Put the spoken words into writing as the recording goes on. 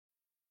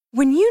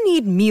When you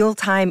need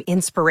mealtime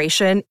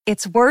inspiration,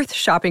 it's worth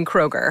shopping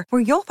Kroger,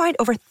 where you'll find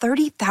over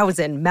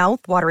 30,000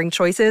 mouth-watering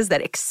choices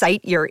that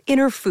excite your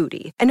inner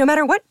foodie. And no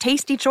matter what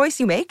tasty choice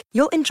you make,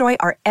 you'll enjoy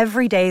our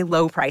everyday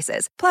low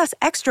prices, plus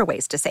extra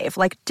ways to save,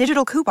 like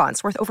digital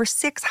coupons worth over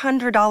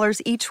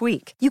 $600 each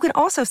week. You can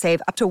also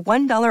save up to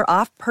 $1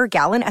 off per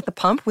gallon at the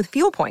pump with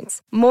fuel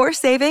points. More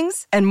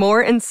savings and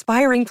more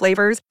inspiring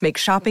flavors make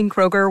shopping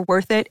Kroger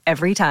worth it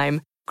every time.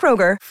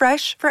 Kroger,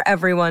 fresh for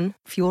everyone.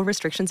 Fuel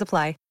restrictions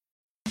apply.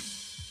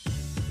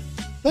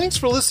 Thanks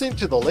for listening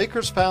to the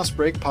Lakers Fast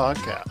Break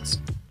podcast,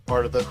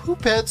 part of the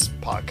Hoopheads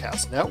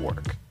Podcast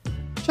Network.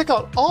 Check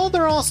out all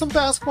their awesome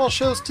basketball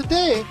shows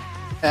today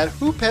at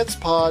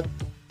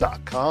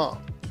hoopheadspod.com.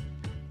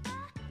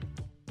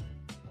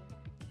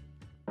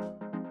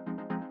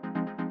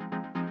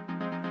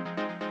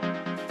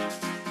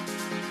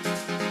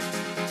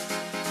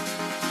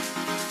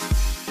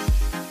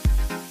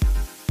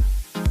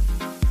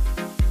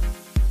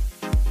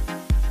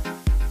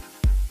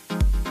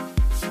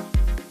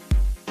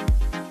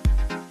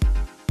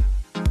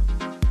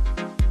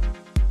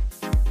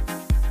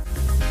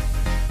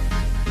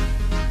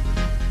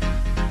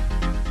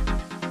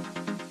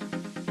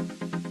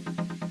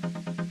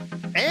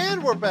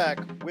 We're back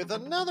with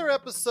another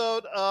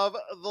episode of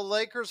the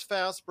Lakers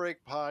Fast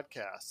Break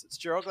podcast. It's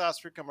Gerald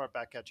Glassford coming right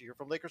back at you here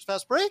from Lakers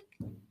Fast Break,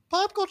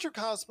 Pop Culture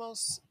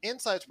Cosmos,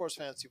 Inside Sports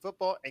Fantasy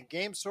Football, and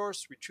Game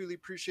Source. We truly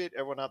appreciate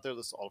everyone out there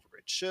listening to all of our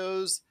great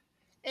shows.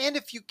 And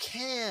if you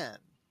can,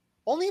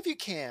 only if you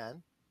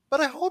can,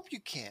 but I hope you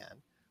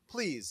can,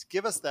 please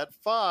give us that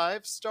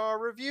 5-star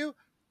review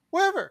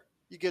wherever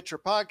you get your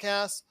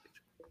podcasts.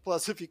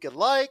 Plus, if you could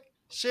like,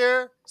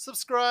 share,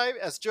 subscribe.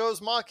 As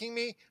Joe's mocking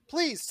me,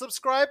 please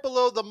subscribe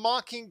below the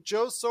mocking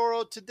Joe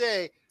Soro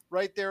today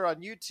right there on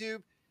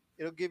YouTube.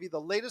 It'll give you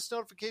the latest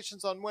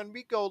notifications on when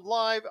we go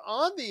live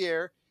on the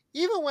air,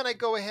 even when I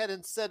go ahead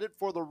and set it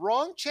for the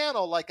wrong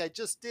channel like I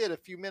just did a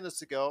few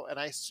minutes ago, and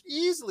I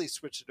easily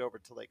switched it over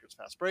to Lakers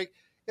Fast Break.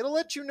 It'll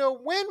let you know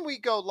when we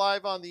go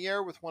live on the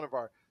air with one of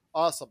our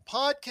awesome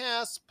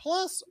podcasts,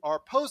 plus our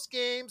post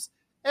games,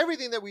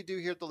 everything that we do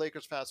here at the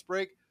Lakers Fast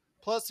Break.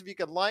 Plus, if you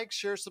can like,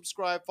 share,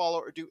 subscribe, follow,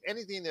 or do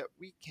anything that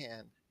we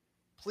can,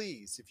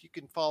 please, if you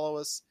can follow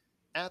us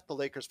at the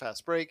Lakers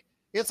Fast Break,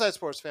 Inside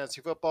Sports Fantasy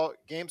Football,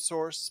 Game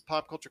Source,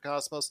 Pop Culture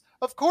Cosmos,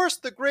 of course,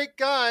 the great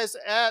guys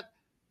at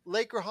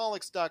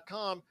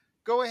Lakerholics.com.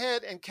 Go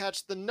ahead and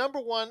catch the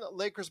 #1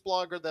 Lakers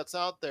blogger that's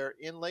out there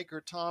in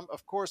Laker Tom,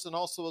 of course, and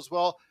also as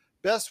well,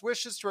 best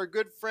wishes to our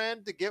good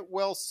friend to get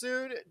well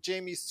soon,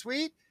 Jamie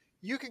Sweet.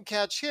 You can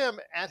catch him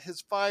at his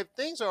 5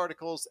 Things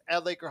articles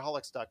at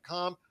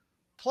Lakerholics.com.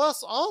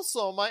 Plus,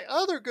 also, my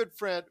other good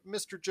friend,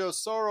 Mr. Joe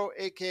Soro,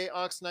 a.k.a.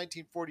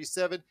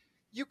 Ox1947.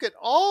 You can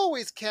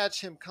always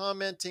catch him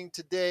commenting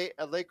today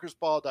at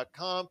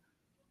LakersBall.com.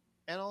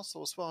 And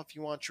also, as well, if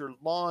you want your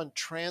lawn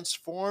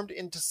transformed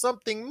into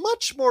something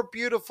much more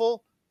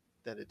beautiful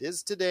than it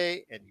is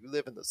today, and you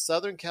live in the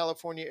Southern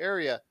California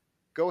area,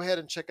 go ahead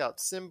and check out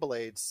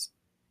Simblades.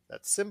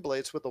 That's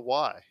Simblades with a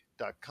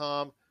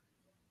Y.com.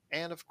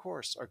 And, of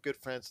course, our good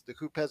friends at the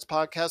Hoopheads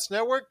Podcast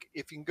Network.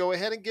 If you can go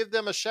ahead and give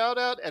them a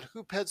shout-out at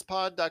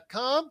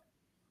hoopheadspod.com,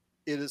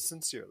 it is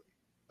sincerely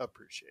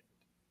appreciated.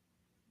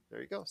 There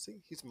you go.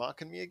 See, he's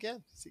mocking me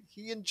again. See,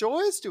 he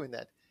enjoys doing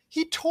that.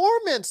 He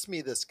torments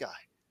me, this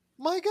guy.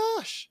 My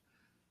gosh.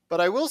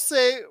 But I will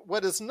say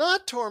what is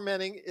not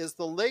tormenting is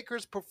the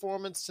Lakers'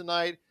 performance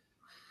tonight.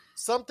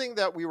 Something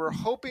that we were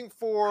hoping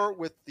for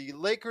with the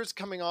Lakers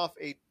coming off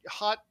a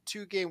hot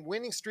 2-game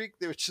winning streak,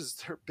 which is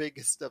their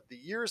biggest of the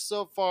year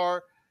so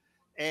far,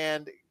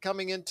 and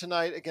coming in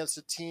tonight against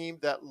a team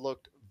that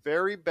looked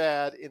very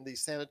bad in the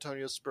San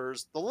Antonio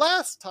Spurs the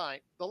last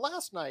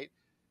night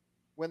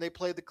when they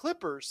played the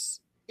Clippers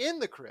in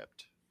the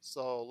crypt.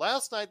 So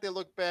last night they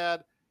looked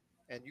bad,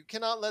 and you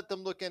cannot let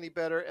them look any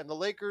better. And the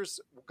Lakers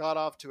got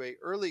off to a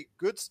early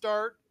good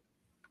start,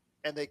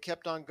 and they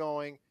kept on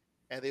going,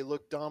 and they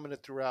looked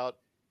dominant throughout.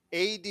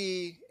 AD,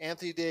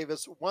 Anthony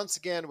Davis, once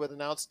again with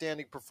an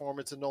outstanding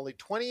performance in only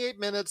 28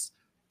 minutes,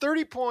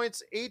 30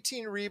 points,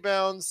 18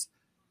 rebounds.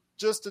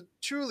 Just a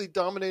truly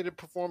dominated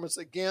performance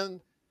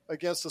again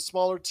against a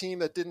smaller team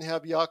that didn't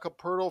have Jakob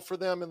Poeltl for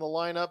them in the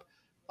lineup.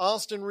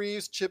 Austin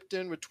Reeves chipped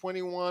in with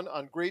 21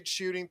 on great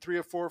shooting, 3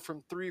 of 4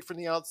 from 3 from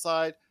the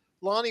outside.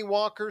 Lonnie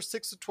Walker,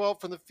 6 of 12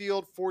 from the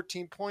field,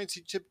 14 points.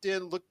 He chipped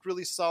in, looked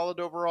really solid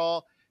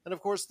overall. And, of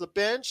course, the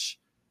bench,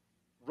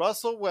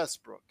 Russell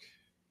Westbrook.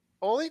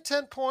 Only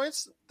 10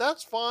 points.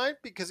 That's fine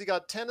because he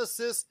got 10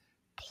 assists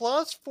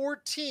plus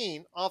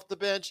 14 off the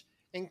bench.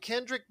 And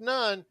Kendrick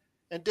Nunn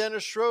and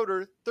Dennis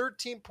Schroeder,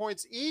 13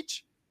 points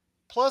each,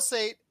 plus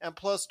 8 and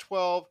plus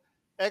 12.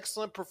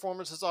 Excellent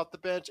performances off the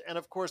bench. And,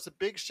 of course, a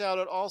big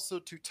shout-out also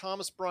to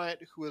Thomas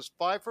Bryant, who is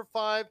 5 for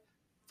 5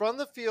 from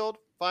the field,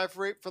 5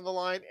 for 8 from the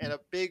line, and a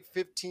big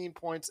 15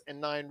 points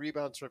and 9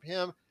 rebounds from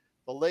him.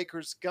 The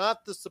Lakers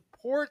got the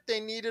support they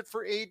needed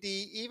for AD,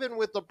 even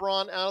with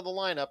LeBron out of the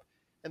lineup,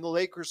 and the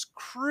Lakers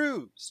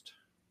cruised,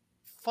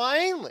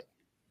 finally,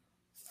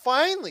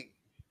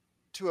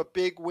 to a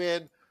big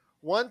win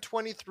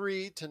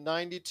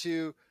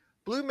 123-92.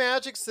 Blue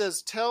Magic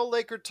says, tell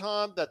Laker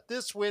Tom that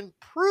this win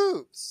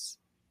proves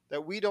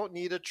that we don't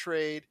need a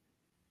trade.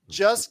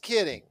 Just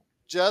kidding.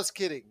 Just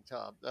kidding,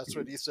 Tom. That's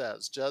what he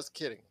says. Just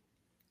kidding.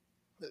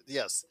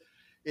 Yes,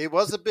 it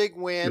was a big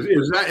win.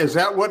 Is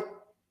that what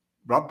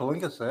Rob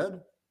Pelinka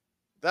said?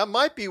 That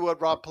might be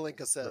what Rob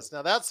Pelinka says.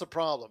 Now, that's the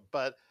problem.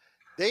 But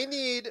they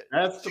need...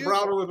 That's the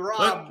problem with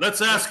Rob.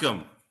 Let's ask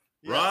him.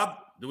 Yeah. Rob,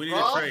 do we need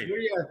a trade?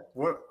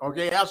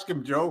 Okay, ask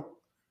him, Joe.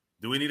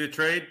 Do we need a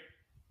trade?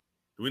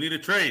 Do we need a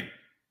trade?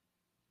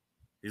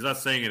 He's not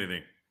saying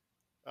anything.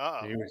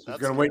 Uh-oh. He's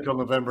going to wait till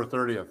November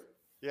 30th.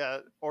 Yeah,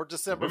 or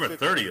December November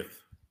 30th.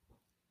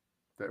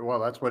 Well,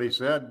 that's what he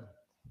said.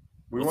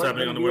 What's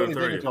happening on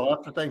November 30th? Until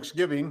after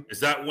Thanksgiving. Is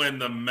that when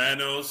the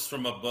manos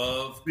from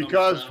above?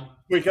 Because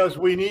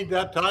we need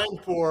that time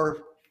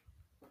for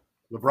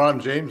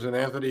LeBron James and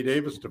Anthony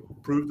Davis to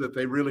prove that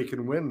they really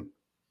can win.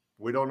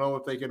 We don't know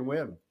if they can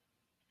win.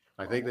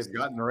 I think they've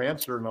gotten their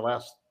answer in the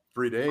last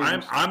 3 days.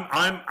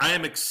 I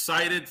am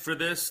excited for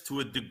this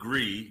to a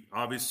degree.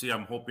 Obviously,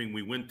 I'm hoping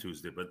we win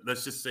Tuesday, but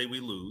let's just say we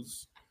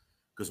lose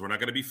because we're not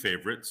going to be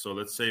favorites. So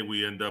let's say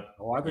we end up.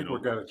 Oh, I think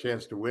we've got a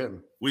chance to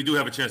win. We do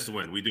have a chance to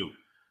win. We do.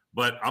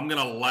 But I'm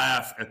going to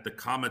laugh at the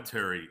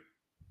commentary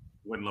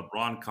when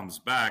LeBron comes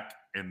back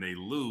and they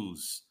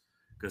lose,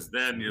 because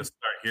then you'll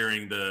start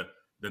hearing the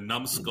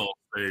numbskull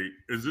say,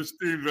 "Is this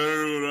team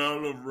better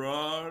without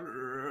LeBron?"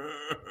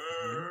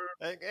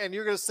 And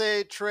you're going to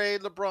say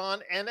trade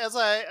LeBron. And as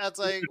I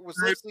was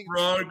listening,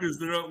 LeBron because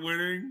they're not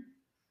winning.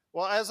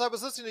 Well, as I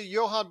was listening to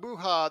Johan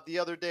Buha the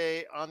other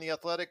day on the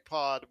Athletic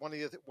Pod, one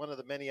of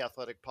the many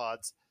Athletic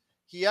Pods,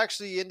 he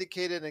actually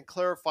indicated and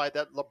clarified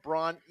that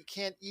LeBron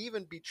can't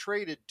even be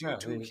traded due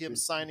to him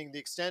signing the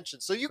extension.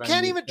 So you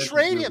can't even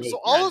trade him. So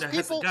all those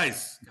people,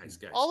 guys,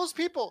 all those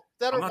people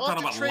that I'm are not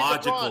want talking to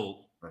about trade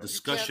logical LeBron,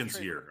 discussions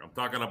here. I'm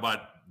talking about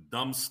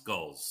dumb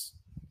skulls.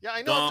 Yeah,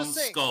 I know. Dumb I'm just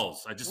saying,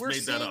 skulls. I just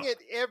made that up. We're seeing it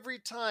every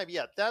time.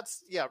 Yeah,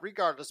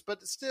 regardless.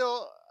 But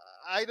still,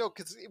 I know,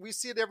 because we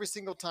see it every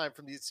single time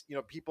from these,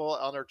 people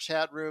on our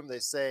chat room. They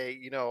say,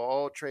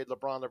 trade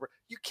LeBron.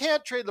 You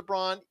can't trade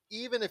LeBron,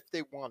 even if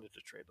they wanted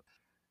to trade LeBron.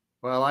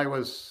 Well, I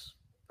was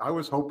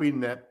hoping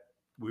that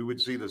we would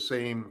see the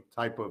same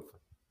type of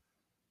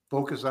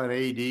focus on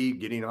AD,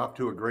 getting off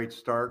to a great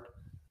start,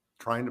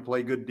 trying to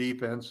play good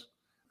defense.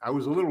 I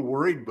was a little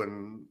worried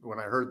when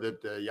I heard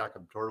that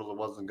Jakob Tortla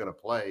wasn't going to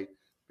play,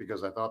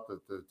 because I thought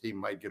that the team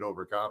might get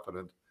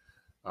overconfident.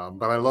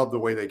 But I love the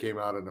way they came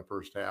out in the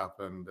first half,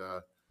 and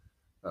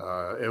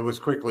it was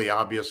quickly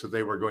obvious that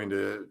they were going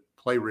to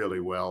play really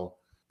well.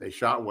 They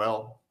shot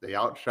well. They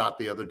outshot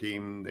the other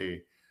team.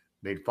 They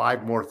made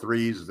 5 more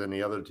threes than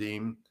the other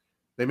team.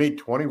 They made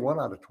 21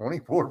 out of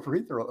 24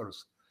 free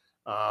throws.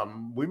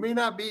 We may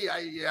not be.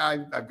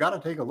 I've got to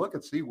take a look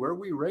and see where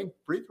we rank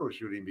free throw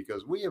shooting,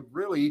 because we have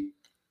really.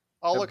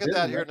 I'll look at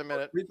that here in a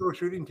minute. Free throw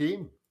shooting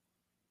team.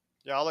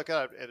 Yeah, I'll look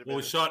at it in a minute. Well,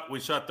 we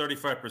shot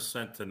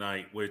 35%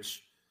 tonight,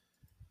 which,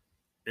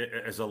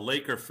 as a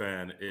Laker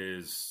fan,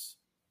 is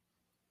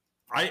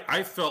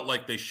I felt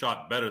like they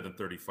shot better than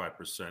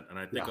 35%, and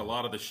I think a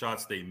lot of the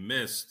shots they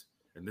missed,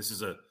 and this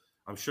is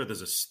I'm sure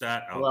there's a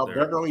stat out there.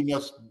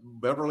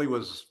 Beverly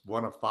was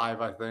 1 of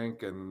 5, I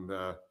think, and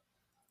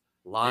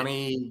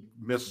Lonnie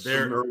missed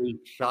some early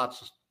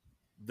shots.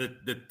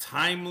 The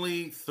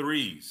timely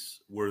threes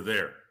were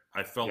there.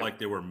 I felt like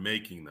they were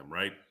making them,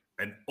 right?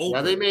 And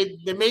open. Yeah,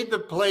 they made the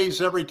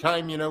plays every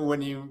time.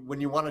 When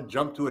you want to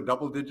jump to a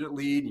double-digit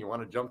lead, you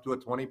want to jump to a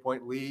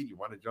 20-point lead, you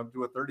want to jump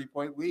to a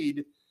 30-point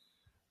lead.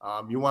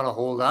 You want to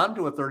hold on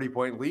to a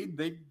 30-point lead.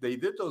 They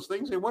did those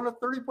things. They won a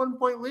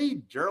 31-point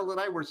lead. Gerald and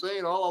I were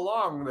saying all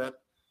along that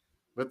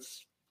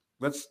let's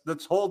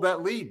hold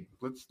that lead.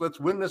 Let's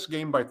win this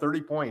game by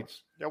 30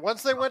 points. Yeah,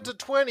 once they went to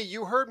 20,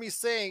 you heard me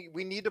saying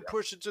we need to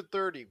push it to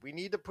 30. We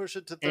need to push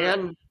it to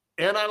 30.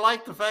 And I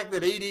like the fact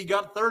that AD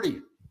got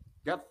 30.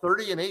 Got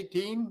 30 and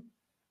 18. In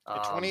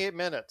 28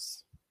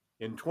 minutes.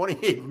 In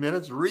 28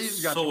 minutes.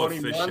 Reeves got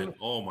 21. Efficient.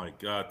 Oh, my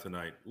God,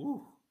 tonight.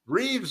 Ooh.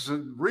 Reeves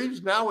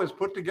now has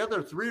put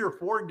together 3 or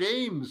 4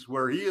 games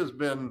where he has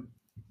been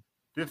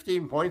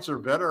 15 points or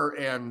better,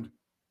 and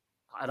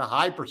at a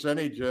high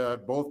percentage,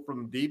 both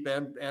from deep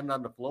and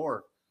on the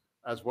floor,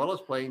 as well as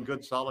playing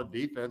good, solid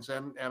defense.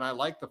 And I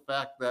like the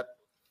fact that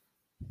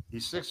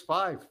he's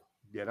 6'5".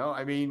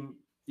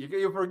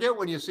 You forget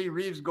when you see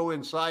Reeves go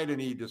inside and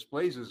he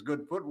displays his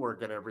good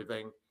footwork and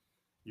everything.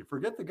 You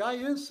forget the guy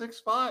is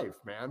 6'5",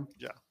 man.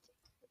 Yeah.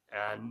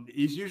 And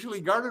he's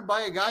usually guarded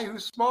by a guy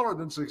who's smaller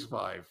than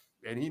 6'5",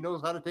 and he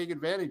knows how to take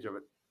advantage of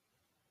it.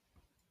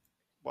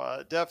 Well,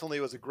 it definitely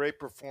was a great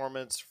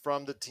performance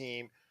from the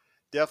team.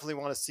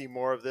 Definitely want to see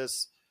more of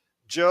this.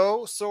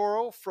 Joe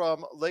Soro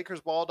from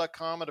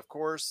LakersBall.com and, of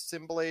course,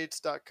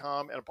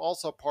 Simblades.com, and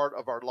also part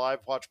of our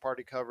live watch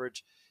party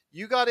coverage.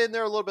 You got in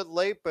there a little bit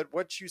late, but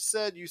what you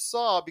said you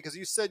saw, because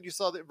you said you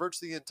saw that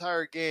virtually the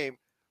entire game,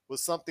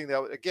 was something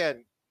that,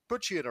 again,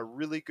 put you in a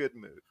really good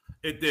mood.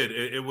 It did.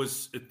 It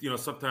was,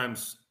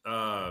 sometimes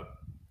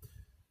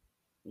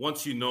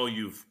once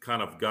you've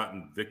kind of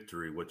gotten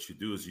victory, what you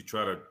do is you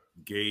try to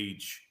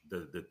gauge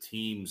the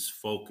team's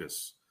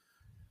focus.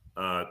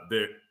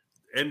 The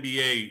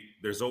NBA,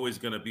 there's always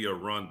going to be a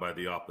run by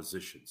the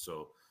opposition.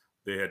 So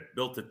they had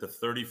built it to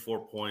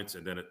 34 points,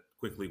 and then it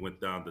quickly went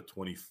down to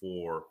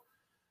 24.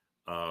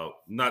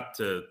 Not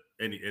to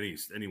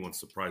anyone's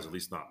surprise, at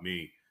least not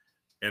me.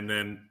 And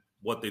then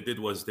what they did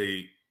was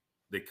they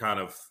kind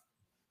of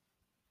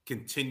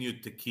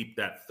continued to keep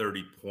that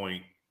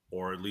 30-point,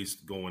 or at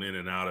least going in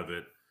and out of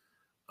it,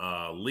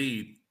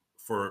 lead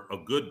for a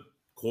good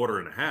quarter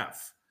and a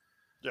half.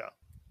 Yeah.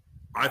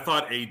 I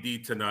thought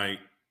AD tonight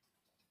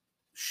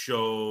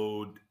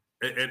showed,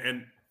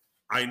 and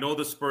I know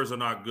the Spurs are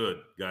not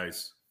good,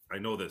 guys. I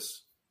know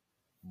this.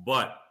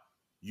 But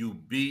you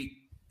beat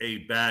a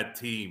bad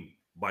team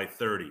by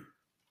 30.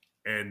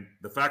 And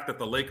the fact that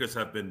the Lakers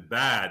have been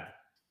bad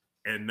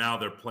and now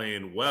they're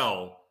playing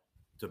well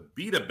to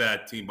beat a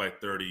bad team by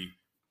 30,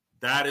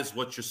 that is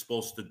what you're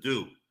supposed to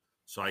do.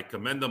 So I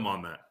commend them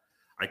on that.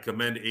 I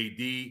commend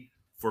AD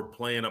for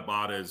playing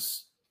about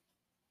as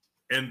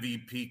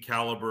MVP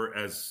caliber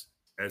as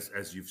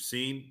you've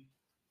seen.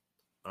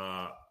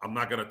 I'm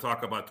not going to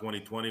talk about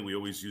 2020. We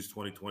always use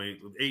 2020.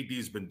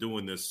 AD's been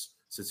doing this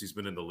since he's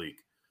been in the league.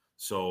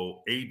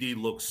 So AD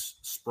looks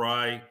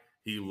spry.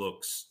 He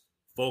looks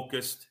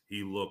focused.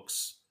 He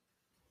looks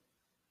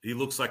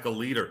like a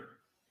leader,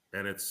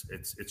 and it's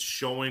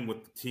showing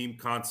with the team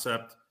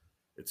concept.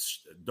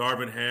 It's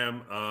Darvin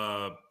Ham.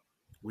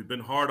 We've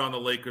been hard on the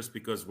Lakers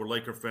because we're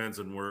Laker fans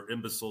and we're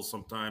imbeciles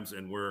sometimes,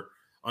 and we're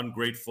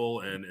ungrateful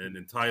and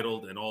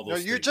entitled and all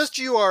those. No,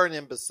 you are an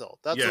imbecile.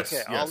 That's yes,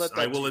 okay. Yes. I'll let that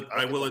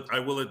I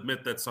will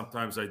admit that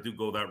sometimes I do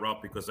go that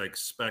route because I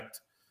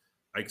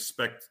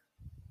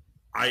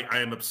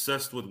am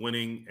obsessed with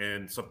winning,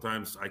 and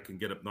sometimes I can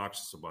get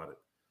obnoxious about it.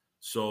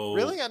 So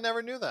really, I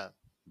never knew that.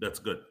 That's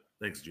good.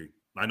 Thanks, G.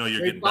 I know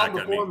you're getting back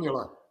at me.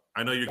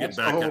 I know you're getting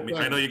back at me.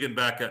 I know you're getting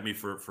back at me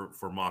for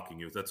mocking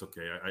you. That's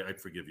okay. I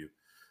forgive you.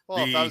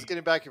 Well, if I was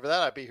getting back at you for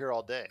that, I'd be here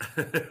all day.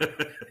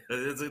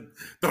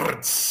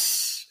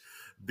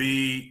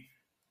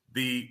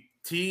 The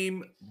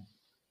team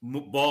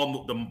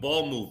ball, the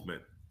ball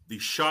movement, the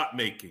shot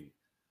making.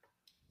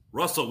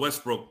 Russell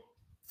Westbrook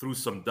threw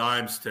some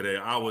dimes today.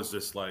 I was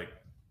just like,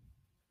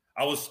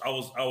 I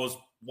was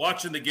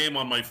watching the game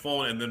on my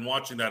phone and then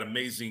watching that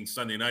amazing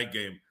Sunday night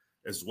game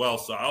as well.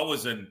 So I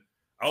was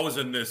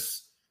in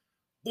this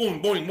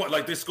boom,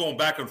 like this, going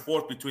back and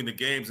forth between the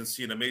games and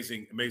seeing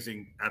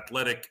amazing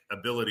athletic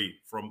ability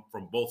from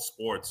both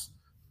sports.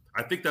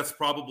 I think that's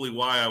probably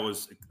why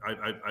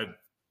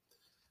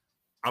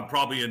I'm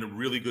probably in a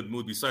really good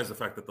mood. Besides the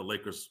fact that the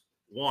Lakers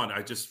won,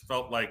 I just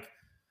felt like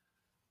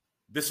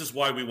this is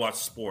why we watch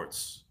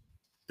sports.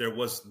 There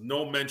was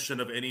no mention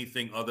of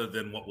anything other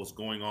than what was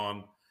going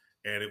on,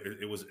 and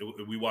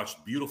we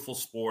watched beautiful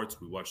sports.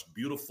 We watched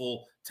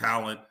beautiful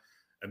talent,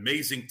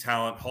 amazing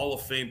talent, Hall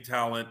of Fame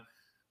talent,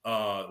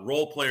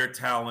 role player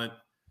talent.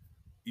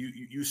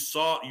 You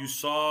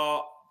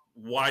saw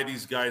why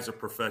these guys are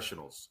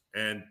professionals,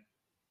 and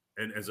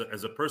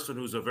as a person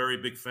who's a very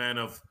big fan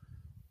of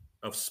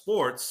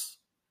sports,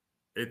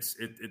 it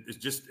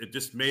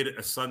just made it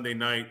a Sunday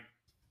night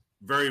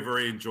very,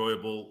 very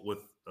enjoyable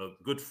with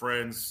good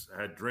friends.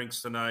 Had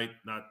drinks tonight,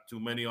 not too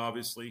many,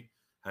 obviously.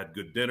 Had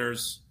good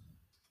dinners,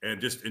 and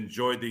just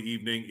enjoyed the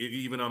evening,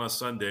 even on a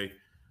Sunday.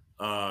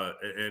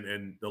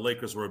 And the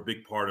Lakers were a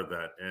big part of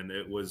that, and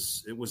it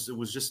was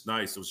just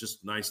nice. It was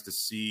just nice to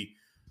see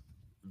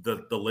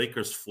the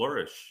Lakers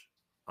flourish.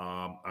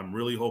 I'm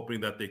really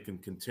hoping that they can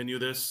continue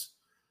this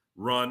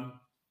run.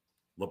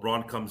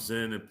 LeBron comes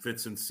in and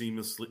fits in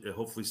seamlessly. It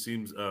hopefully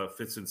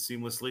fits in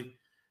seamlessly,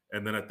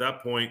 and then at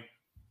that point,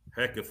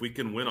 heck, if we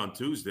can win on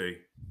Tuesday,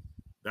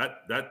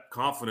 that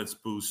confidence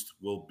boost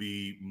will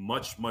be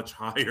much, much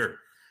higher.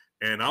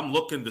 And I'm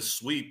looking to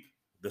sweep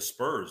the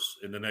Spurs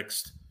in the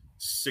next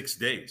 6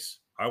 days.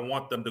 I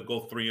want them to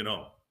go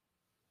 3-0.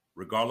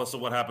 Regardless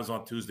of what happens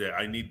on Tuesday,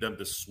 I need them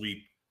to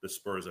sweep the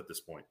Spurs at this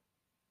point.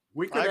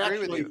 We could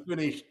actually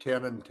finish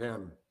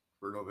 10-10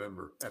 for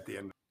November at the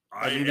end.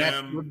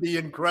 That would be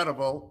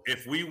incredible.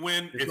 If we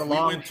win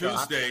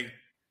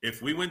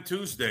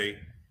Tuesday,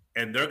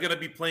 and they're going to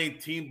be playing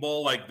team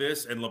ball like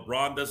this, and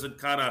LeBron doesn't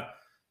kind of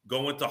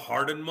go into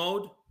Harden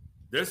mode,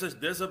 there's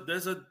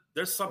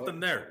something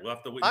there. We'll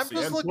have to wait and see.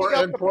 I'm just looking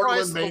up the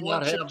price of the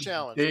one-chip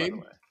challenge, by the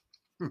way.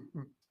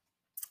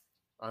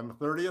 On the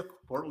 30th,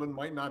 Portland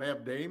might not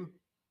have Dame.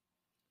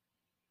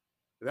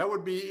 That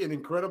would be an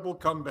incredible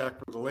comeback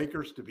for the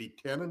Lakers to be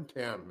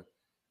 10-10.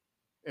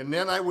 And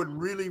then I would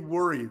really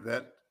worry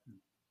that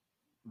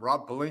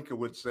Rob Pelinka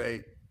would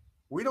say,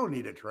 we don't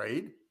need a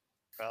trade.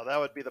 Well, that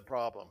would be the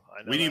problem.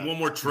 I know we need one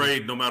more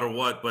trade no matter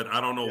what, but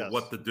I don't know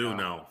what to do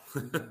now.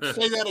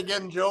 Say that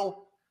again,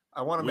 Joe.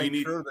 I want to make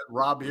sure that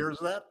Rob hears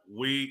that.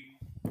 We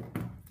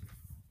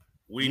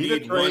need a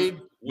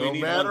trade. We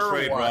need one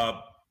trade,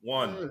 Rob.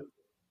 One.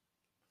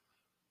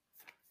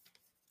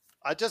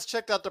 I just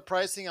checked out the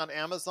pricing on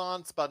Amazon.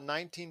 It's about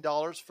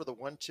 $19 for the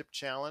one-chip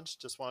challenge.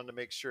 Just wanted to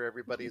make sure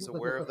everybody's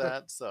aware of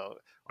that. So,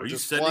 are you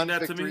sending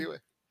that to me?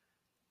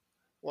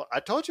 Well, I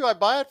told you I'd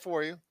buy it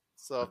for you.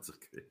 So That's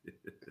okay.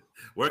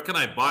 Where can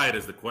I buy it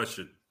is the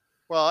question.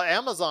 Well,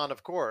 Amazon,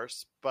 of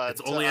course, but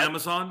It's only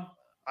Amazon?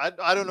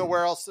 I don't know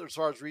where else as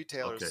far as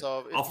retailers. Okay.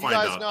 So if I'll you find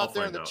guys out. know I'll out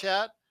there in find the out.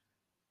 chat,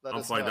 let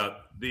I'll us find know.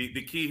 out.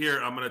 The key here,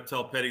 I'm going to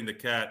tell petting the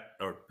cat,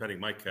 or petting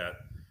my cat,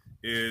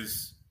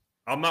 is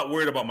I'm not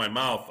worried about my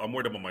mouth. I'm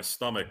worried about my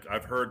stomach.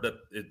 I've heard that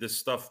this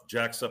stuff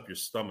jacks up your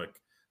stomach.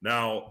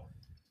 Now,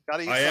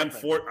 Gotta eat I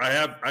something.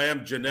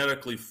 am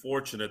genetically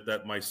fortunate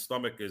that my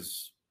stomach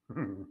is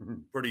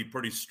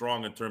pretty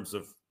strong in terms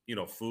of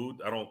food.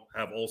 I don't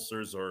have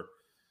ulcers, or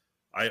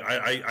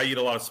I eat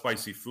a lot of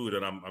spicy food,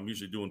 and I'm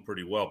usually doing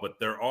pretty well. But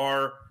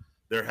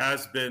there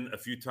has been a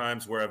few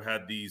times where I've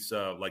had these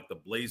like the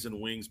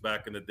blazing wings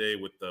back in the day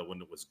with when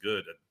it was good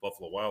at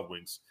Buffalo Wild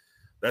Wings.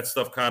 That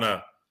stuff kind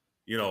of,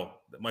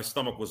 my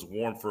stomach was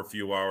warm for a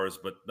few hours,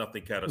 but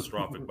nothing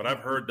catastrophic. But I've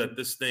heard that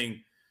this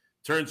thing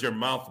turns your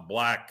mouth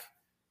black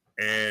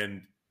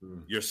and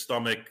your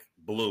stomach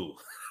blue.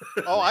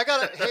 Oh, I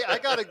got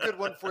a good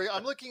one for you.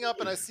 I'm looking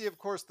up and I see, of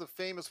course, the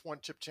famous One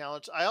Chip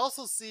Challenge. I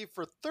also see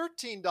for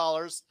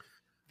 $13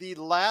 the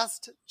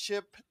Last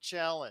Chip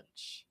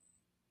Challenge.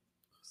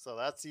 So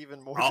that's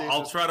even more dangerous.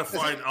 I'll try to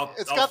find.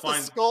 It's got the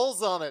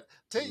skulls on it.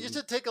 You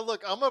should take a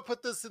look. I'm gonna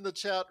put this in the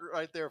chat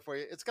right there for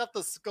you. It's got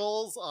the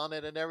skulls on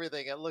it and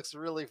everything. It looks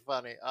really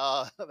funny.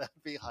 That'd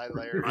be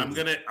hilarious.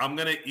 I'm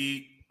gonna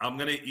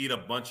eat a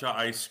bunch of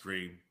ice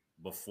cream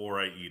before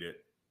I eat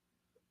it,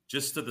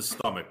 just to the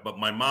stomach. But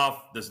my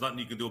mouth, there's nothing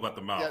you can do about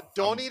the mouth. Yeah,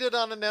 don't eat it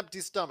on an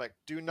empty stomach.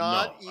 Do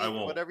not eat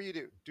whatever you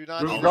do. Do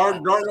not eat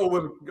gargle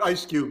with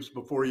ice cubes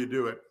before you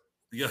do it.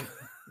 Yeah.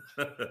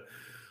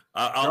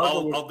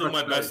 I'll do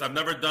my best. I've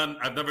never done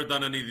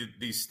any of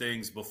these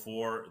things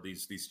before.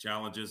 These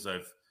challenges.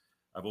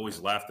 I've always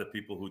laughed at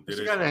people who did it's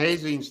it. It's kind of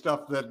hazing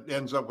stuff that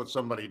ends up with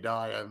somebody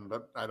dying,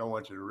 but I don't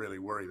want you to really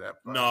worry that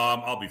much. No,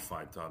 I'll be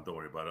fine, Tom. Don't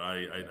worry about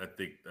it. I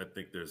think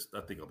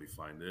I'll be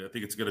fine. I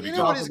think it's gonna be. You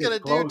know what he's gonna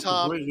do,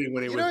 Tom? You know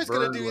what he's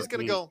gonna do? He's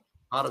gonna go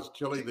hottest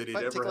chili that he'd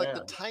ever take like had.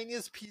 the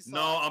tiniest piece. No,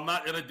 off. I'm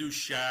not gonna do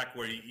Shaq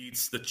where he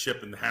eats the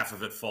chip and half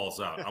of it falls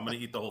out. I'm gonna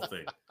eat the whole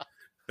thing.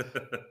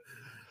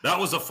 That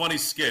was a funny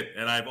skit,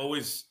 and I've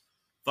always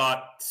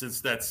thought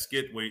since that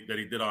skit that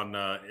he did on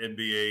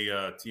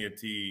NBA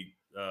TNT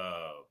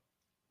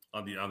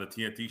on the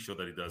TNT show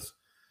that he does.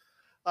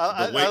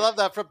 I love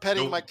that from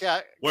petting my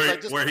cat.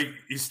 Where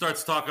he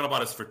starts talking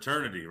about his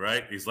fraternity,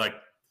 right? He's like,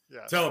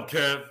 tell him,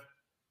 Kev,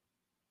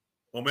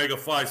 Omega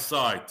Phi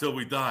Psi, till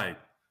we died.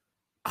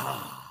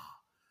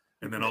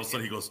 And then all of a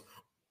sudden he goes.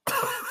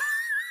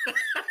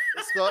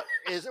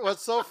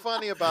 What's so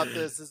funny about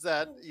this is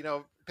that,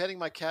 petting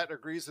my cat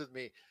agrees with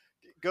me.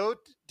 Go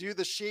do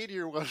the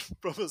shadier one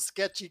from a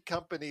sketchy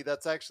company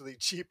that's actually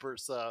cheaper.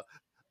 So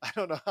I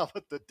don't know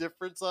what the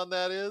difference on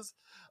that is.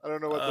 I don't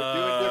know what they're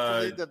doing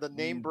differently than the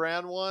name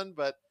brand one,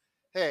 but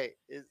hey,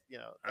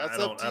 that's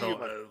up to you.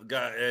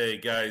 Hey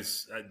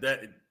guys,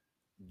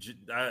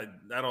 I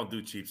don't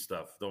do cheap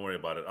stuff. Don't worry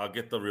about it. I'll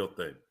get the real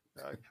thing.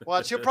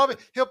 Watch,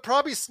 he'll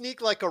probably sneak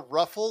like a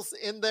Ruffles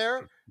in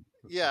there.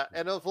 Yeah,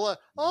 and it'll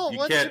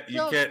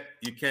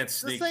you can't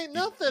sneak. This ain't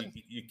nothing.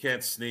 You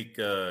can't sneak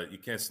a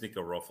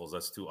Ruffles.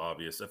 That's too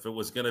obvious. If it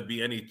was gonna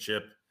be any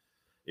chip,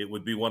 it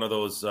would be one of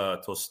those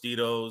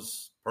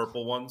Tostitos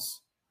purple ones.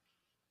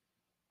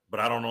 But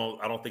I don't know.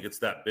 I don't think it's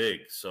that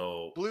big.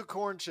 So blue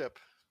corn chip.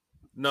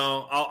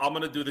 No, I'm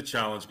going to do the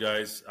challenge,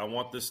 guys. I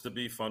want this to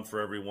be fun for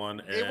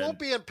everyone. And it won't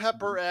be in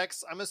Pepper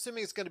X. I'm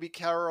assuming it's going to be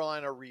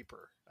Carolina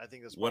Reaper. I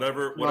think that's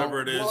whatever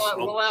it is.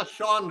 We'll ask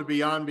Sean to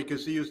be on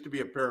because he used to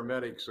be a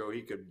paramedic, so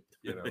he could,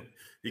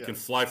 he can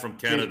fly from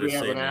Canada. If we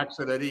have an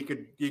accident, he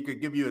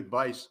could give you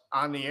advice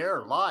on the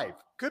air live.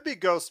 Could be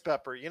Ghost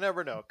Pepper. You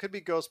never know. Could be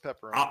Ghost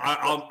Pepper.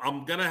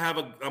 I'm gonna have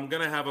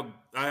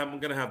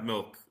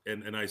milk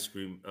and ice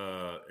cream,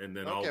 and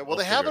then Well,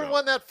 they haven't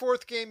won that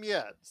fourth game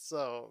yet,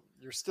 so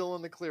you're still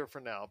in the clear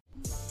for now.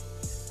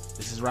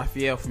 This is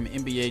Raphael from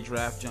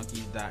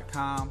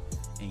NBADraftJunkies.com,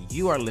 and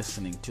you are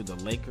listening to the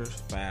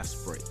Lakers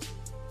Fast Break.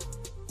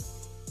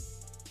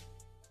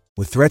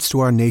 With threats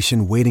to our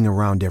nation waiting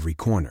around every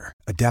corner,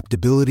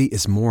 adaptability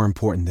is more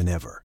important than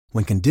ever.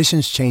 When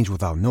conditions change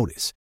without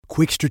notice,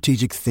 quick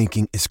strategic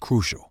thinking is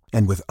crucial,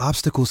 and with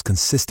obstacles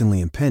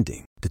consistently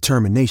impending,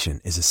 determination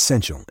is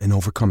essential in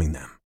overcoming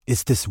them.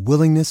 It's this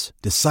willingness,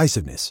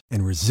 decisiveness,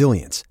 and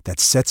resilience that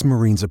sets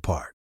Marines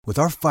apart. With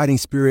our fighting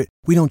spirit,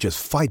 we don't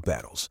just fight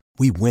battles,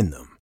 we win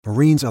them.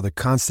 Marines are the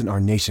constant our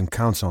nation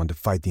counts on to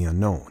fight the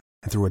unknown,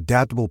 and through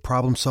adaptable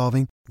problem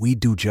solving, we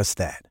do just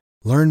that.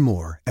 Learn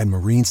more at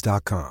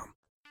Marines.com.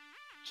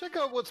 Check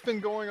out what's been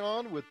going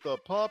on with the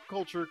Pop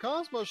Culture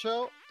Cosmos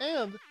Show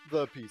and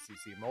the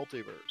PCC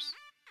Multiverse.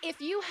 If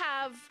you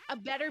have a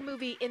better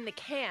movie in the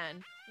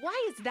can,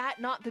 why is that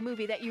not the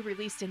movie that you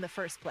released in the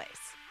first place?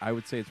 I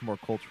would say it's more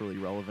culturally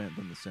relevant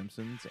than The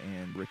Simpsons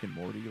and Rick and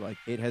Morty. Like,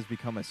 it has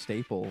become a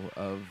staple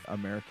of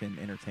American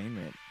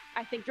entertainment.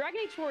 I think Dragon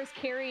Age 4 is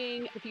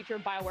carrying the future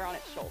of BioWare on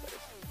its shoulders.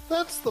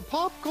 That's the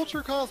Pop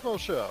Culture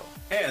Cosmos Show.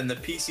 And the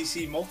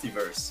PCC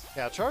Multiverse.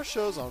 Catch our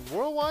shows on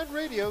Worldwide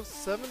Radio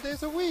 7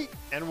 days a week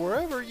and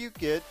wherever you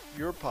get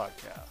your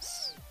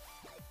podcasts.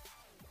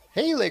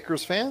 Hey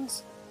Lakers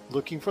fans!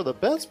 Looking for the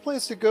best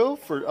place to go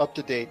for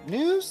up-to-date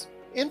news,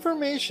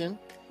 information,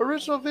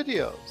 original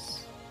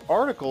videos,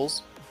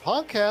 articles,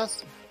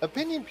 podcasts,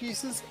 opinion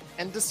pieces,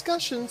 and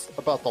discussions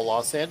about the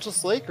Los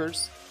Angeles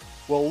Lakers?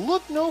 Well,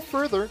 look no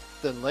further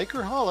than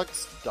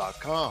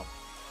Lakerholics.com.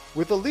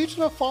 With a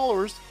legion of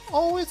followers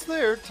always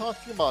there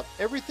talking about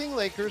everything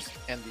Lakers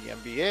and the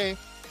NBA,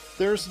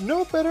 there's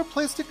no better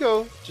place to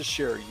go to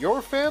share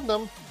your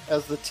fandom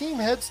as the team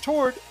heads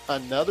toward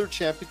another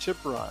championship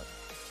run.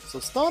 So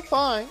stop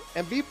by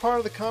and be part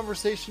of the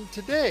conversation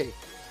today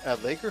at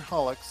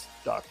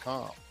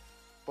Lakerholics.com.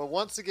 But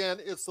once again,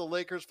 it's the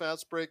Lakers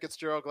Fast Break. It's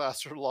Gerald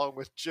Glasser along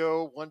with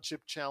Joe, One Chip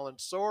Challenge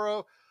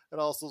Soro,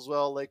 and also as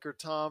well Laker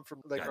Tom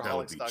from Lakerholics.com. That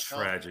would be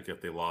tragic if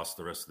they lost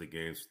the rest of the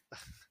games.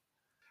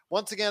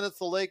 Once again, it's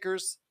the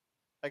Lakers,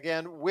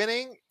 again,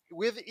 winning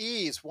with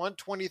ease,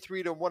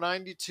 123 to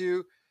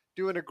 192,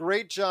 doing a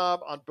great job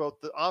on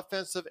both the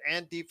offensive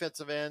and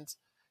defensive ends.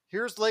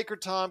 Here's Laker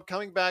Tom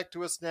coming back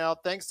to us now.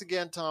 Thanks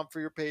again, Tom,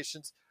 for your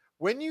patience.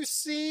 When you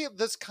see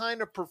this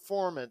kind of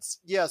performance,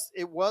 yes,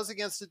 it was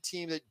against a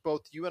team that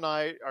both you and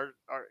I are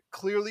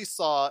clearly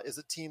saw as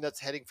a team that's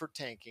heading for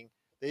tanking.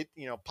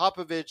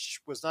 Popovich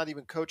was not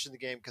even coaching the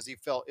game because he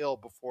fell ill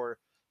before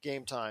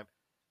game time.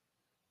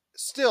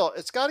 Still,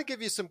 it's got to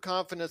give you some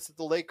confidence that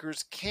the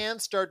Lakers can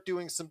start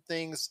doing some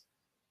things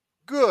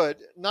good,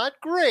 not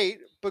great,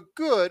 but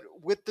good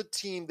with the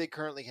team they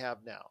currently have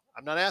now.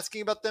 I'm not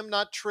asking about them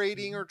not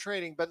trading or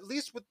trading, but at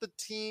least with the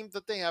team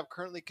that they have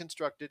currently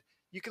constructed,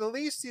 you can at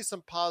least see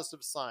some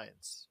positive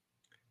signs.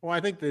 Well, I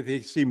think that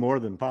they see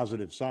more than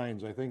positive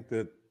signs. I think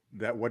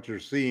that what you're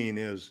seeing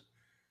is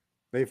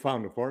they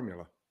found a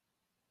formula.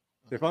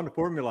 They found a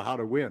formula how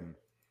to win.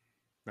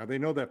 Now, they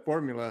know that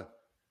formula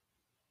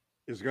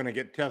is going to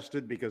get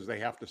tested because they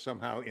have to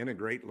somehow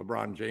integrate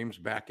LeBron James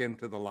back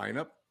into the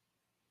lineup.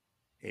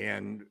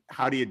 And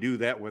how do you do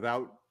that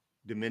without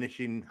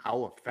diminishing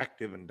how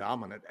effective and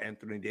dominant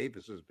Anthony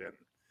Davis has been?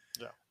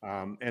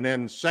 Yeah. And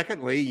then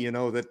secondly, you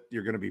know that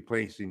you're going to be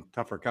facing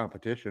tougher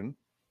competition.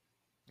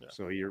 Yeah.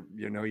 So you're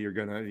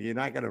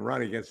not going to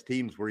run against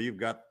teams where you've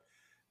got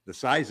the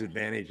size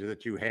advantage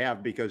that you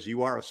have because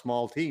you are a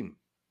small team.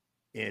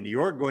 And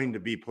you're going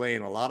to be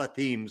playing a lot of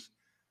teams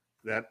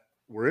that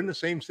were in the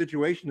same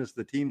situation as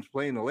the teams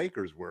playing the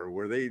Lakers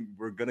where they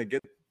were going to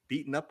get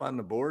beaten up on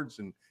the boards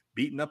and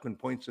beaten up in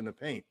points in the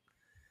paint.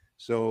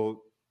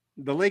 So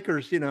the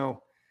Lakers, the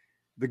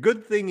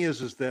good thing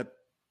is that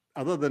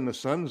other than the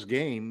Suns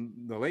game,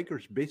 the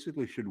Lakers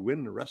basically should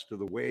win the rest of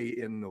the way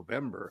in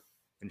November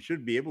and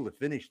should be able to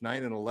finish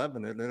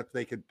 9-11. And then if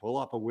they could pull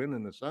off a win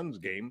in the Suns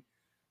game,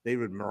 they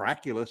would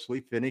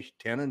miraculously finish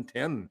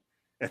 10-10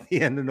 at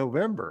the end of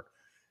November,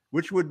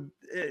 which would,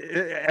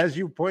 as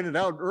you pointed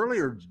out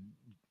earlier,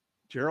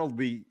 Gerald,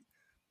 the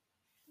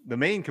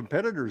main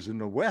competitors in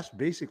the West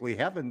basically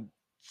haven't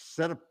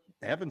set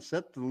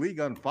the league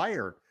on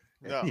fire.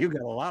 No. You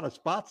got a lot of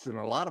spots and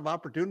a lot of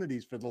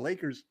opportunities for the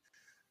Lakers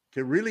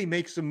to really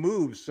make some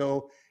moves.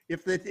 So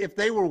if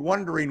they were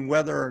wondering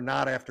whether or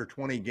not after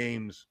 20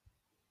 games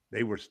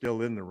they were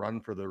still in the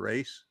run for the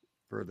race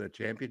for the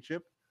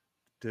championship,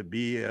 to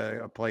be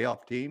a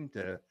playoff team,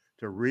 to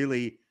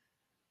really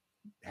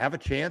have a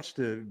chance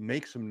to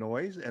make some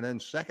noise, and then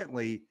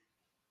secondly,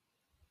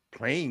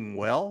 playing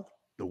well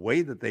the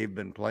way that they've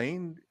been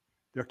playing,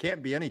 there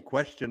can't be any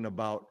question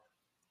about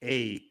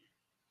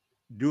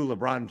do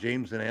LeBron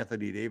James and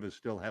Anthony Davis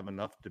still have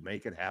enough to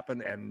make it happen?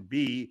 And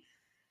B,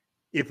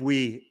 if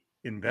we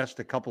invest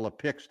a couple of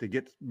picks to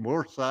get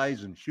more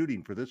size and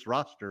shooting for this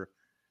roster,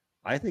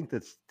 I think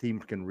this team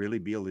can really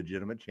be a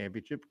legitimate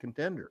championship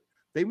contender.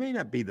 They may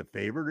not be the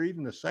favorite or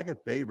even the second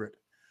favorite,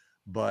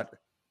 but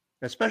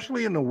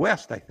especially in the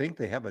West, I think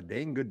they have a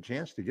dang good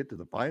chance to get to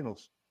the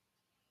finals.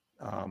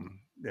 And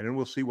then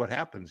we'll see what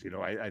happens.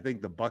 I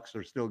think the Bucks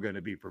are still going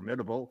to be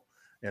formidable,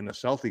 and the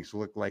Celtics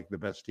look like the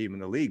best team in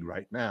the league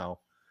right now.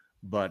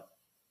 But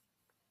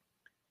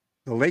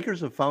the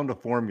Lakers have found a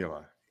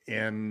formula,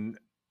 and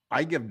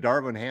I give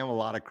Darvin Ham a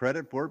lot of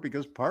credit for it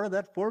because part of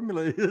that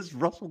formula is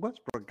Russell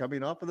Westbrook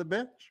coming off of the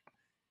bench.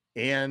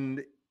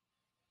 And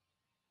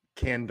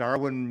can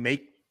Darwin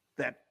make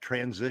that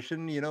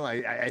transition?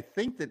 I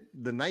think that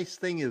the nice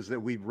thing is that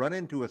we've run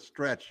into a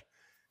stretch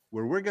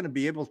where we're going to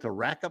be able to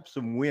rack up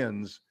some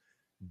wins,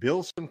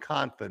 build some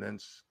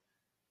confidence,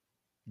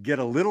 get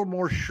a little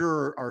more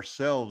sure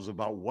ourselves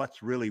about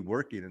what's really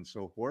working and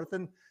so forth,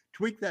 and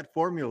tweak that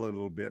formula a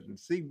little bit and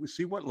see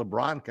what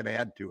LeBron can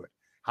add to it.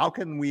 How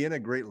can we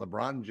integrate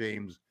LeBron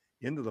James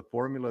into the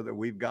formula that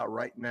we've got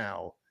right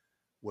now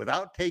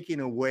without taking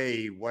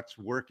away what's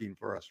working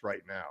for us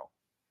right now?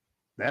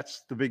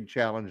 That's the big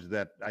challenge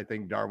that I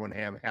think Darvin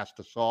Ham has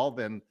to solve.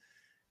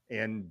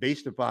 And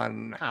based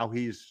upon how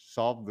he's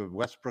solved the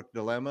Westbrook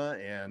dilemma,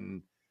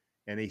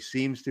 and he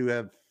seems to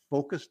have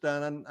focused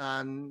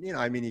on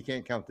you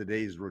can't count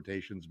today's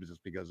rotations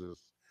just because of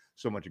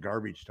so much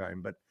garbage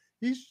time, but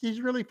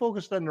he's really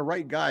focused on the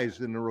right guys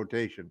in the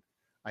rotation.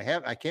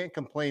 I can't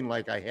complain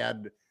like I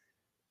had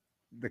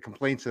the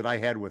complaints that I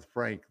had with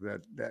Frank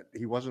that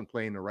he wasn't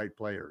playing the right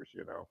players,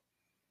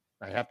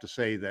 I have to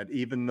say that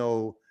even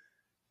though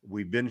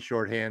we've been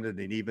shorthanded,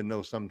 and even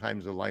though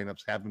sometimes the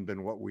lineups haven't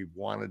been what we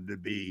wanted to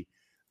be,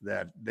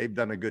 that they've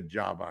done a good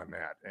job on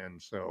that.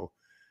 And so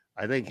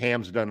I think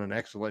Ham's done an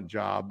excellent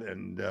job.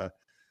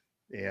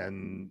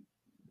 And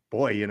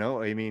boy, you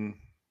know, I mean,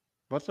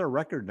 what's our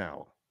record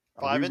now?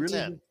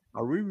 5-10.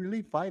 Are we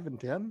really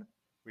 5-10?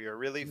 We are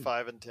really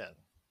 5-10.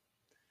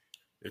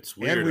 It's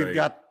weird. And we've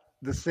got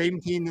the same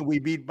team that we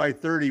beat by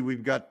 30.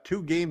 We've got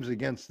 2 games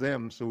against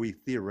them, so we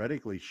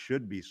theoretically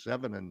should be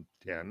 7-10.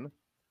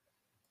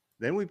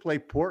 Then we play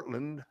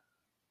Portland,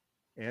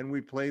 and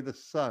we play the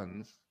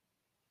Suns.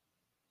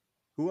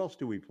 Who else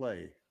do we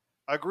play?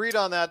 Agreed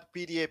on that,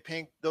 PDA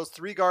Pink. Those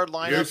 3-guard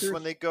lineups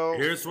when they go,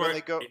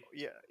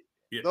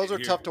 those are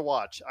tough to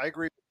watch. I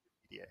agree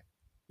with PDA.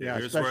 Yeah,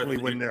 especially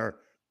when they're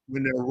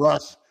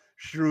Russ,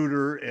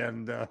 Schroeder,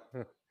 and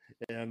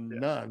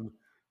Nunn.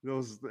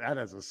 That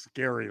is a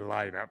scary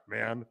lineup,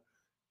 man.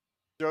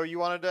 Joe, you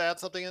wanted to add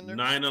something in there?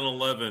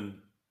 9-11.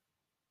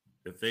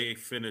 If they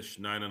finish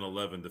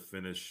 9-11 to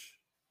finish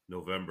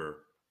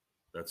November,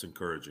 that's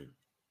encouraging.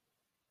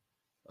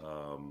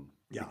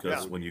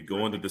 Because when you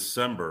go into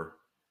December,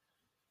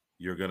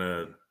 you're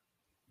gonna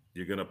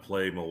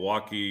play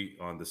Milwaukee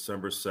on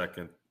December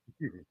 2nd.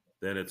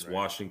 Then it's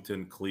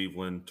Washington,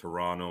 Cleveland,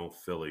 Toronto,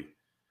 Philly,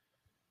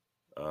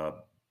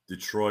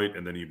 Detroit,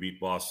 and then you beat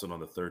Boston on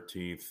the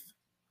 13th.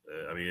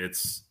 I mean,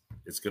 it's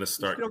going to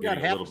start.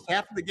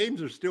 Half of the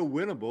games are still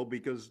winnable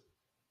because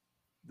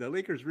the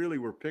Lakers really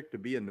were picked to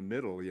be in the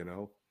middle. You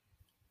know,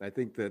 I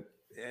think that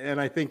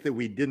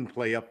we didn't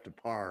play up to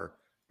par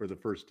for the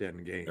first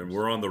 10 games. And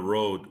we're on the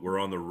road. We're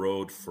on the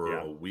road for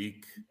a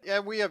week. Yeah,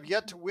 we have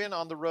yet to win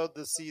on the road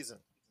this season.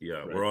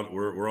 Yeah, we're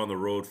on the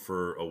road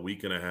for a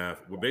week and a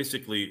half. We're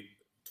basically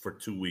for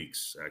 2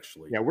 weeks,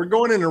 actually. Yeah, we're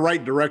going in the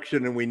right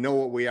direction, and we know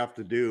what we have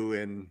to do.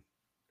 And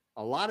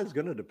a lot is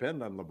going to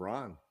depend on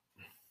LeBron.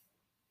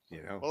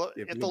 You know, well,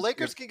 if the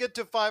Lakers can get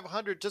to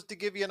 500, just to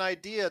give you an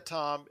idea,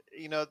 Tom,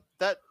 you know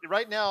that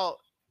right now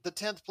the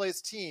 10th place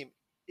team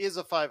is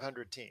a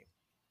 500 team.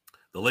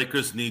 The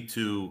Lakers need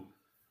to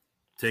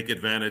take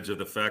advantage of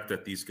the fact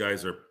that these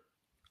guys are,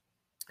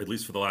 at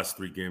least for the last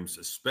 3 games,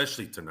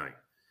 especially tonight,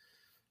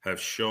 have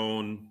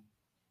shown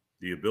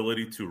the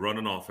ability to run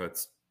an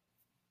offense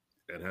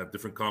and have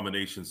different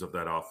combinations of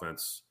that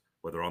offense,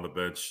 whether on the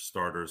bench,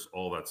 starters,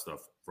 all that stuff,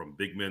 from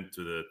big men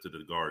to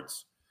the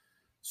guards.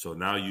 So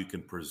now you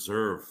can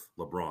preserve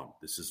LeBron.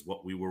 This is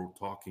what we were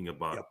talking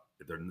about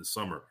during the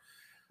summer.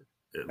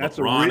 That's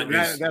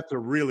a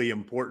really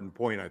important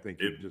point. I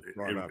think you just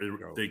brought up.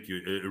 Thank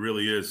you. It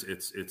really is.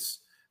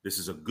 This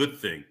is a good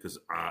thing because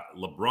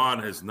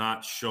LeBron has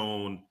not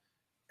shown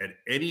at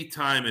any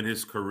time in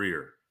his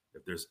career,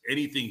 if there's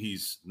anything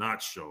he's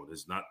not shown,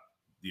 is not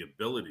the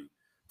ability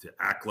to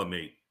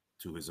acclimate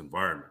to his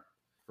environment.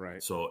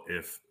 Right. So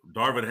if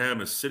Darvin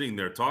Ham is sitting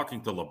there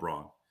talking to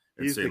LeBron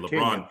and he's say, the LeBron,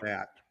 king of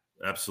that.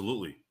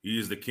 Absolutely. He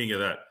is the king of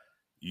that.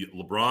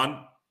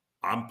 LeBron,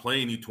 I'm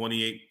playing you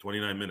 28,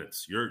 29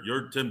 minutes.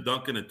 You're Tim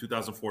Duncan in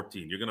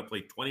 2014. You're going to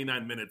play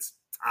 29 minutes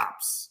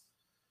tops.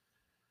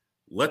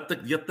 Let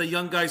the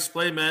young guys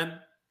play, man.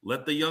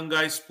 Let the young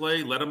guys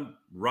play. Let them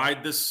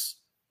ride this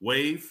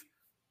wave.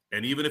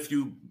 And even if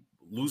you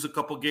lose a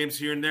couple games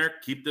here and there,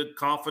 keep the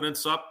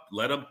confidence up.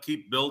 Let them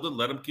keep building.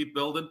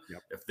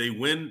 Yep. If they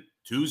win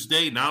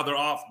Tuesday, now they're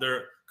off.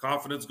 Their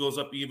confidence goes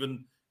up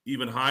even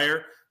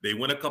higher. They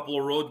win a couple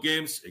of road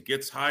games, it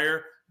gets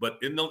higher. But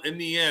in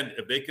the end,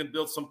 if they can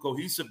build some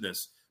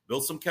cohesiveness,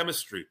 build some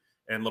chemistry,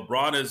 and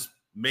LeBron is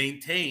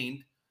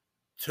maintained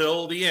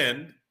till the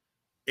end.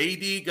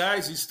 AD,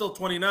 guys, he's still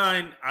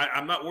 29.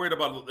 I'm not worried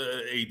about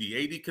AD.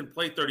 AD can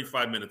play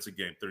 35 minutes a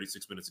game,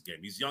 36 minutes a game.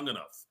 He's young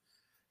enough.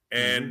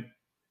 And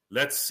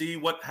let's see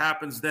what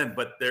happens then.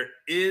 But there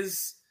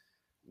is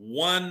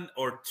 1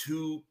 or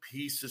 2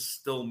 pieces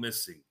still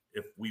missing.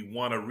 If we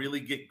want to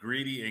really get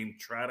greedy and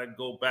try to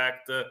go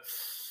back to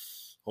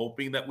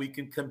hoping that we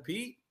can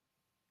compete,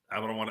 I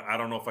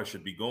don't know if I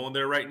should be going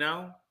there right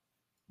now,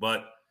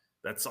 but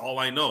that's all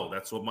I know.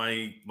 That's what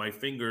my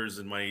fingers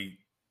and my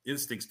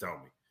instincts tell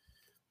me.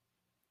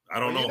 I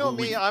don't know. You know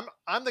me,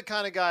 I'm the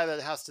kind of guy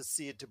that has to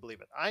see it to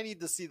believe it. I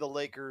need to see the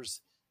Lakers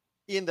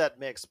in that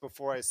mix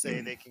before I say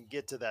they can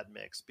get to that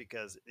mix,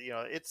 because you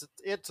know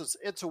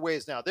it's a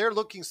ways now. They're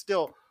looking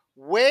still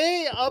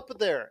way up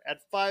there at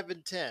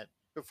 5-10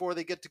 before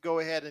they get to go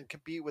ahead and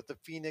compete with the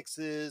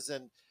Phoenixes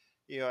and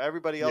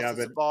everybody else that's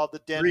involved. The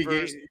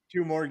Denver,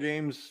 2 more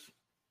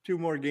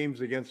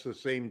games against the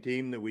same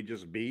team that we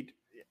just beat.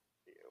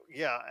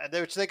 Yeah, and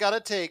which they got to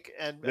take.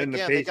 And then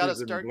again, they got to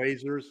start.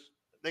 Blazers.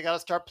 They got to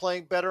start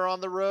playing better on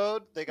the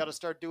road. They got to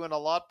start doing a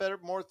lot better,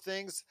 more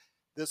things.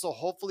 This will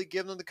hopefully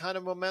give them the kind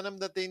of momentum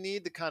that they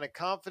need, the kind of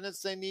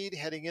confidence they need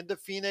heading into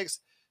Phoenix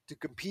to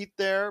compete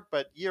there.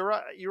 But you're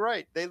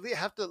right. They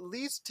have to at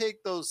least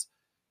take those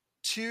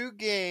 2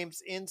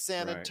 games in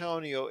San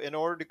Antonio in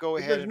order to go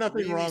ahead. There's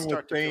nothing wrong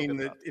with saying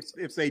that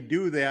if they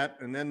do that,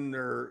 and then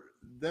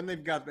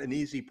they've got an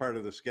easy part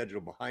of the schedule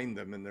behind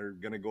them, and they're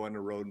going to go on the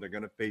road and they're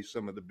going to face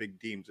some of the big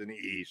teams in the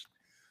East.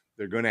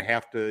 They're going to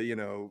have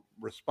to,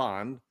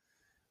 respond.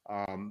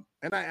 And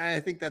I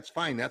think that's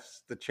fine.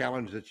 That's the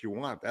challenge that you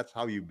want. That's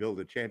how you build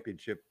a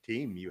championship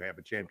team. You have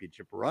a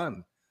championship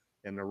run,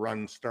 and the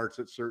run starts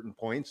at certain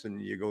points,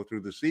 and you go through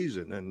the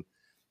season. And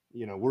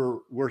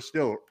we're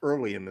still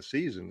early in the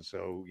season,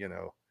 so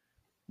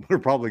we're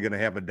probably going to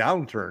have a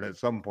downturn at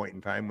some point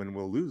in time when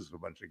we'll lose a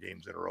bunch of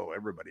games in a row.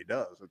 Everybody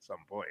does at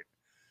some point.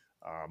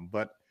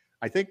 But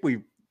I think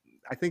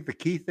the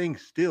key thing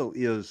still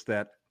is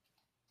that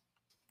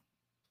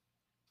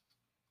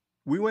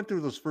we went through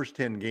those first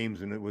 10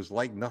 games and it was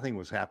like nothing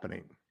was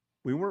happening.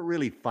 We weren't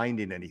really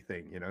finding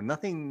anything,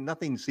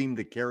 nothing seemed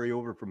to carry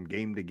over from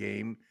game to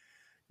game.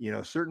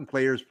 Certain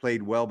players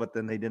played well, but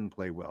then they didn't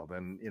play well.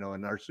 Then,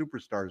 and our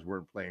superstars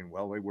weren't playing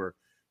well.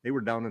 They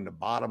were down in the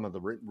bottom of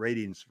the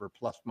ratings for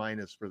plus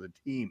minus for the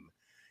team,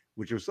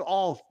 which was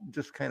all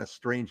just kind of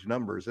strange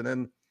numbers.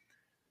 And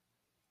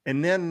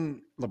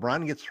then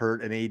LeBron gets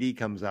hurt and AD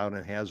comes out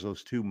and has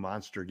those 2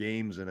 monster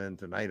games. And then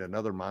tonight,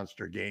 another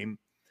monster game.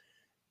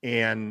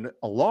 And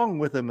along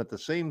with him at the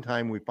same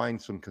time, we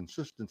find some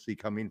consistency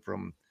coming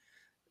from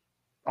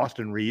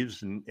Austin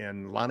Reeves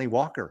and Lonnie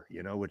Walker,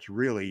 which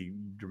really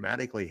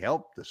dramatically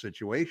helped the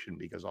situation,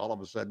 because all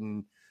of a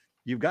sudden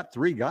you've got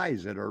 3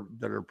 guys that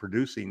are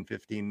producing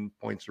 15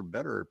 points or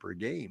better per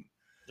game.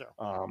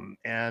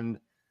 Yeah.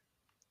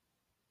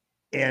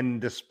 And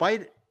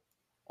despite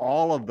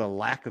all of the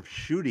lack of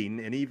shooting,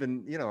 and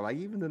even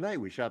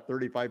tonight we shot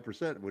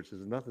 35%, which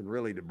is nothing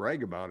really to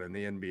brag about in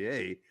the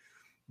NBA.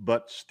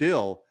 But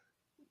still,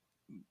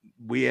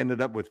 we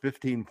ended up with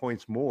 15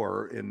 points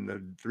more in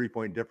the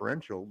 3-point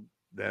differential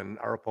than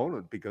our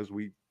opponent, because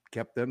we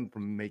kept them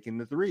from making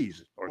the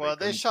threes. Well,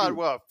 they shot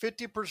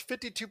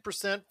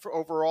 52% for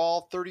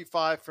overall,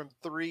 35 from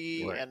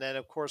 3, right. And then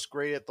of course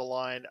great at the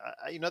line.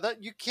 That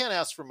you can't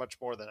ask for much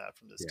more than that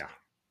from this team.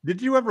 Did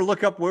you ever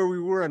look up where we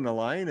were on the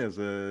line as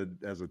a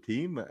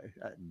team?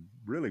 I'd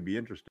really be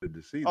interested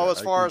to see. As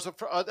far as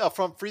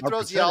from free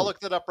throws, yeah, I'll look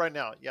that up right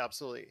now. Yeah,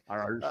 absolutely.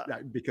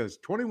 Because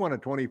 21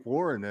 and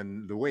 24, and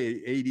then the way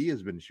AD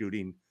has been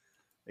shooting,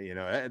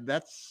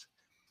 that's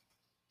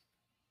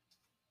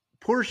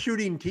poor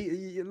shooting.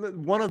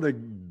 One of the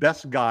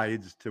best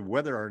guides to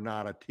whether or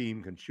not a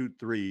team can shoot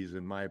threes,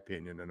 in my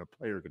opinion, and a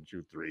player can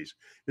shoot threes,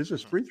 is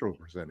his free throw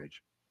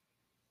percentage.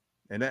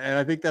 And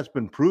I think that's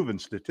been proven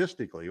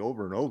statistically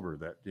over and over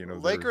that,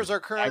 Lakers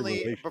are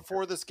currently,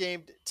 before this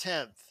game,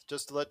 10th,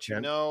 just to let you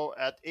know,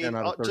 at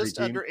just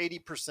under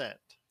 80%.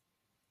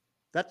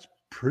 That's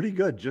pretty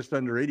good, just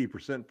under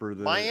 80% for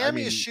the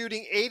Miami is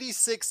shooting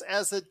 86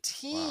 as a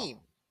team.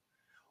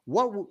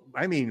 Wow.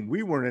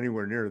 We weren't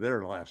anywhere near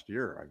there last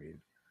year.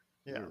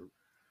 Yeah.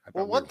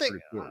 One thing.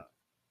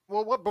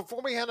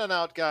 Before we head on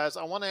out, guys,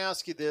 I want to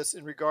ask you this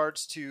in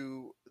regards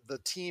to the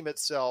team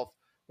itself.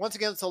 Once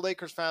again, it's the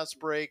Lakers Fast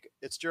Break.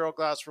 It's Gerald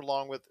Glasser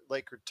along with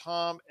Laker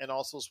Tom and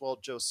also as well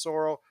Joe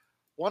Soro.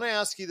 Want to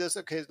ask you this.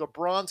 Okay,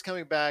 LeBron's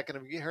coming back, and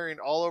I'm hearing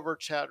all over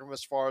chat room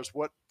as far as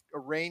what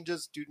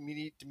arrangements do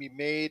need to be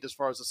made as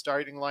far as the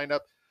starting lineup.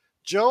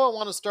 Joe, I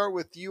want to start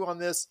with you on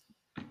this.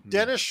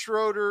 Dennis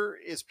Schroeder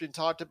has been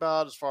talked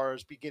about as far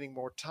as getting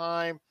more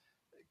time.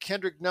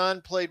 Kendrick Nunn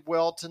played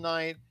well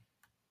tonight.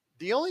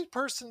 The only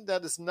person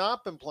that has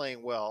not been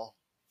playing well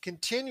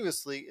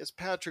continuously is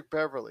Patrick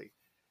Beverley.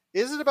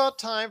 Is it about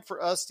time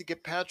for us to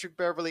get Patrick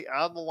Beverley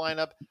out of the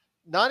lineup,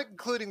 not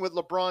including with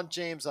LeBron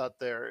James out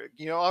there?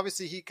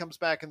 Obviously he comes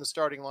back in the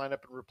starting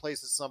lineup and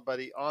replaces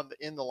somebody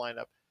in the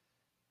lineup.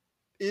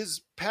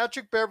 Is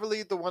Patrick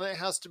Beverley the one that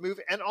has to move?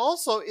 And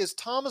also, is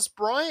Thomas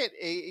Bryant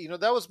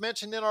that was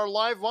mentioned in our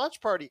live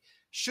watch party?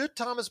 Should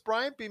Thomas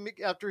Bryant be,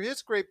 after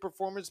his great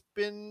performance,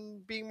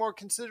 being more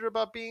considered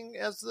about being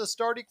as the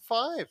starting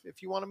 5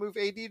 if you want to move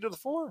AD to the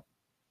 4?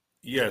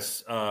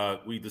 Yes,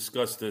 we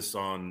discussed this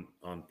on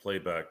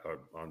playback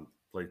on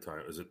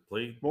playtime. Is it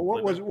play? Well,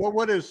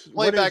 what is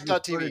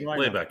playback.tv?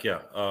 Playback, yeah.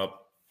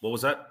 What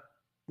was that?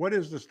 What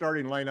is the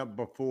starting lineup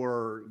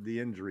before the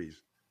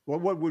injuries?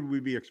 What would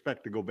we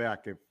expect to go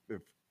back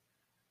if?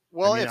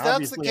 Well, if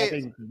that's the case,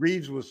 I think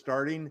Reeves was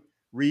starting.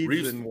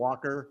 Reeves and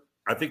Walker.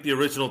 I think the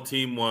original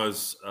team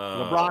was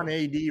LeBron,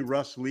 AD,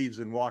 Russ, Reeves,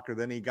 and Walker.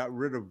 Then he got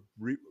rid of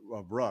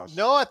Russ.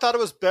 No, I thought it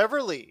was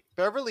Beverly.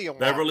 Beverly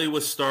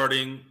was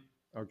starting.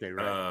 Okay,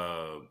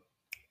 right.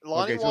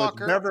 Lonnie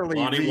Walker, Beverly,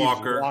 Lonnie Reeves,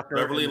 Walker,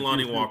 Beverly and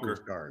Lonnie Walker,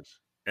 stars.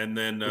 And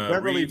then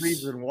Beverly,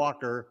 Reeves, and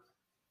Walker.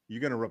 You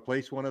going to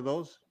replace one of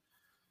those?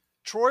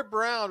 Troy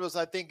Brown was,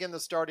 I think, in the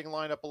starting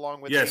lineup along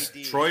with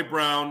AD. Troy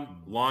Brown,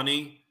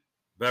 Lonnie,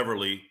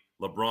 Beverly,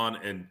 LeBron,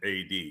 and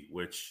AD.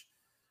 Which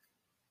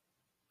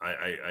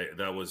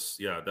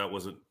that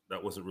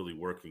wasn't really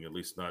working, at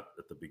least not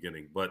at the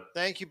beginning. But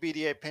thank you,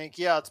 BDA Pink.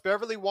 Yeah, it's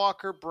Beverly,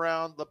 Walker,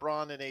 Brown,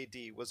 LeBron, and AD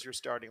was your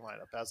starting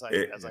lineup.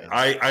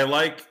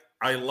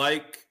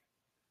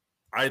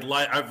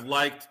 I've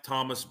liked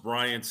Thomas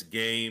Bryant's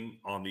game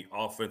on the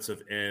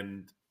offensive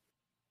end.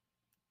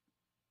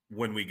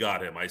 When we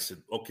got him, I said,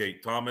 okay,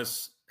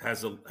 Thomas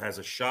has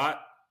a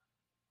shot.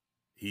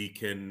 He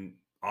can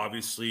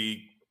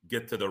obviously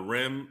get to the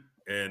rim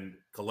and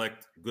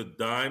collect good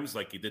dimes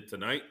like he did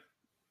tonight.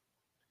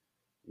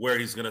 where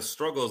he's going to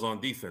struggle is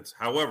on defense.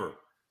 However,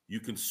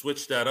 you can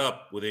switch that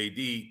up with AD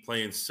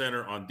playing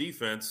center on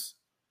defense.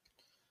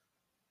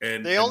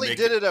 And they only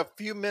did it a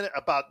few minutes,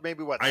 about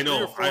maybe what? I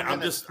know. 3 or 4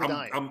 minutes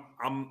tonight.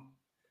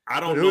 I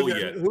don't know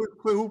yet.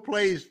 Who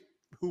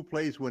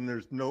plays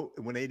when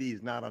when AD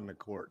is not on the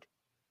court?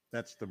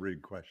 That's the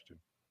big question.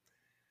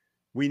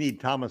 We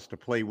need Thomas to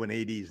play when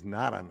AD is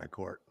not on the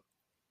court.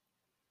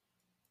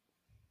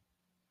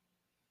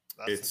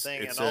 That's the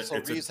thing. And also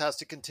Reeves has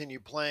to continue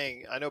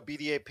playing. I know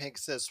BDA Pink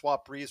says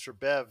swap Reeves for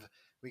Bev.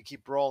 We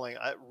keep rolling.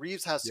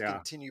 Reeves has to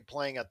continue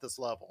playing at this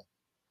level.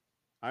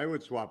 I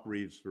would swap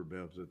Reeves for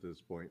Bevs at this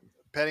point.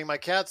 Petting My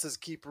Cat says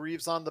keep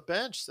Reeves on the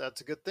bench.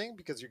 That's a good thing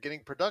because you're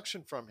getting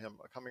production from him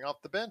coming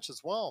off the bench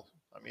as well.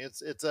 I mean,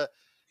 it's a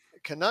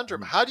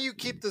conundrum. How do you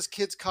keep this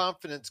kid's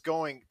confidence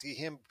going to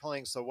him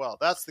playing so well?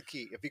 That's the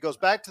key. If he goes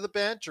back to the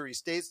bench or he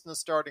stays in the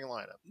starting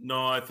lineup.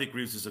 No, I think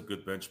Reeves is a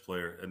good bench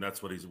player, and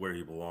that's where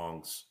he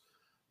belongs.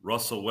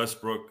 Russell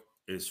Westbrook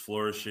is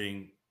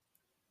flourishing,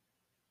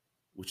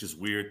 which is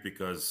weird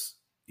because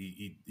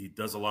he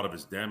does a lot of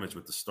his damage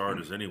with the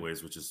starters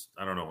anyways, which is,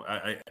 I don't know.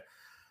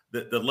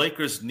 The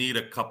Lakers need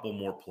a couple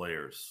more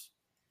players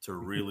to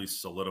really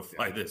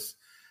solidify this.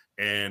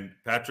 And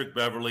Patrick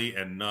Beverley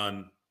and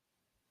Nunn,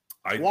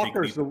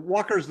 Walker's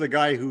the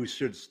guy who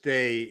should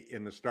stay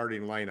in the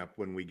starting lineup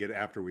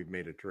after we've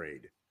made a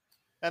trade.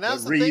 And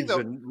that's the thing,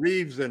 though.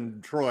 Reeves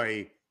and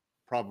Troy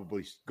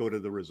probably go to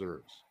the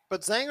reserves.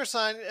 But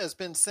Zangerstein has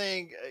been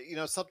saying,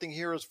 something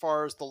here as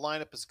far as the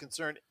lineup is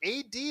concerned.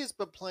 AD has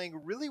been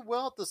playing really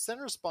well at the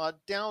center spot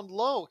down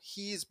low.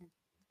 He's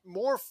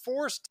more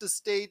forced to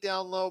stay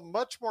down low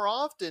much more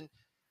often.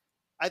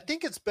 I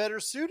think it's better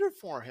suited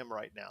for him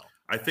right now.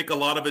 I think a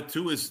lot of it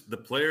too is the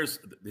players,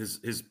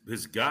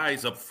 his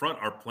guys up front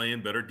are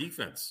playing better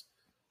defense.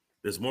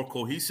 There's more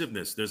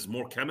cohesiveness. There's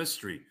more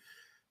chemistry.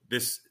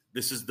 This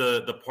is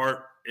the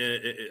part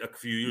a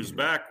few years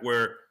back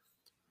where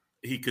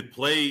he could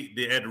play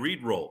the Ed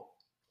Reed role.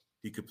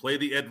 And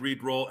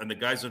the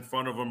guys in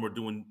front of him were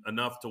doing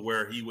enough to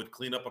where he would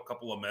clean up a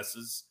couple of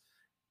messes,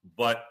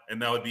 and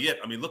that would be it.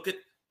 I mean,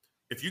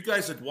 if you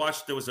guys had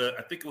watched,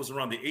 I think it was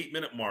around the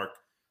 8-minute mark,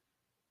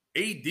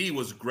 AD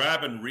was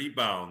grabbing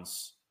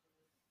rebounds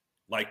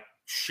like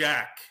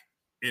Shaq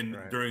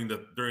during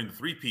the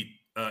three-peat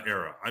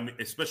era. I mean,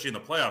 especially in the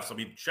playoffs. I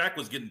mean, Shaq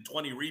was getting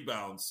 20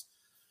 rebounds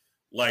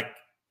like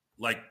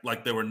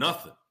they were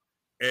nothing.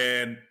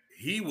 And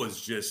he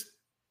was just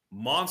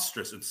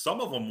monstrous, and some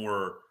of them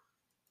were,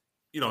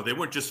 they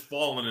weren't just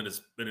falling in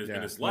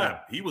his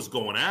lap. He was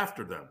going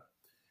after them,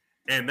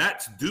 and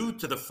that's due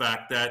to the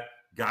fact that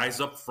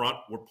guys up front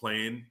were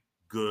playing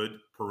good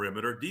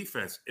perimeter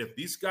defense. If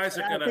these guys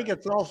are going to, I think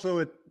it's also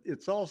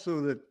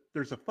that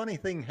there's a funny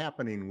thing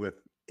happening with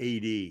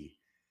AD,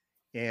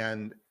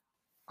 and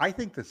I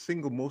think the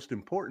single most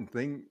important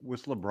thing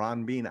was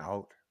LeBron being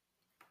out,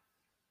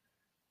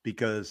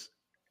 because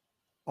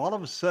all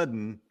of a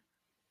sudden,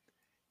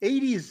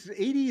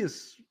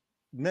 AD's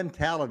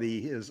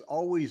mentality has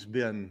always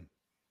been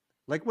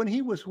like when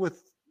he was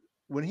with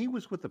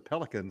the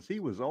Pelicans, he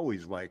was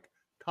always like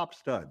top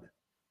stud.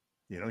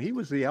 He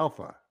was the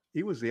alpha.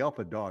 He was the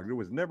alpha dog. There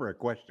was never a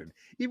question.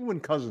 Even when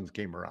Cousins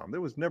came around,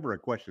 there was never a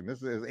question.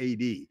 This is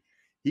AD.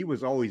 He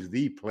was always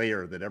the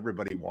player that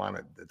everybody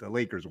wanted, that the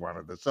Lakers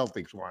wanted, the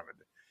Celtics wanted.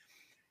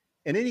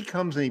 And then he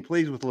comes and he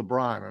plays with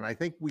LeBron, and I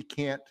think we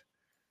can't.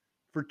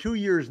 For 2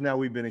 years now,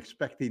 we've been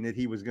expecting that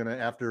he was going to,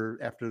 after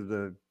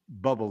the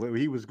bubble,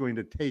 he was going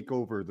to take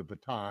over the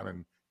baton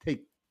and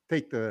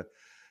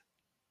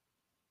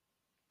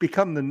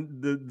become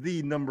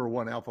the number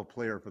one alpha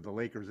player for the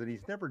Lakers, and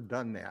he's never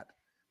done that.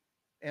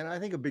 And I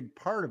think a big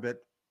part of it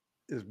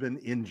has been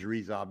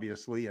injuries,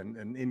 obviously,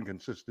 and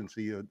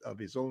inconsistency of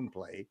his own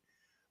play.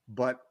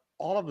 But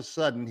all of a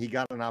sudden, he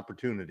got an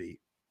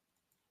opportunity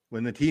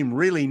when the team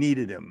really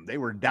needed him. They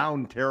were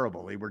down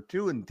terrible. They were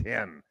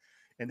 2-10.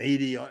 And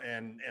AD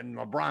and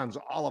LeBron's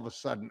all of a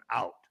sudden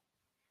out.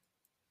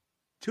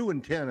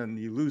 2-10, and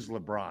you lose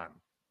LeBron.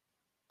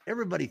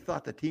 Everybody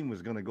thought the team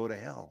was going to go to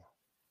hell.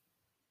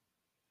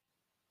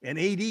 And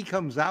AD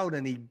comes out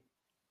and he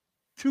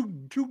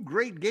two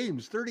great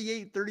games,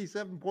 38,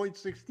 37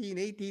 points, 16,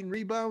 18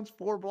 rebounds,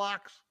 4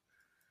 blocks.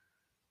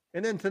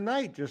 And then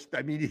tonight,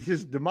 he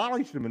just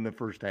demolished him in the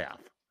first half.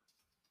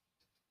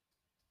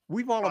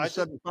 We've all of a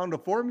sudden found a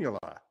formula.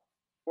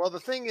 Well,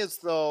 the thing is,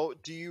 though,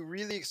 do you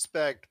really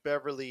expect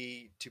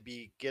Beverly to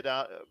be taken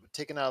out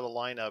of the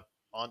lineup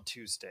on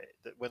Tuesday,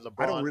 that when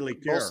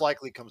LeBron most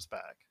likely comes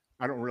back?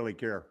 I don't really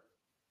care.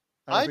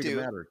 I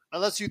do,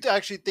 unless you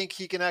actually think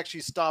he can actually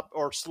stop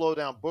or slow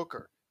down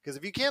Booker. Because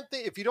if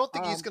you don't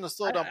think he's going to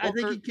slow down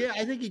Booker,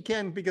 I think he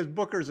can, because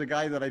Booker's a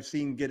guy that I've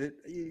seen get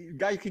it.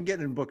 Guys can get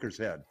in Booker's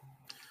head.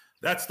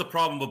 That's the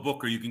problem with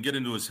Booker. You can get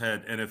into his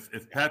head, and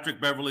if Patrick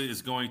Beverly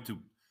is going to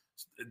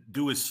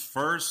do his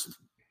first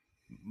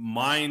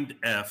mind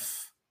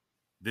F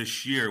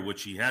this year,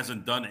 which he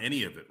hasn't done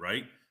any of it,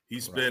 right?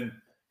 He's been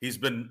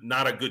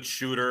not a good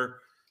shooter.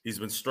 He's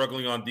been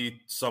struggling on D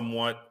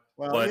somewhat.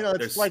 Well,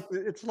 it's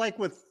like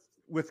with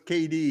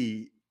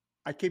KD.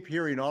 I keep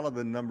hearing all of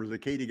the numbers that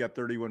Katie got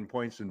 31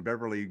 points and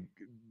Beverly,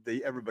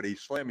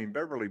 everybody's slamming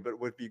Beverly. But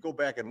if you go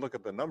back and look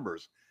at the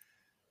numbers,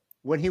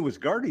 when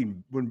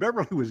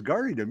Beverly was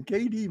guarding him,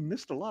 KD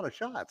missed a lot of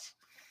shots,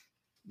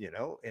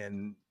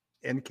 and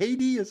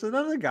KD is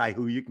another guy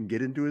who you can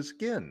get into his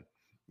skin,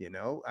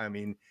 I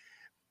mean,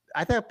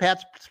 I thought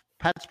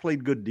Pat's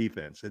played good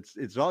defense.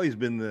 It's always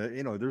been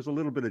there's a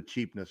little bit of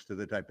cheapness to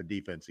the type of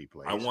defense he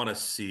plays. I want to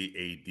see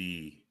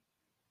AD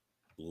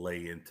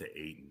lay into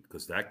Ayton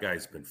because that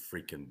guy's been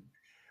freaking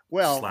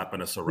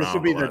slapping us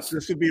around.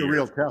 This would be a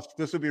real test.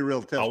 This would be a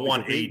real test. I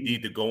want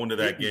AD to go into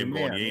that game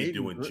going, he ain't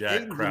doing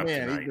jack crap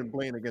tonight. He's been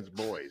playing against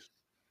boys.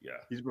 Yeah.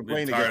 He's been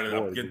playing against boys.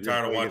 I'm getting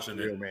tired of watching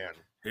it.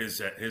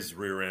 His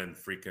rear end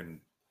freaking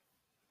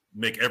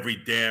make every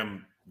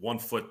damn 1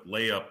 foot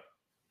layup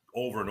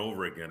over and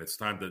over again. It's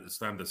time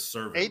to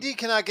serve him. AD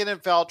cannot get in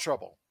foul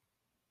trouble.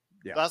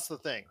 Yeah. That's the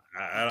thing.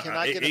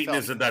 Ayton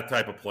isn't that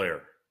type of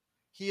player.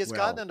 He has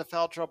gotten into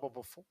foul trouble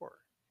before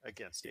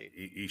against AD.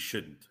 He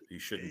shouldn't. He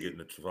shouldn't get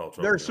into foul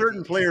trouble. There are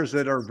certain players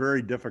that are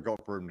very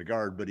difficult for him to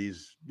guard, but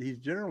he's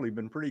generally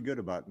been pretty good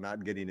about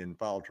not getting in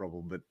foul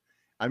trouble. But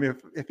I mean,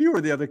 if you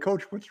were the other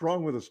coach, what's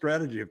wrong with a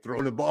strategy of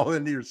throwing the ball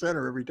into your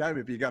center every time?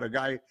 If you got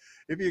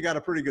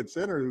a pretty good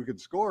center who can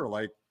score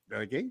like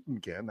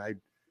Ayton can,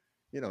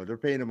 they're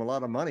paying him a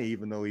lot of money,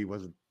 even though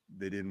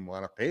they didn't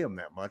want to pay him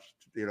that much.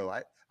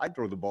 I'd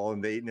throw the ball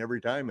into Ayton every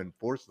time and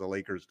force the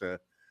Lakers to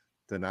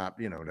not,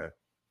 to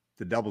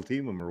double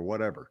team him or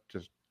whatever.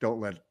 Just don't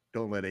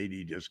let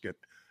AD just get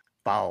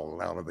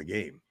fouled out of the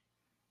game.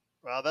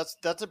 Well,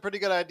 that's a pretty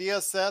good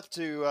idea, Seth,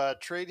 to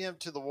trade him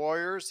to the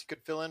Warriors. He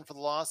could fill in for the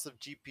loss of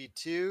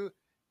GP2.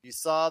 You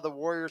saw the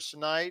Warriors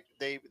tonight.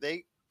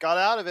 They got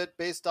out of it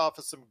based off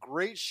of some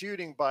great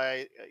shooting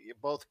by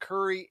both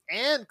Curry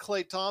and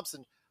Klay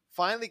Thompson.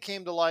 Finally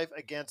came to life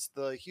against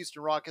the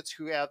Houston Rockets,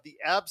 who have the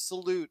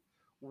absolute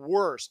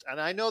worst.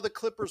 And I know the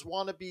Clippers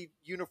wannabe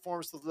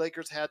uniforms the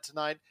Lakers had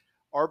tonight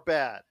are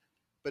bad.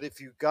 But if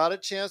you got a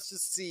chance to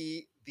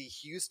see the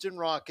Houston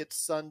Rockets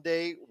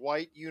Sunday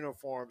white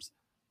uniforms,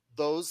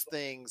 those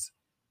things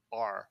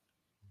are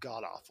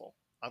god-awful.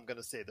 I'm going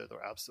to say they're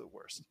their absolute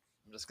worst.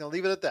 I'm just going to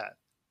leave it at that.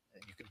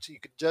 And you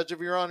can judge if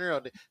you're on your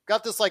own.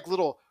 Got this like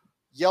little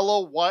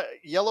yellow, white,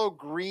 yellow,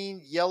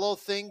 green, yellow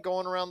thing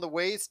going around the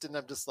waist, and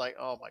I'm just like,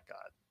 oh my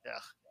God. Yeah.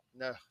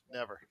 No,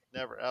 never,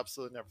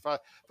 absolutely never.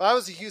 If I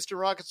was a Houston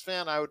Rockets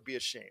fan, I would be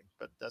ashamed,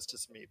 but that's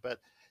just me. But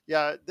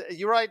yeah,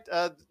 you're right.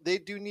 They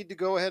do need to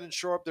go ahead and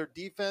shore up their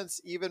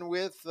defense, even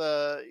with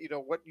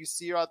what you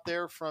see out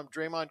there from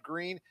Draymond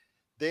Green.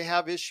 They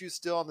have issues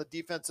still on the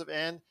defensive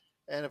end,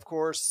 and of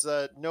course,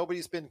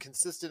 nobody's been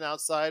consistent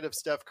outside of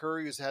Steph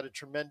Curry, who's had a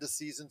tremendous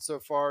season so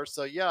far.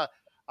 So yeah,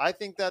 I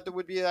think that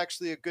would be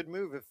actually a good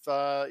move if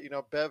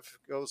Bev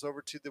goes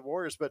over to the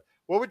Warriors. But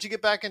what would you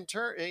get back in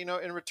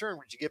return?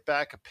 Would you get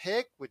back a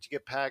pick? Would you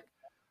get back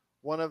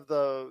one of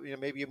the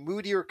maybe a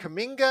Moody or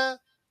Kuminga?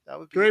 That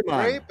would be great,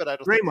 but I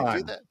don't think they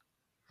do that.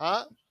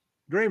 Huh?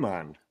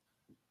 Draymond.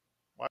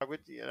 Why would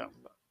you?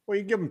 Well,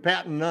 you give him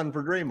Pat and none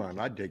for Draymond.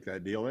 I'd take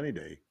that deal any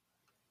day.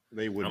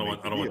 They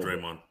wouldn't. I don't want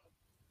Draymond.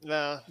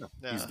 No.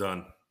 He's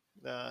done.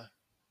 Nah.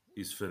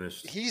 He's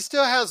finished. He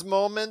still has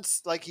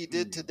moments like he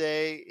did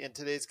today in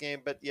today's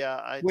game, but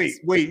yeah. Wait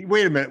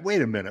a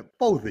minute.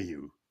 Both of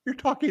you. You're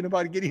talking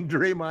about getting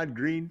Draymond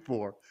Green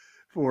for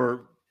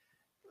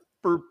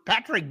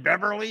Patrick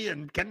Beverly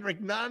and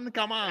Kendrick Nunn?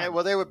 Come on. Yeah,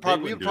 well, we'd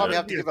probably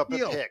have to give up a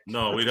pick.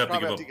 No, we'd have to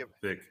give up a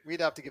pick.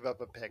 We'd have to give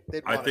up a pick.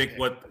 I think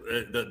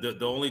the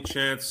only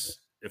chance,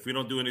 if we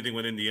don't do anything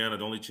with Indiana,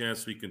 the only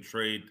chance we can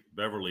trade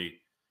Beverly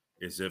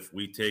is if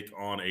we take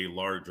on a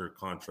larger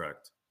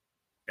contract,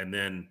 and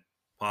then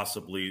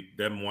possibly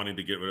them wanting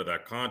to get rid of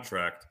that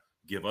contract,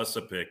 give us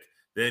a pick,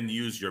 then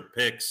use your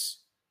picks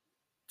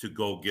to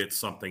go get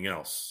something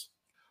else.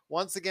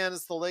 Once again,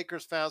 it's the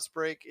Lakers Fast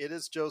Break. It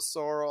is Joe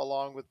Soro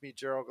along with me,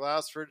 Gerald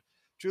Glassford.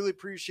 Truly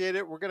appreciate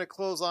it. We're going to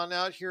close on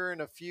out here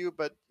in a few,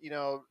 but,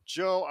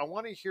 Joe, I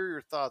want to hear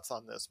your thoughts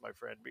on this, my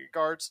friend, in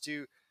regards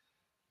to,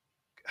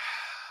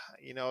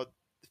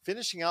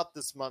 finishing out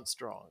this month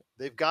strong.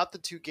 They've got the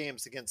 2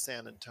 games against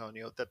San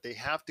Antonio that they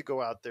have to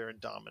go out there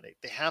and dominate.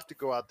 They have to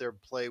go out there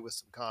and play with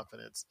some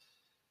confidence.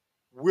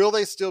 Will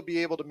they still be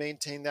able to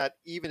maintain that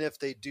even if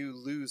they do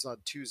lose on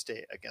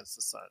Tuesday against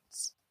the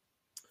Suns?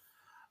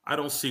 I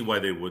don't see why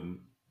they wouldn't,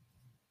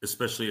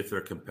 especially if they're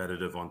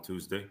competitive on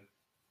Tuesday.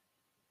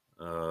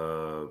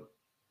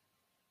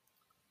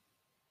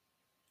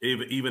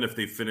 Even if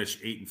they finish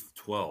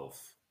 8-12,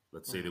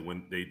 let's say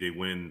they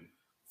win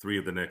 3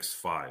 of the next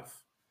 5.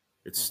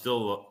 It's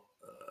still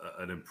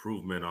an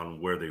improvement on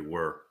where they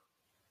were.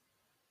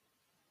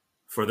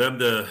 For them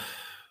to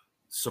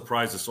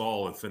surprise us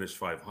all and finish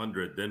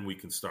 500, then we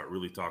can start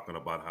really talking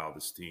about how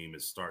this team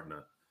is starting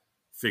to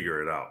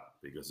figure it out.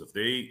 Because if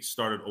they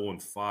started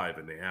 0-5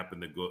 and they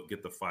happen to go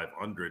get the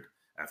 500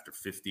 after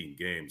 15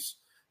 games,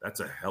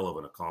 that's a hell of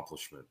an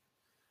accomplishment.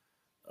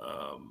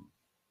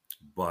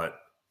 But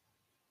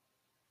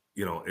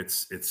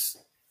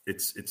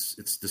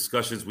it's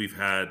discussions we've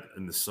had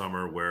in the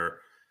summer where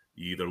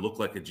you either look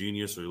like a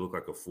genius or you look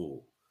like a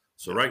fool.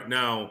 So right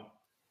now,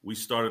 we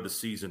started the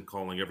season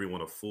calling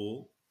everyone a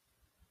fool,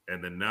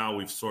 and then now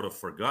we've sort of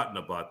forgotten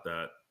about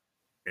that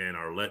and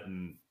are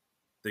letting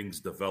things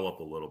develop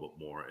a little bit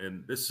more.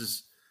 And this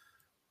is,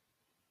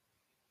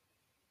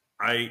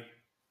 I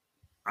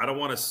don't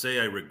want to say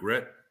I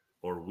regret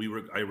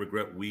I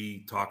regret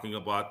we talking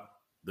about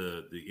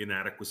the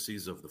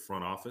inadequacies of the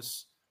front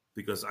office,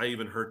 because I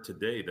even heard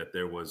today that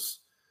there was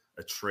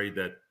a trade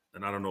that,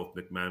 and I don't know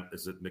if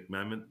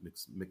McManaman?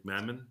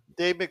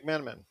 Dave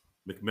McMenamin.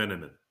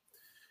 McMenamin.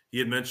 He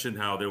had mentioned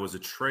how there was a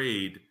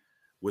trade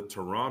with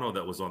Toronto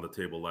that was on the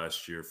table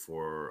last year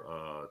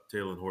for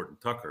Taylor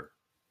Horton-Tucker,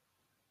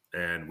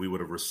 and we would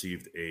have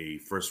received a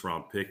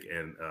first-round pick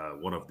and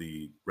one of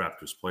the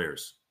Raptors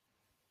players.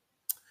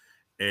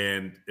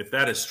 And if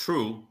that is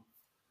true,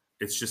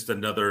 it's just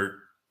another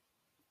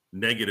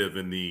negative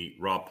in the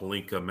Rob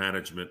Pelinka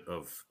management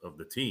of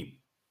the team,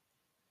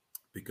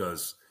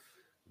 because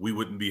we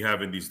wouldn't be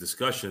having these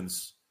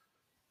discussions,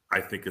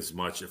 I think, as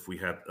much if we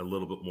had a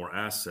little bit more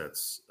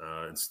assets.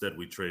 Instead,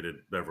 we traded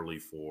Beverly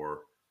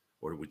for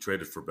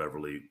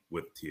Beverly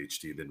with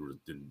THT, then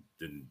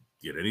didn't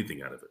get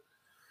anything out of it.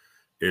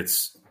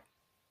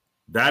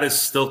 That is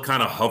still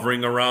kind of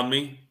hovering around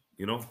me.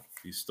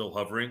 He's still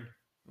hovering.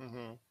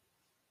 Mm-hmm.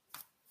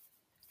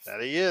 That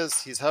he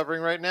is. He's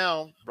hovering right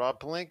now. Rob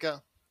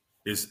Pelinka.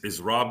 Is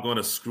Rob going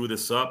to screw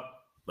this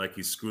up like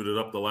he screwed it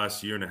up the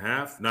last year and a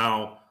half?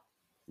 Now,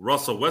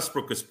 Russell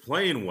Westbrook is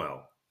playing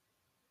well.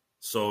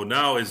 So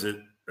now, is it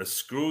a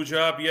screw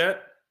job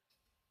yet?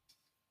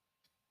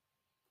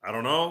 I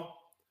don't know,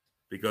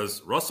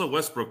 because Russell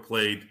Westbrook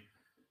played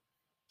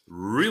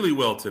really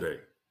well today.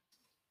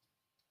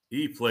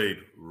 He played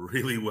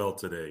really well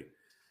today.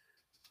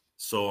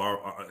 So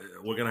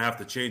we're going to have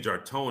to change our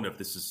tone if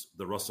this is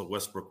the Russell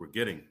Westbrook we're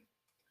getting.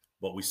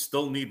 But we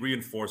still need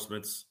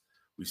reinforcements.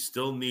 We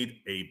still need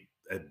a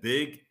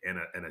big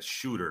and a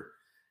shooter.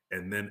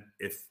 And then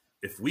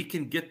if we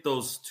can get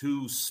those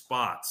two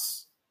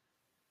spots,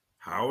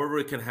 however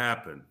it can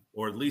happen,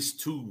 or at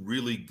least two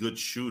really good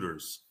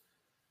shooters,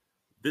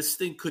 this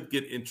thing could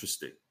get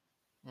interesting.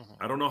 Mm-hmm.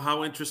 I don't know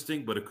how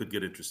interesting, but it could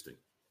get interesting.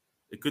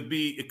 It could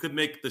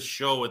make the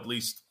show at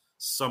least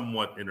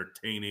somewhat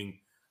entertaining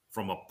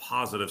from a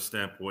positive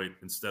standpoint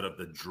instead of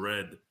the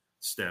dread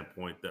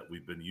standpoint that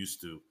we've been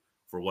used to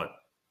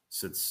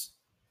since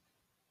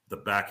the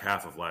back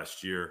half of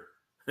last year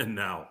and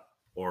now,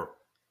 or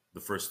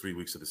the first 3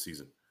 weeks of the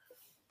season.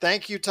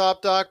 Thank you,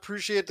 Top Doc.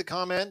 Appreciate the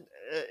comment.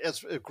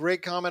 It's a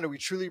great comment, and we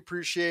truly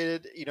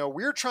appreciate it.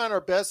 We're trying our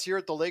best here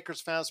at the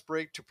Lakers Fast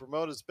Break to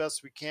promote as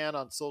best we can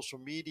on social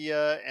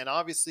media. And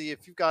obviously,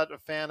 if you've got a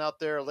fan out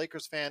there, a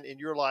Lakers fan in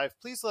your life,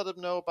 please let them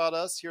know about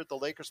us here at the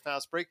Lakers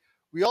Fast Break.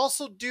 We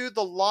also do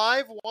the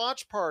live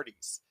watch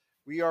parties.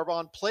 We are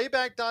on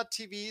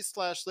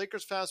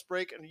playback.tv/Lakers Fast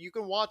Break, and you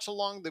can watch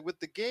along with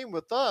the game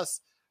with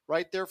us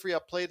right there for you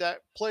at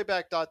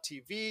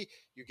playback.tv.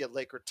 You get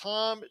Laker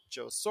Tom,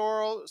 Joe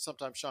Soro,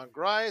 sometimes Sean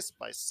Grice,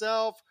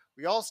 myself.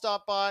 We all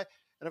stop by.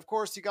 And, of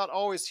course, you got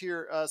always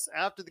hear us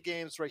after the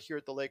games right here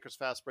at the Lakers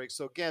Fast Break.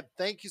 So, again,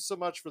 thank you so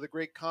much for the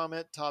great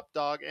comment, Top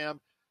Dog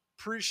M.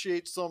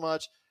 Appreciate so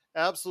much.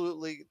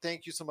 Absolutely.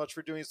 Thank you so much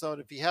for doing so.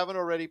 And if you haven't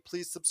already,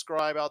 please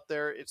subscribe out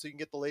there so you can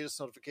get the latest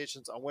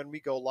notifications on when we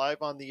go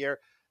live on the air,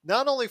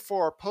 not only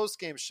for our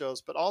post-game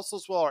shows, but also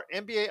as well our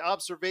NBA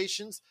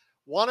observations.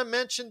 Want to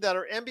mention that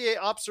our NBA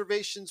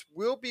observations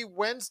will be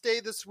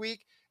Wednesday this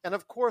week. And,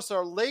 of course,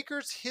 our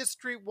Lakers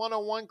History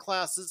 101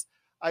 classes.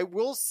 I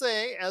will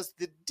say, as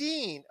the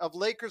Dean of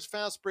Lakers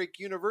Fast Break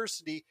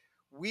University,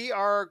 we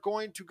are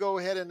going to go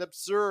ahead and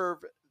observe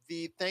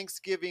the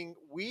Thanksgiving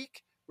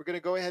week. We're going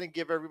to go ahead and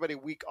give everybody a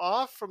week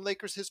off from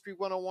Lakers History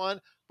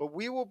 101, but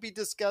we will be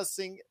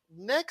discussing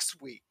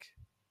next week.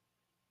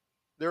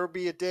 There will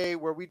be a day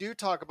where we do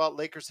talk about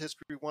Lakers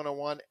History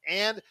 101,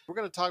 and we're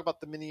going to talk about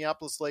the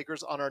Minneapolis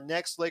Lakers on our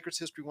next Lakers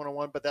History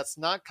 101, but that's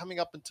not coming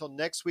up until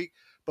next week.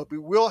 But we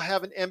will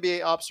have an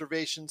NBA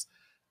observations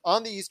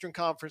on the Eastern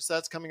Conference.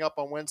 That's coming up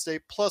on Wednesday,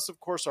 plus, of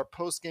course, our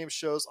post-game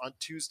shows on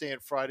Tuesday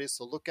and Friday,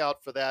 so look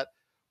out for that.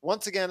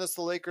 Once again, it's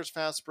the Lakers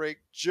Fast Break.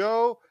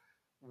 Joe,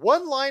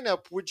 what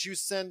lineup would you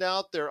send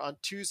out there on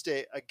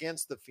Tuesday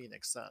against the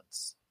Phoenix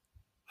Suns?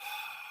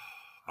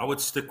 I would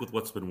stick with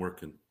what's been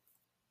working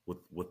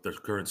with their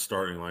current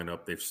starting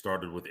lineup. They've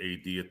started with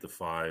AD at the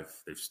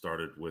 5. They've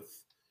started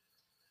with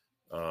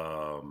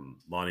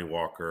Lonnie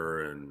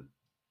Walker and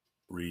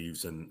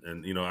Reeves.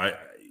 And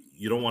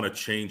you don't want to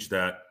change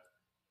that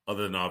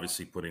other than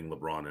obviously putting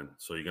LeBron in.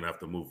 So you're going to have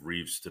to move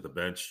Reeves to the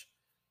bench,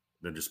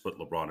 then just put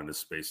LeBron in his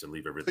space and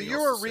leave everything else. So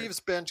you're a Reeves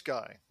bench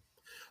guy.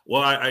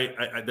 Well,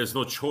 I there's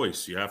no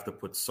choice. You have to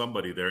put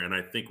somebody there, and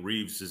I think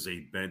Reeves is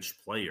a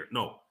bench player.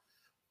 No,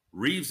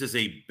 Reeves is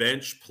a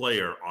bench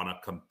player on a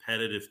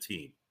competitive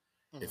team.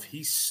 Mm-hmm. If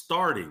he's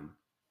starting,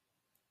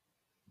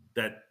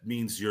 that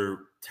means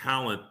your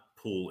talent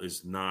pool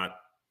is not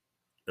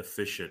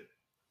efficient.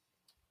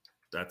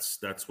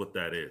 That's what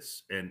that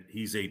is. And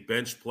he's a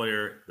bench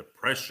player. The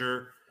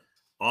pressure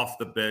off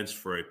the bench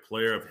for a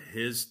player of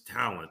his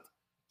talent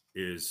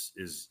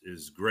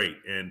is great,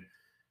 and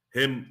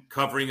him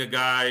covering a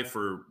guy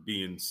for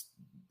being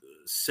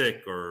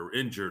sick or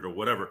injured or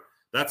whatever,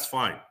 that's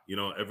fine.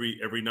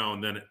 Every now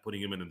and then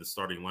putting him in the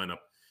starting lineup,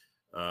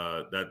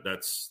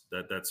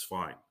 that's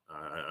fine.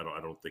 I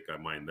don't think I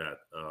mind that.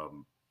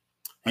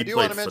 I do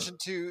want to mention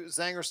to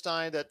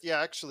Zangerstein that,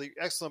 actually,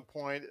 excellent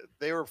point.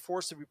 They were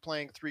forced to be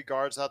playing 3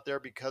 guards out there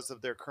because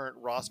of their current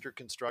roster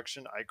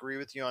construction. I agree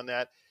with you on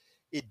that.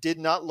 It did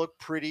not look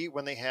pretty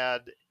when they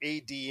had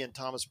AD and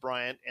Thomas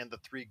Bryant and the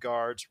 3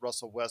 guards,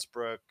 Russell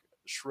Westbrook,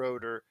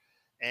 Schroeder,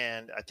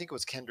 and I think it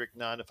was Kendrick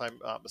Nunn, if I'm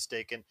not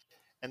mistaken.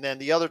 And then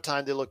the other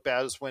time they looked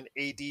bad was when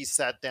AD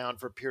sat down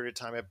for a period of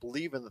time. I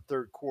believe in the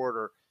third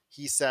quarter,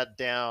 he sat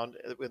down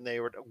when they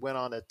went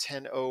on a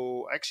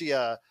 10-0. Actually,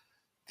 I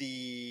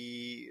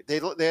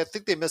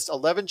think they missed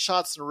 11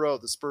 shots in a row.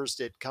 The Spurs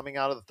did coming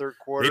out of the third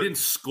quarter. They didn't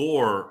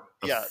score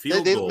a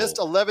field goal. They missed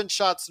 11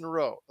 shots in a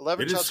row.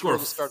 11 shots in a row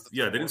to start the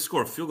third they didn't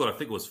score a field goal. I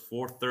think it was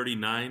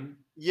 4:39.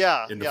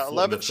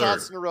 11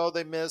 shots in a row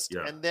they missed,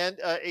 and then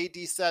AD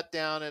sat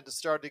down and it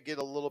started to get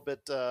a little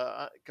bit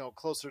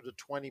closer to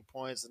 20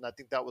 points, and I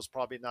think that was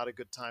probably not a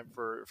good time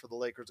for the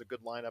Lakers, a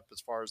good lineup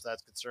as far as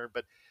that's concerned.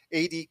 But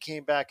AD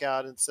came back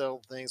out and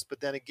settled things.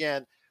 But then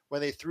again, when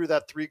they threw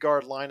that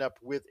 3-guard lineup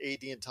with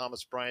AD and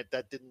Thomas Bryant,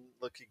 that didn't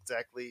look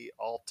exactly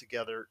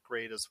altogether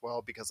great as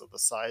well because of the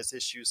size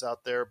issues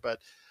out there. But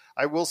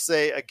I will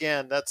say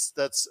again, that's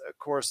of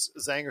course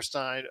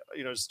Zangerstein,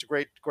 just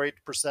a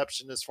great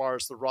perception as far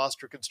as the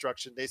roster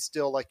construction. They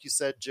still, like you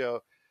said,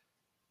 Joe,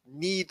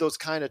 need those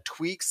kind of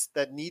tweaks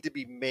that need to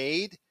be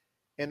made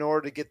in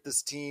order to get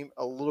this team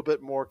a little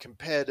bit more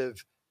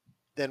competitive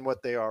than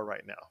what they are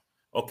right now.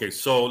 Okay,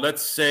 so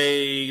let's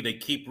say they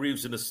keep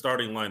Reeves in the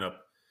starting lineup.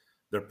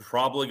 They're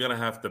probably going to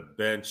have to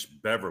bench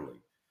Beverly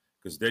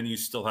because then you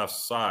still have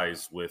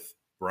size with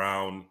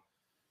Brown,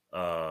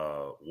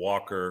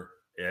 Walker,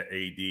 AD,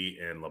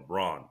 and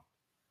LeBron.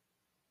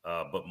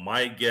 But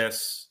my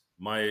guess,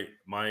 my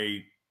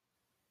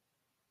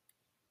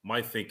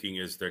thinking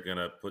is they're going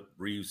to put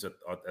Reeves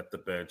at the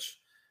bench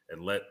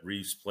and let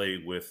Reeves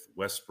play with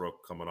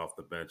Westbrook coming off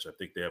the bench. I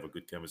think they have a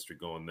good chemistry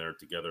going there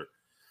together.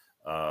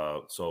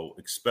 So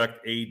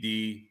expect AD,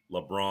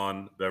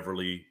 LeBron,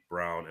 Beverly,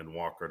 Brown, and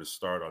Walker to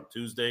start on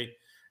Tuesday.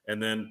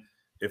 And then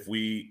if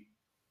we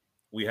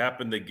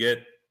happen to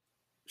get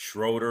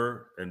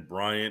Schroeder and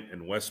Bryant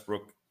and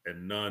Westbrook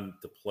and Nunn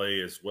to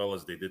play as well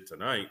as they did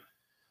tonight,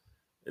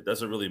 it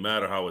doesn't really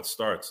matter how it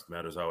starts. It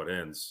matters how it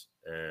ends.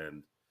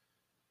 And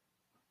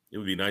it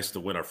would be nice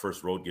to win our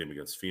first road game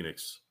against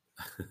Phoenix.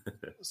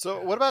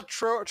 So what about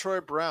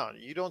Troy Brown?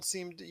 You don't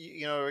seem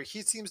to,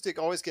 he seems to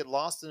always get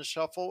lost in the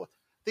shuffle.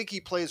 I think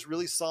he plays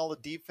really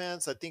solid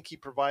defense. I think he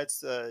provides,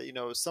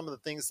 some of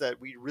the things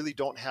that we really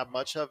don't have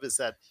much of is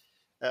that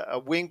a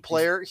wing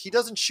player. He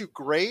doesn't shoot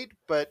great,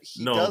 but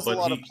he does a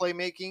lot of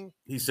playmaking.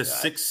 He's a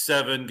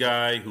 6'7"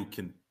 guy who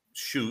can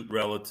shoot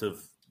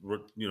relative,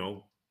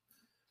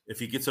 if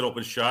he gets an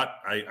open shot,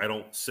 I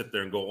don't sit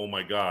there and go, oh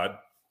my God.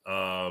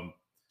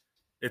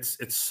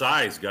 It's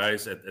size,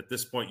 guys. At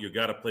this point, you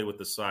got to play with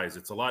the size.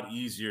 It's a lot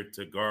easier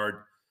to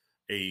guard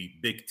a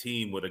big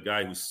team with a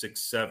guy who's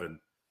 6'7"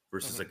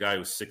 versus a guy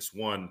who's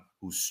 6'1"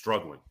 who's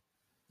struggling.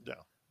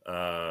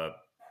 Yeah.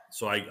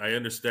 So I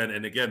understand.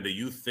 And again, the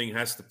youth thing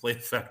has to play a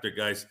factor,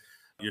 guys.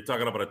 You're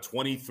talking about a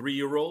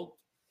 23-year-old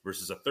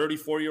versus a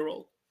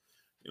 34-year-old.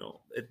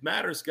 It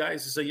matters,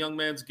 guys. It's a young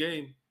man's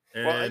game.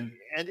 And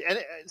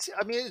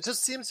I mean, it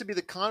just seems to be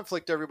the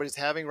conflict everybody's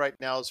having right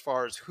now as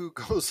far as who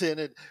goes in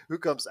and who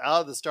comes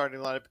out of the starting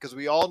lineup, because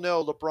we all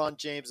know LeBron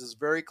James is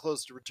very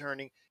close to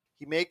returning.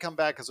 He may come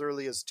back as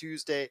early as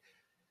Tuesday.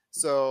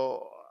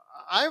 So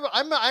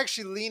I'm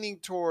actually leaning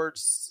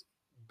towards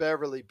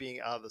Beverly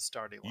being out of the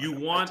starting lineup. You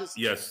want?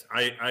 Yes.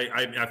 I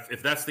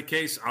if that's the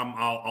case,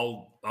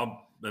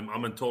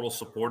 I'm in total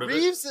support of it.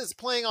 Reeves is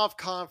playing off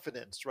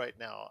confidence right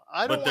now.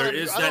 I don't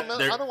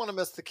want to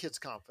mess the kid's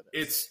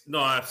confidence.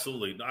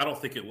 Absolutely. I don't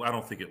think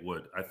it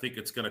would. I think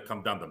it's going to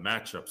come down to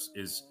matchups.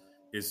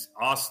 Is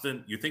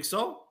Austin? You think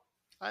so?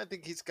 I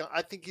think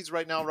he's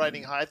right now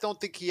riding high. I don't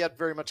think he had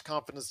very much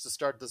confidence to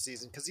start the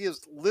season because he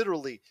is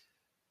literally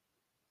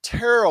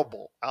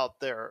terrible out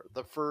there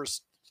the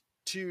first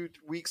 2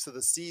 weeks of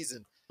the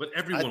season. But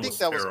everyone was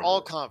terrible. Was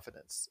all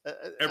confidence.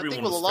 I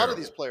think with a lot of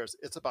these players,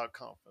 it's about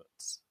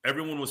confidence.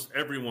 Everyone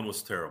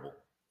was terrible.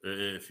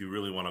 If you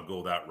really want to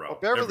go that route,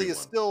 well, Beverly has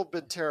still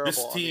been terrible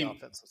on the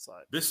offensive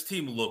side. This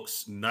team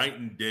looks night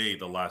and day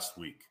the last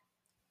week.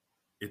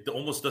 It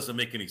almost doesn't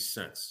make any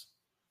sense.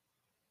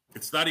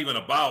 It's not even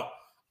about,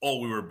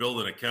 we were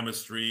building a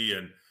chemistry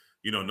and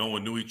no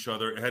one knew each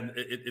other.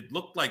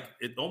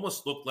 It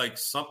almost looked like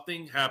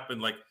something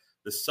happened. Like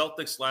the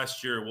Celtics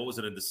last year. What was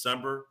it in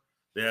December?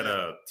 They had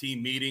a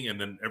team meeting, and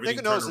then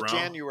everything turned around. I think it was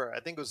January. I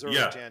think it was early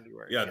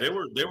January. Yeah, they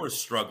were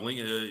struggling.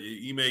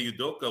 Ime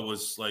Udoka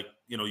was like,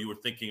 you were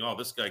thinking,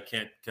 this guy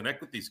can't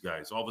connect with these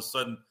guys. All of a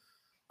sudden,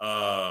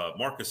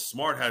 Marcus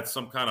Smart had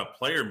some kind of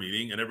player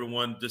meeting, and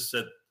everyone just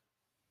said,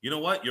 you know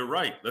what, you're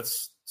right.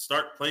 Let's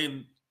start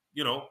playing,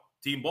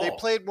 team ball. They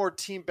played more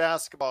team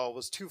basketball.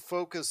 Was too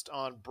focused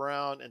on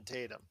Brown and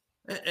Tatum.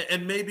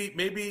 And maybe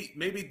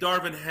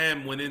Darvin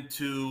Ham went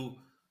into.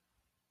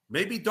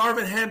 Maybe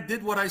Darvin Ham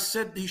did what I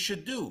said he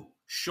should do: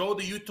 show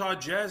the Utah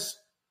Jazz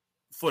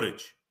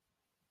footage.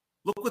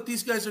 Look what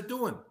these guys are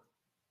doing.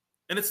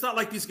 And it's not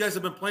like these guys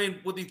have been playing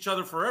with each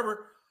other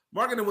forever.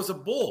 Markkanen was a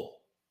bull,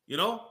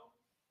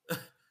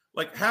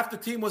 Like half the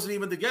team wasn't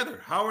even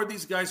together. How are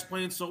these guys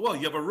playing so well?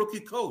 You have a rookie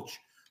coach.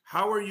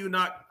 How are you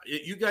not?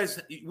 You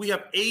guys, we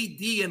have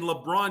AD and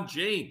LeBron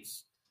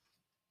James.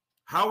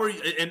 How are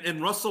you?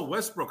 And Russell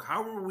Westbrook.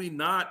 How are we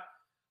not?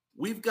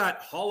 We've got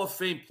Hall of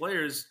Fame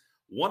players.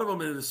 One of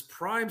them in his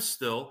prime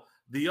still.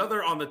 The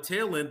other on the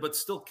tail end, but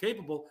still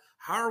capable.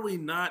 How are we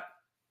not?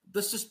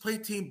 Let's just play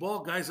team ball,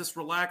 guys. Let's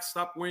relax.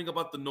 Stop worrying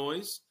about the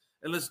noise,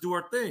 and let's do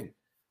our thing.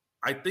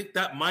 I think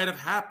that might have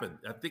happened.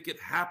 I think it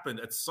happened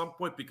at some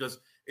point because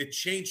it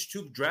changed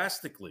too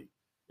drastically.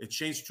 It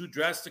changed too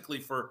drastically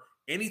for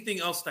anything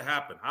else to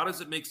happen. How does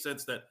it make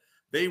sense that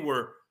they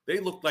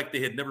looked like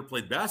they had never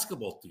played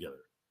basketball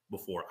together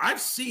before?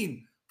 I've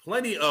seen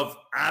plenty of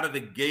out of the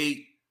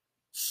gate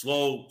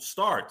slow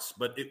starts,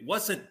 but it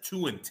wasn't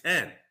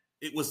 2-10.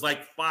 It was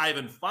like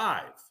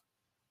 5-5.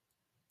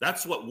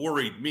 That's what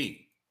worried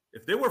me.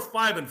 If they were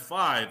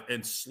 5-5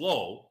 and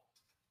slow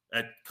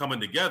at coming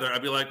together,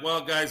 I'd be like,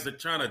 well, guys, they're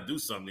trying to do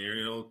something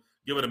here,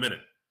 give it a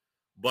minute.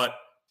 But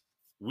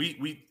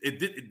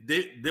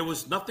there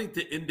was nothing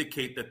to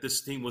indicate that this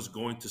team was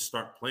going to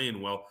start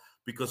playing well,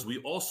 because we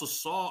also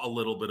saw a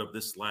little bit of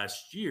this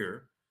last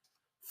year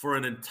for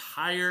an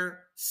entire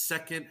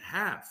second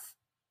half.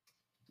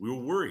 We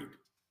were worried.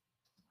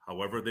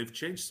 However, they've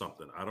changed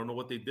something. I don't know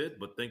what they did,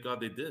 but thank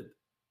God they did.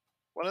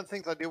 One of the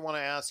things I do want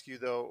to ask you,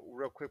 though,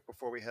 real quick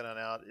before we head on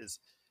out is,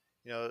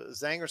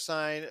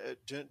 Zangerstein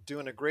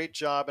doing a great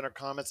job in our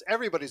comments.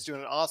 Everybody's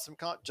doing an awesome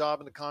job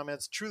in the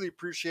comments. Truly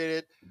appreciate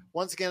it.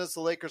 Once again, it's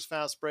the Lakers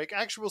Fast Break.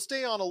 Actually, we'll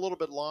stay on a little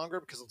bit longer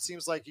because it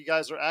seems like you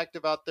guys are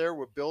active out there.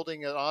 We're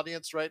building an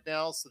audience right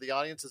now, so the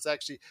audience is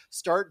actually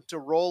starting to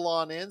roll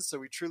on in. So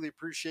we truly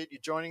appreciate you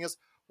joining us.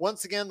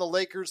 Once again, the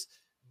Lakers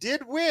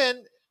did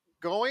win,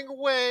 going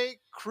away,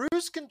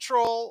 cruise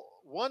control,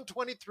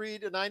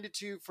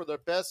 123-92 for their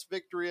best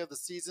victory of the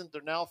season.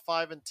 They're now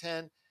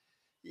 5-10.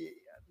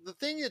 The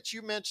thing that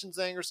you mentioned,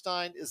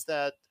 Zangerstein, is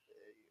that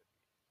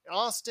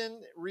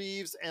Austin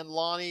Reeves and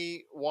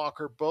Lonnie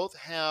Walker both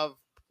have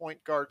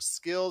point guard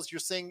skills. You're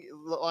saying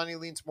Lonnie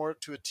leans more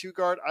to a two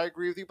guard. I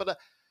agree with you, but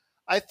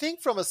I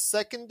think from a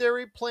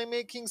secondary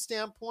playmaking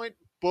standpoint,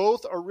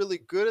 both are really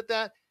good at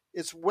that.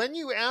 It's when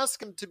you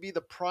ask him to be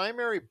the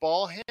primary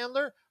ball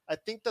handler, I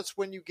think that's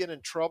when you get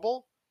in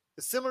trouble.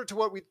 It's similar to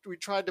what we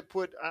tried to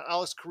put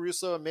Alex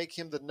Caruso and make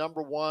him the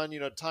number one,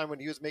 time when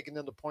he was making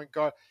him the point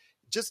guard.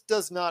 It just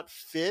does not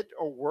fit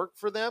or work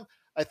for them.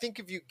 I think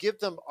if you give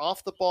them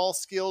off the ball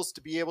skills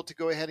to be able to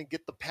go ahead and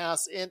get the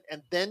pass in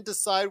and then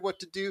decide what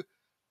to do,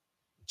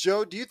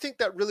 Joe, do you think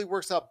that really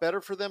works out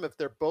better for them if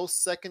they're both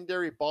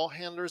secondary ball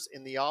handlers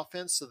in the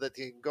offense so that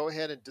they can go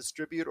ahead and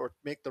distribute or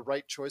make the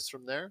right choice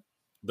from there?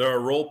 There are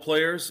role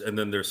players and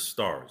then there's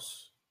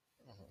stars.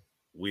 Mm-hmm.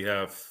 We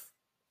have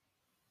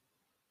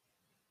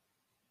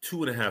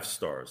 2.5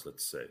 stars,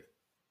 let's say.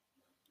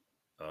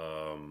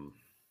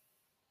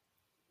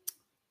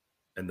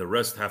 And the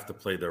rest have to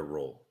play their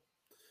role.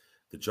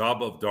 The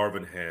job of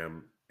Darvin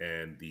Ham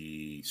and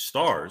the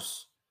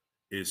stars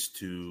is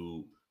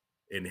to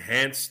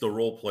enhance the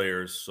role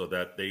players so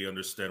that they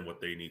understand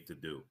what they need to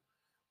do.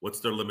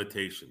 What's their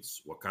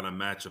limitations? What kind of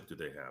matchup do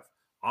they have?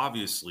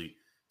 Obviously,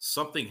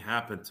 something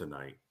happened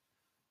tonight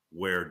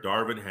where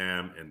Darvin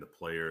Ham and the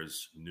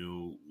players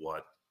knew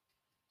what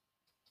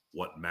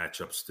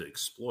matchups to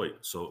exploit.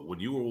 So when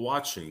you were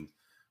watching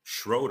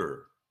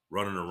Schroeder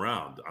running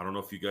around, I don't know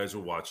if you guys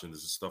were watching.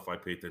 This is stuff I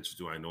pay attention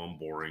to. I know I'm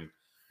boring.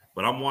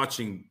 But I'm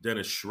watching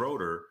Dennis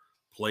Schroeder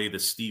play the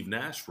Steve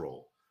Nash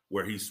role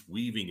where he's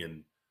weaving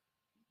and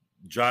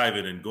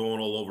jiving and going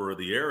all over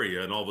the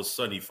area, and all of a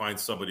sudden he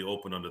finds somebody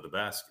open under the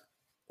basket.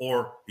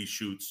 Or he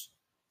shoots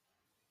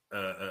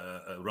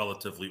a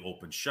relatively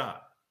open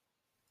shot.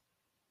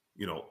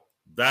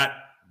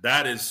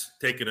 That is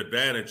taking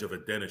advantage of a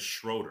Dennis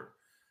Schroeder.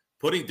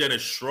 Putting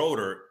Dennis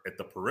Schroeder at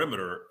the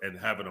perimeter and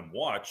having him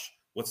watch,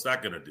 what's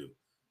that going to do?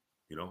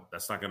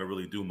 That's not going to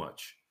really do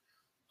much.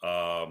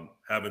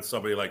 Having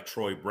somebody like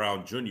Troy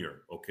Brown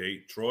Jr.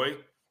 Okay, Troy,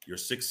 you're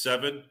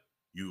 6'7".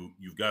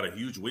 You've got a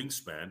huge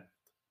wingspan.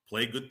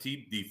 Play good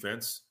team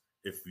defense.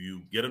 If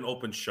you get an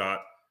open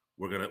shot,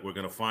 we're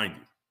gonna find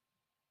you.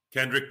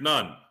 Kendrick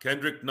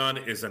Nunn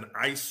is an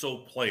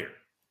ISO player,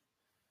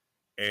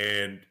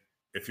 and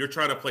if you're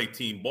trying to play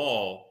team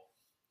ball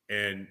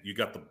and you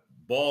got the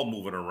ball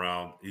moving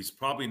around, he's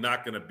probably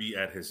not going to be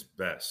at his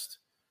best.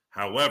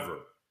 However,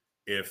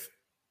 if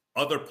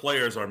other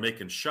players are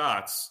making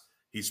shots,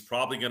 he's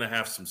probably going to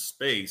have some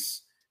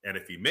space. And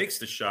if he makes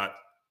the shot,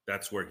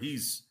 that's where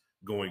he's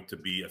going to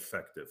be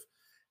effective.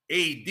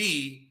 AD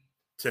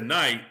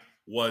tonight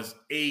was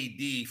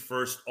AD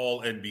first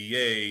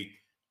All-NBA,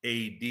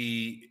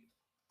 AD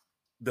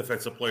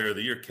Defensive Player of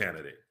the Year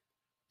candidate.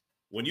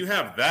 when you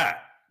have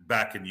that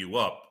backing you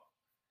up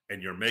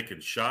and you're making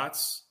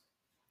shots,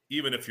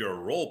 even if you're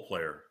a role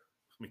player,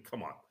 I mean,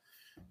 come on,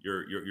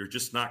 you're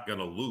just not going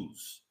to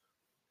lose.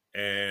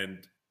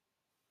 And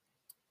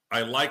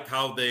I liked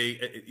how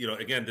they,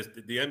 again,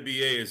 the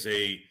NBA is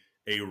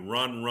a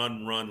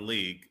run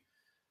league.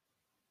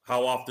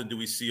 How often do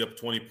we see a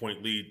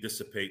 20-point lead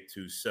dissipate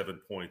to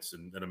 7 points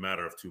in a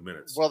matter of 2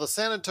 minutes? Well, the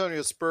San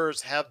Antonio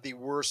Spurs have the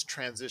worst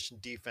transition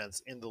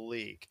defense in the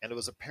league, and it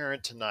was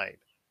apparent tonight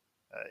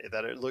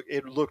that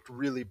it looked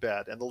really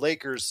bad. And the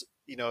Lakers,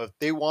 if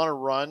they want to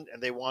run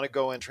and they want to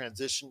go in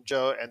transition,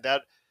 Joe, and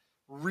that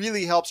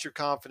really helps your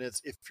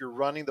confidence if you're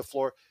running the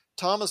floor.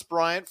 Thomas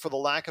Bryant, for the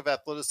lack of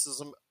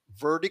athleticism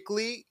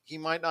vertically, he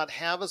might not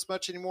have as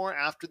much anymore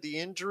after the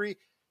injury.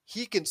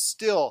 He can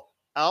still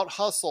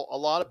out-hustle a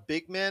lot of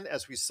big men,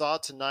 as we saw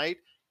tonight,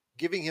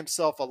 giving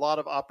himself a lot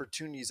of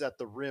opportunities at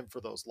the rim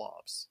for those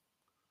lobs.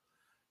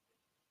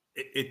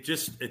 It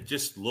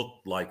just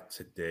looked like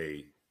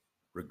today,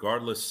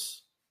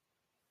 regardless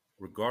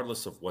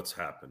of what's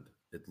happened,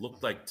 it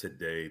looked like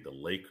today the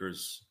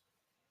Lakers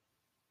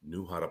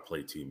knew how to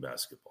play team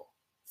basketball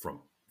from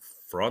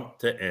front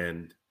to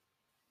end,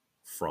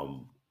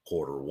 from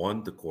quarter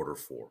 1 to quarter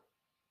 4.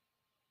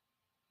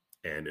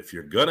 And if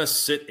you're going to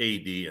sit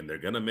AD and they're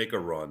going to make a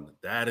run,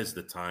 that is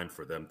the time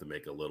for them to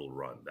make a little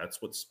run.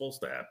 That's what's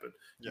supposed to happen.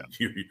 Yeah.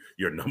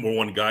 Your number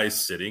one guy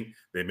is sitting.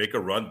 They make a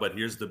run, but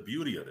here's the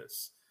beauty of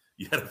this.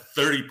 You had a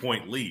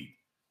 30-point lead.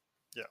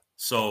 Yeah.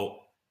 So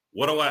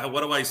what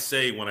do I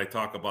say when I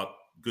talk about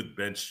good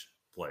bench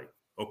play?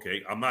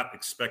 Okay, I'm not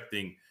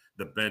expecting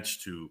the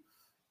bench to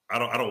 – I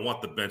don't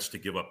want the bench to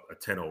give up a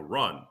 10-0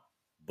 run.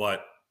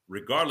 But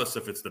regardless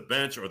if it's the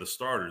bench or the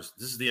starters,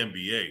 this is the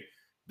NBA.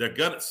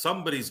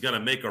 Somebody's gonna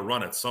make a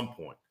run at some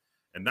point,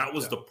 and that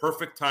was the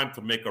perfect time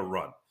to make a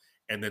run.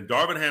 And then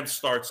Darvin Ham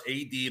starts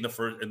AD in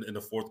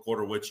the fourth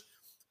quarter, which,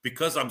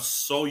 because I'm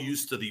so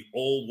used to the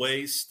old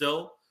ways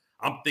still,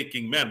 I'm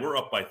thinking, man, we're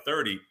up by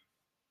 30.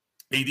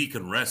 AD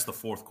can rest the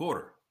fourth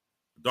quarter.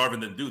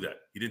 Darvin didn't do that.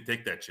 He didn't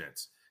take that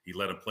chance. He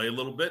let him play a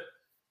little bit.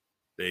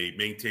 They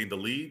maintained the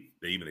lead.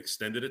 They even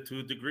extended it to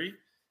a degree.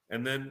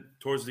 And then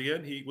towards the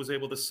end, he was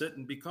able to sit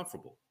and be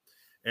comfortable.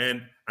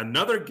 And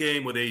another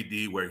game with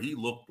AD where he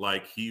looked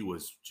like he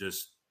was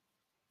just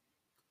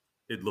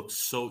 – it looked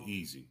so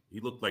easy. He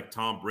looked like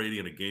Tom Brady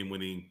in a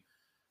game-winning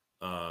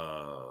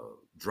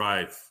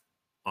drive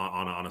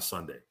on a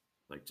Sunday.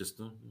 Like just,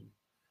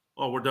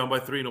 we're down by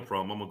 3, no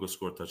problem. I'm going to go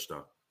score a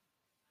touchdown.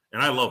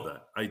 And I love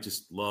that. I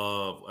just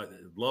love AD.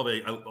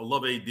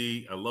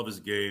 I love his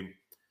game.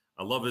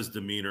 I love his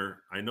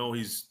demeanor. I know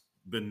he's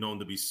been known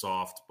to be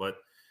soft, but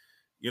 –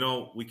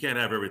 we can't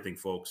have everything,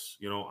 folks.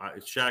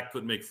 Shaq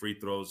couldn't make free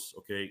throws.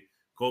 Okay.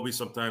 Kobe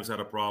sometimes had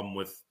a problem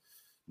with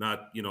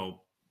not,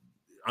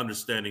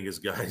 understanding his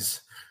guys.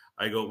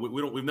 I go,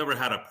 we've never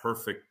had a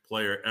perfect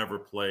player ever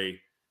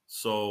play.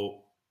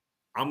 So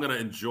I'm going to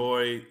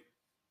enjoy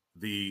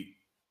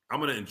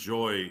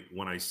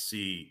when I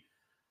see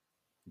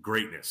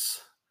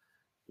greatness,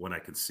 when I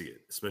can see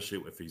it, especially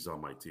if he's on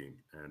my team.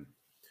 And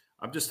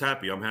I'm just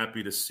happy. I'm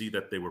happy to see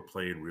that they were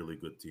playing really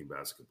good team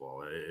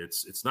basketball.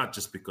 It's not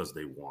just because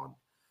they won.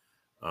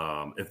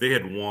 If they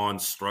had won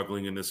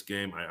struggling in this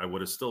game, I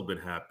would have still been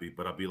happy.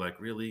 But I'd be like,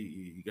 really,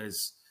 you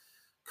guys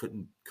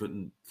couldn't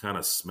kind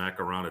of smack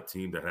around a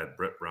team that had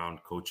Brett Brown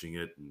coaching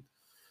it, and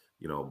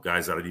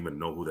guys I didn't even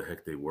know who the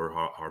heck they were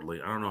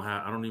hardly.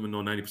 I don't even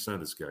know 90% of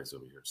these guys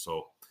over here.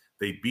 So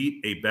they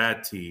beat a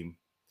bad team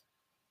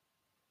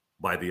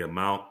by the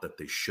amount that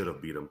they should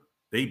have beat them.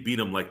 They beat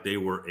them like they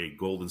were a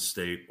Golden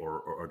State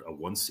or a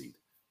 1 seed.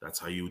 That's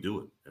how you do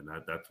it, and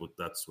that's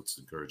what's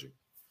encouraging.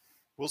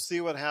 We'll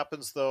see what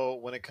happens, though,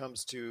 when it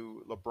comes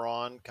to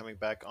LeBron coming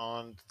back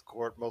on the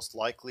court, most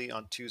likely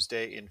on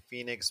Tuesday in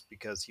Phoenix,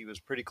 because he was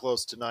pretty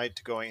close tonight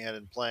to going ahead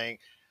and playing.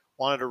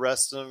 Wanted to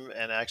rest him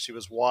and actually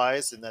was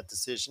wise in that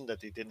decision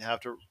that he didn't have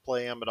to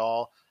play him at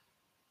all.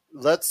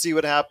 Let's see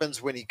what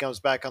happens when he comes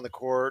back on the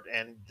court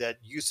and that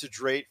usage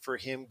rate for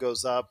him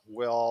goes up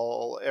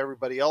while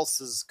everybody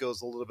else's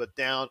goes a little bit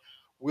down.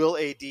 Will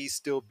AD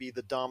still be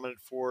the dominant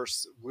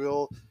force?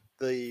 Will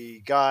the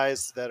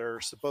guys that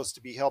are supposed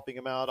to be helping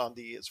him out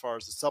as far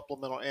as the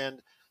supplemental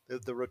end,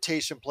 the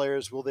rotation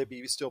players, will they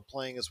be still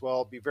playing as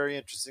well? Be very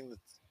interesting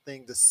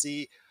thing to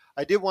see.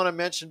 I did want to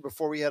mention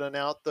before we head on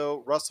out,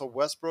 though, Russell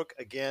Westbrook,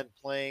 again,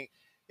 playing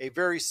a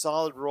very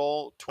solid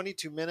role,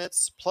 22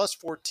 minutes, plus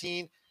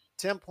 14,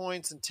 10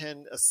 points and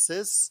 10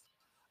 assists.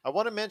 I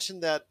want to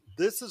mention that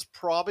this is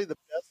probably the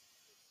best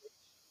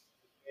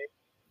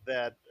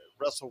that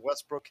Russell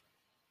Westbrook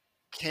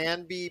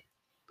can be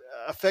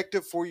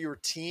effective for your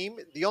team.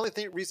 The only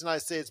reason I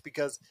say it's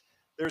because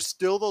there's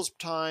still those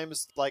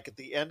times, like at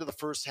the end of the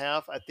first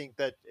half, I think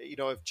that,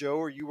 if Joe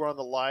or you were on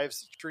the live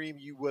stream,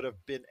 you would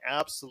have been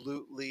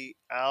absolutely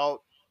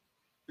out.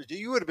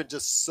 You would have been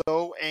just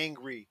so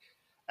angry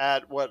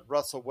at what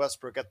Russell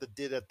Westbrook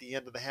did at the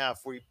end of the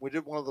half. We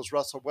did one of those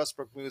Russell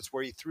Westbrook moves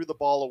where he threw the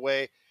ball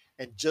away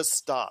and just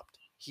stopped.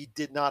 He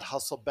did not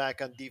hustle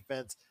back on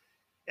defense,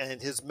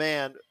 and his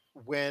man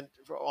went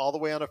all the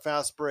way on a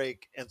fast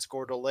break and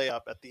scored a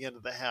layup at the end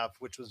of the half,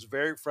 which was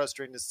very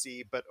frustrating to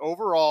see. But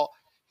overall,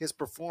 his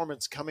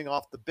performance coming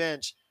off the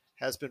bench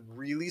has been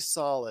really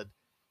solid.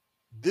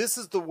 This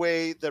is the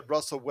way that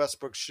Russell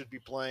Westbrook should be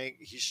playing.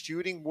 He's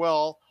shooting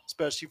well,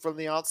 especially from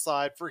the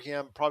outside for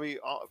him. Probably,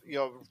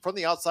 from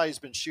the outside, he's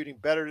been shooting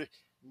better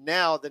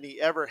now than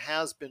he ever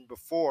has been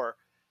before.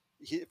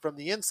 From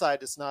the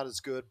inside, it's not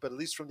as good, but at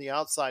least from the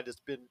outside, it's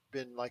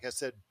been, like I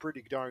said,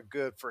 pretty darn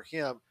good for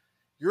him.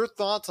 Your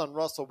thoughts on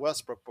Russell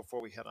Westbrook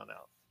before we head on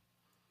out?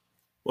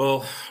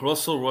 Well,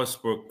 Russell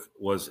Westbrook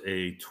was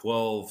a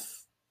 12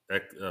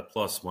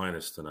 plus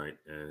minus tonight,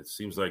 and it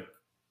seems like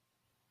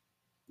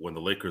when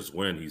the Lakers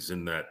win, he's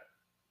in that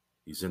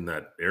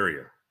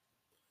area.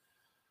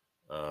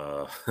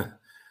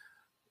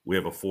 We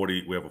have a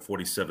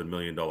 $47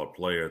 million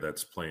player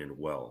that's playing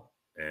well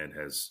and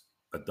has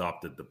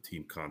adopted the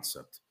team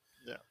concept.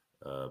 Yeah.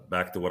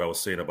 Back to what I was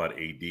saying about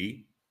AD,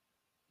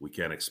 we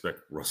can't expect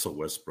Russell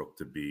Westbrook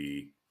to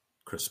be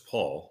Chris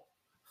Paul,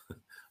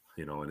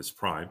 in his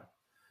prime.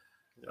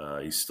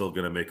 He's still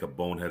going to make a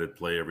boneheaded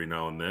play every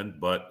now and then,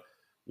 but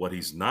what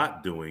he's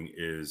not doing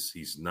is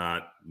he's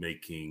not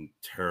making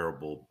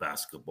terrible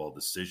basketball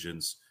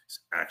decisions. He's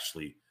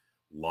actually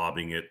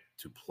lobbing it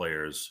to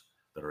players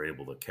that are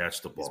able to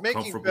catch the ball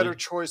comfortably. He's making better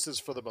choices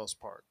for the most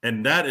part.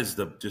 And that is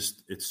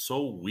it's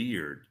so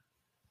weird.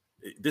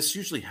 This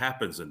usually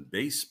happens in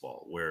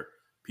baseball where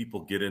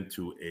people get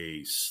into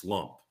a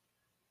slump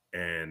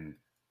and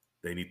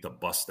they need to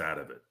bust out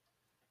of it.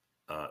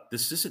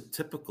 This isn't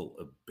typical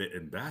a bit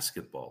in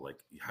basketball. Like,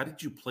 how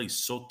did you play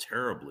so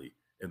terribly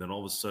and then all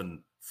of a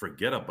sudden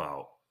forget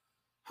about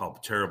how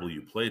terrible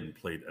you played and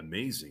played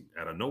amazing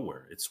out of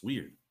nowhere? It's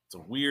weird. It's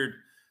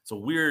a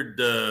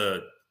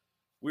weird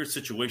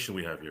situation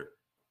we have here.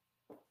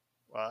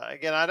 Well,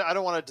 again, I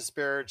don't want to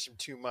disparage him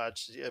too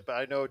much, but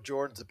I know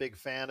Jordan's a big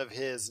fan of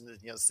his,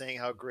 and saying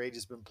how great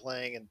he's been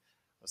playing, and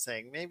I was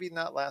saying maybe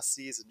not last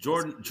season.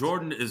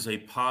 Jordan is a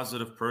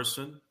positive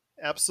person.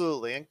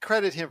 Absolutely, and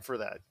credit him for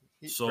that.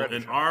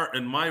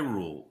 In my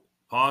rule,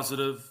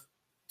 positive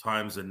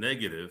times a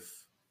negative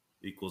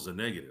equals a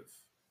negative.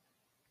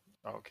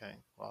 Okay.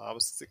 Well, I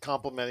was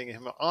complimenting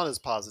him on his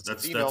positive,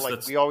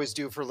 that's we always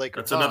do for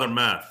Lakers. That's another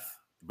math,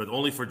 but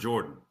only for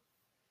Jordan.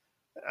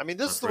 I mean,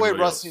 this is the way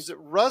Russ needs it.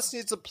 Russ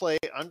needs to play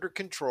under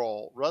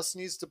control. Russ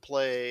needs to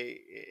play.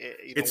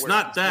 It's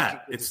not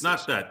that. It's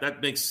not that.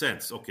 That makes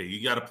sense. Okay,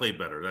 you got to play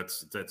better.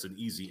 That's an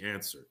easy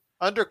answer.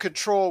 Under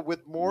control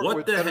with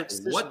better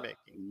decision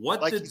making.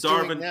 What did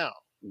Darvin now?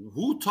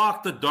 Who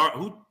talked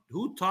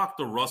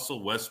to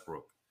Russell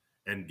Westbrook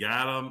and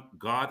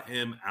got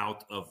him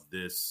out of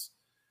this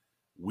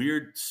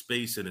weird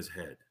space in his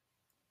head?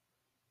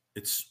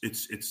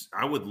 It's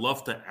I would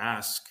love to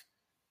ask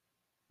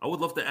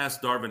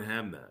Darvin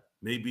Ham that,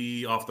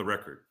 maybe off the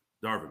record.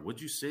 Darvin,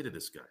 what'd you say to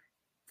this guy?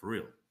 For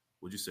real,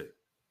 what'd you say?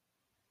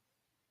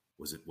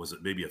 Was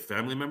it maybe a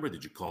family member?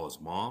 Did you call his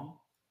mom?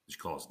 Did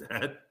you call his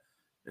dad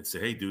and say,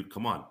 "Hey, dude,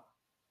 come on"?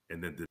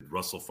 And then did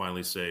Russell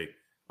finally say,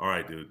 "All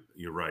right, dude,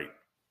 you're right"?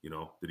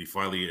 Did he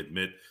finally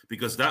admit?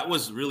 Because that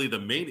was really the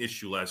main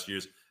issue last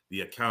year's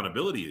the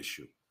accountability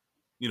issue.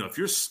 If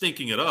you're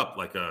stinking it up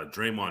like a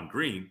Draymond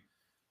Green,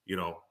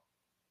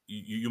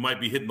 you might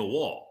be hitting the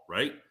wall,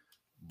 right?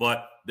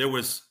 But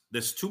there's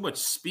too much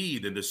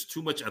speed and there's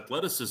too much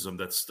athleticism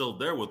that's still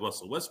there with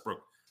Russell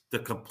Westbrook to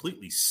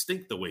completely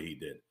stink the way he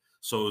did.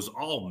 So it was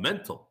all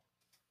mental.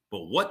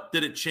 But what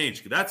did it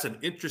change? That's an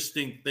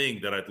interesting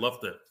thing that I'd love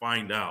to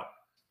find out.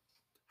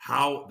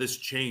 How this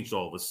changed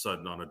all of a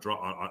sudden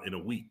in a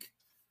week.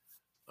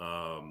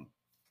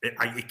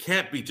 It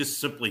can't be just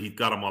simply he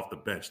got him off the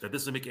bench. That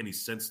doesn't make any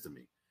sense to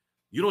me.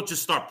 You don't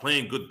just start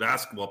playing good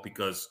basketball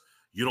because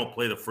you don't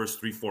play the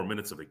first 3-4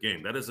 minutes of a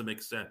game. That doesn't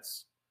make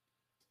sense.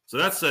 So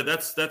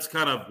that's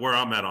kind of where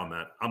I'm at on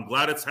that. I'm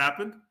glad it's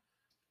happened.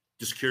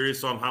 Just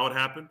curious on how it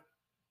happened,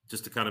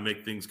 just to kind of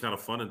make things kind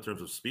of fun in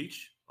terms of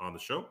speech on the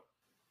show.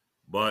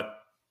 But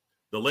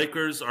the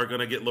Lakers are going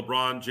to get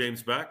LeBron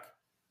James back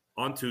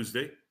on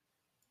Tuesday.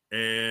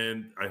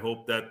 And I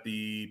hope that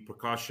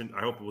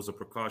I hope it was a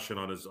precaution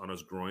on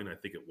his groin. I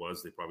think it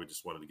was. They probably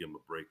just wanted to give him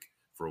a break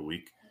for a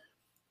week.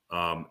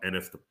 And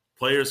if the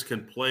players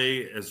can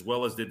play as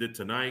well as they did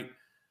tonight,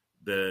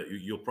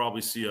 you'll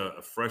probably see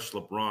a fresh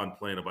LeBron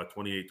playing about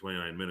 28,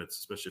 29 minutes,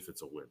 especially if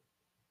it's a win.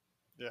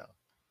 Yeah,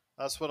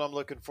 that's what I'm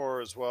looking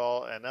for as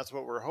well. And that's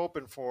what we're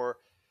hoping for.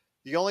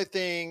 The only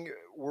thing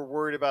we're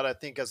worried about, I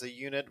think, as a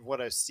unit,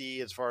 what I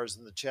see as far as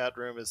in the chat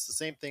room is the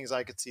same things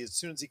I could see as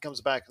soon as he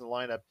comes back in the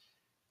lineup.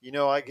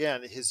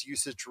 Again, his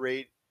usage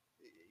rate,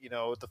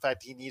 the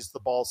fact he needs the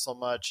ball so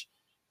much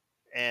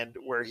and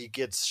where he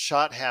gets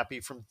shot happy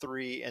from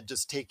three and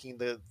just taking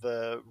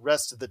the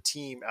rest of the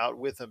team out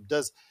with him.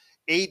 Does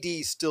AD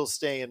still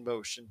stay in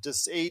motion?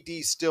 Does AD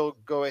still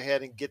go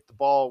ahead and get the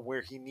ball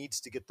where he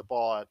needs to get the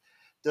ball at?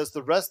 Does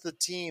the rest of the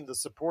team, the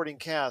supporting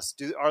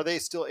cast, are they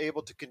still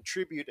able to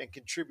contribute and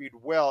contribute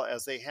well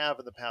as they have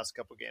in the past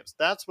couple of games?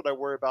 That's what I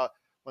worry about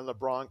when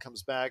LeBron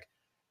comes back.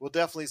 we'll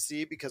definitely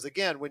see, because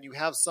again, when you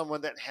have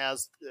someone that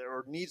has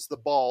or needs the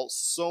ball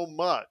so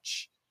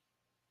much,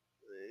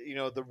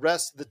 the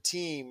rest of the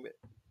team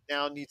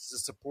now needs to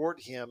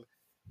support him,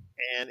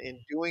 and in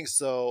doing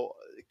so,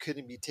 it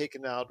couldn't be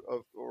taken out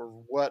of or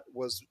what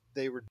was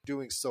they were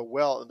doing so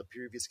well in the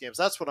previous games.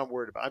 That's what I'm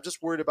worried about. I'm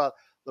just worried about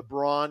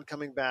LeBron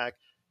coming back,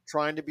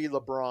 trying to be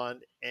LeBron,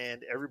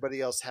 and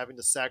everybody else having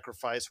to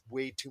sacrifice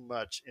way too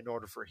much in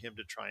order for him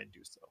to try and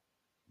do so.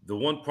 The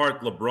one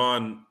part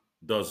LeBron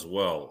does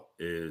well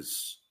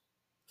is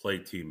play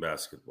team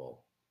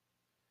basketball,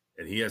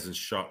 and he hasn't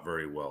shot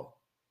very well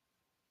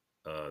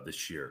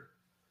this year.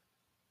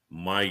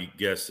 My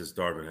guess is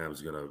Darvin Ham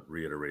is going to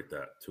reiterate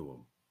that to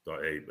him.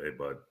 Hey,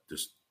 bud,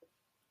 just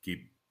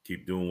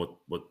keep doing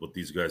what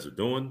these guys are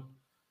doing.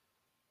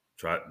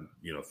 Try,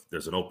 if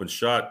there's an open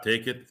shot,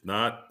 take it. If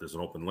not, there's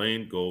an open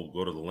lane, go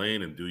to the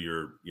lane and do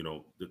your,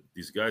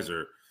 these guys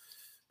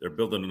they're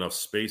building enough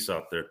space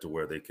out there to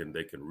where they can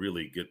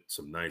really get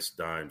some nice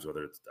dimes.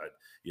 Whether it's,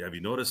 have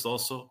you noticed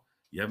also,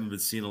 you haven't been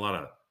seeing a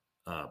lot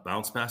of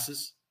bounce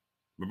passes?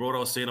 Remember what I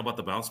was saying about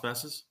the bounce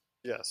passes?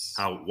 Yes.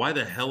 Why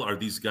the hell are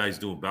these guys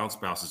doing bounce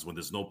passes when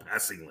there's no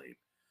passing lane?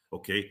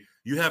 Okay.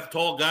 You have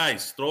tall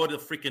guys, throw it in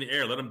the freaking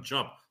air, let them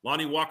jump.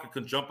 Lonnie Walker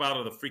can jump out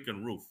of the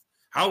freaking roof.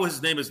 How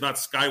his name is not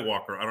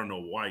Skywalker, I don't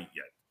know why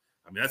yet.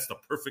 I mean, that's the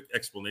perfect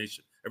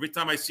explanation. Every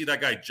time I see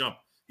that guy jump,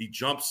 he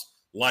jumps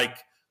like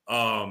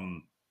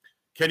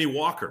Kenny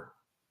Walker.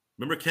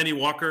 Remember Kenny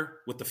Walker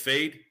with the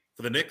fade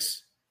for the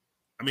Knicks?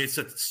 I mean, it's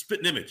a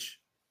spitting image.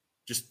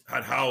 Just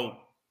how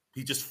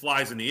he just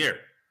flies in the air.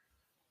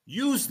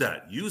 Use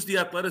that. Use the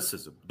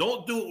athleticism.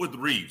 Don't do it with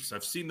Reeves.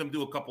 I've seen them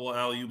do a couple of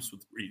alley-oops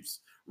with Reeves.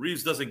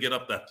 Reeves doesn't get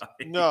up that high.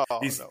 No.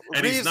 And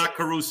Reeves, he's not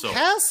Caruso.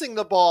 Passing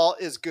the ball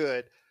is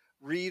good.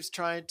 Reeves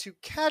trying to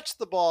catch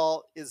the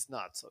ball is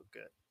not so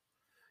good.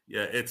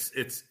 Yeah,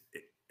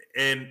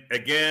 and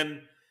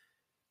again,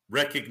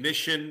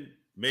 recognition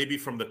maybe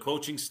from the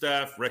coaching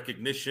staff,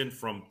 recognition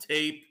from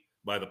tape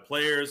by the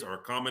players, or a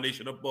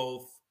combination of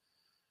both.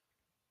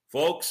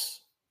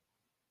 Folks,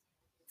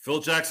 Phil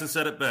Jackson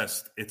said it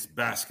best. It's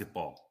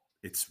basketball.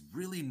 It's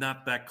really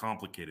not that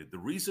complicated. The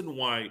reason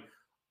why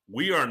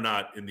we are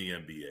not in the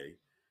NBA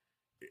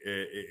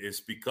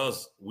is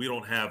because we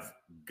don't have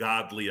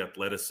godly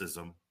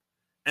athleticism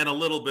and a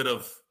little bit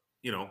of,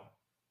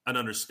 an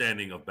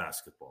understanding of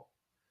basketball.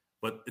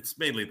 But it's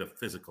mainly the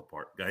physical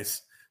part,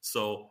 guys.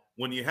 So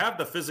when you have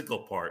the physical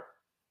part,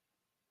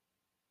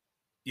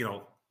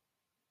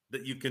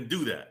 that you can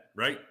do that,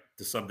 right?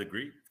 To some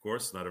degree. Of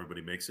course, not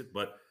everybody makes it.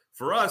 But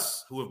for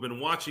us who have been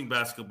watching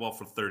basketball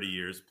for 30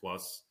 years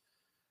plus,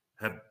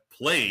 have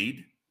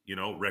played,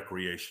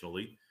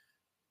 recreationally,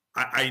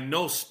 I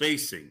know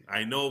spacing.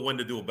 I know when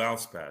to do a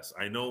bounce pass.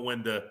 I know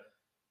when to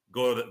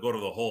go to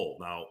the hole.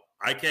 Now,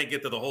 I can't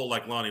get to the hole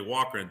like Lonnie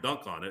Walker and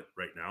dunk on it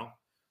right now.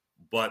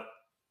 But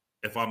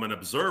if I'm an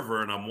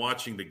observer and I'm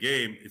watching the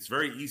game, it's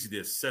very easy to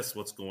assess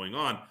what's going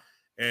on.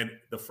 And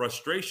the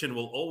frustration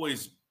will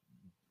always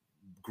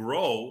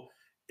grow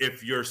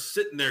if you're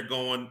sitting there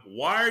going,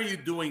 why are you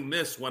doing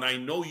this when I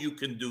know you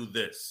can do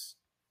this?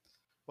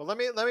 Well, let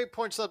me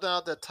point something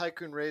out that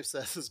Tycoon Rave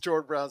says, as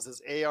Jordan Brown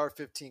says,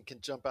 AR-15 can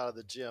jump out of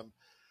the gym.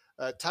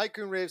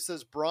 Tycoon Rave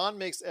says, Braun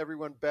makes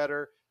everyone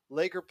better.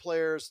 Laker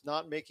players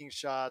not making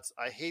shots.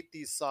 I hate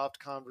these soft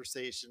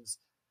conversations.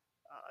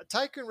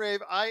 Tycoon Rave,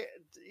 I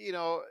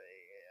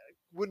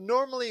would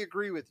normally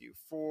agree with you.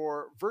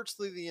 For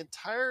virtually the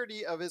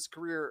entirety of his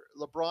career,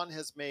 LeBron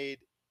has made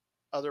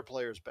other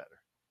players better.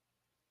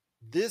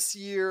 This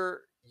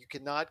year, you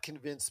cannot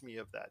convince me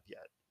of that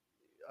yet.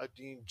 I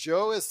mean,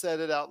 Joe has said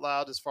it out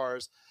loud as far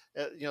as,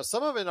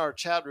 some of in our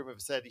chat room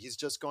have said he's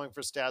just going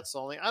for stats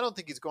only. I don't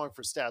think he's going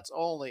for stats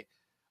only.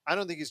 I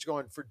don't think he's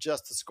going for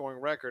just the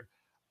scoring record.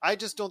 I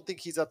just don't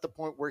think he's at the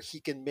point where he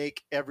can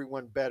make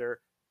everyone better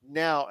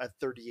now at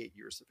 38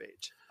 years of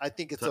age. I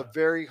think it's a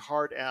very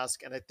hard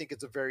ask, and I think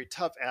it's a very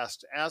tough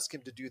ask to ask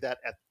him to do that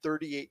at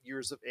 38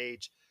 years of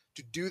age,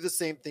 to do the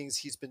same things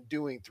he's been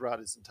doing throughout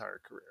his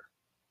entire career.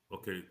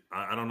 Okay,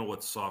 I don't know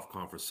what soft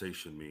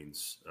conversation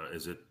means.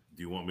 Do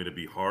you want me to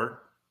be hard?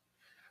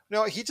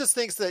 No, he just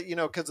thinks that,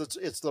 because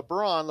it's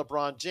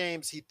LeBron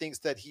James, he thinks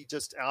that he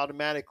just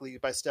automatically,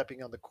 by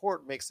stepping on the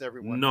court, makes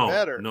everyone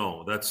better.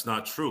 No, that's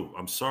not true.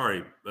 I'm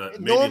sorry.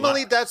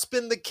 Normally that's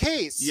been the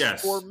case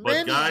for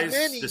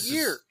many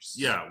years.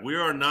 We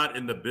are not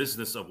in the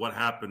business of what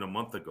happened a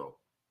month ago.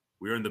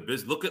 We're in the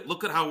business.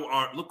 Look at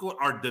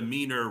our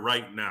demeanor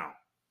right now.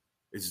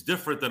 It's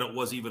different than it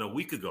was even a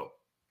week ago.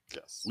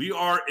 Yes. We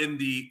are in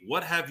the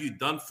what have you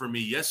done for me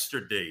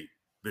yesterday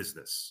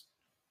business.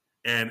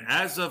 And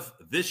as of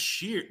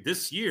this year,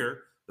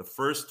 the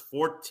first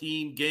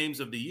 14 games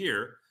of the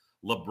year,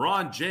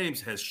 LeBron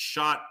James has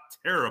shot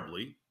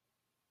terribly.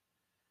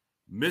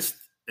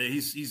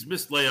 He's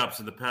missed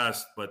layups in the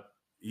past, but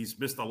he's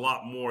missed a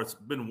lot more. It's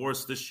been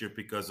worse this year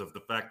because of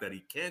the fact that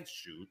he can't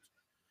shoot.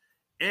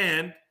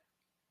 And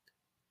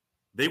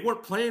they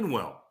weren't playing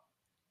well.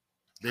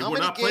 They How were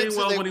many not games playing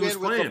well did when they he was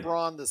win with playing.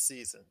 LeBron this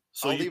season?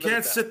 So I'll you leave it at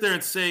can't that. sit there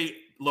and say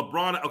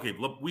LeBron. Okay,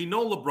 we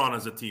know LeBron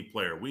is a team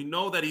player. We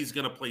know that he's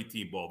going to play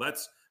team ball.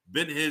 That's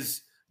been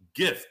his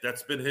gift.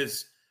 That's been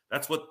his.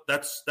 That's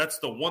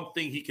the one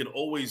thing he can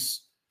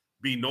always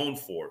be known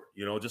for.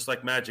 Just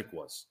like Magic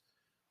was.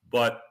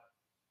 But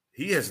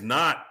he has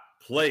not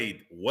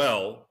played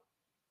well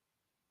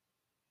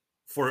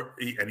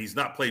and he's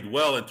not played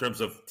well in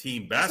terms of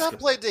team basketball. He's not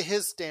played to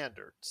his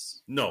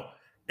standards. No.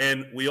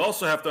 And we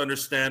also have to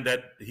understand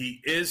that he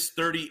is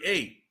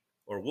 38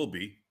 or will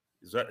be.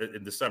 Is that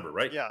in December,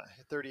 right? Yeah,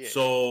 38.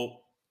 So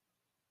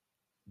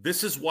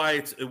this is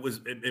why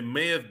it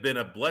may have been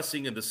a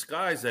blessing in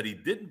disguise that he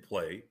didn't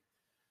play,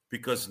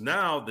 because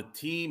now the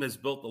team has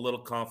built a little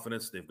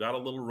confidence. They've got a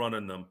little run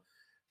in them.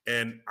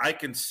 And I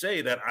can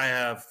say that I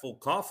have full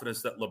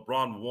confidence that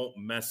LeBron won't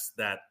mess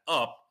that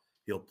up.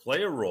 He'll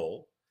play a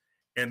role.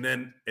 And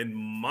then, and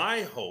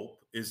my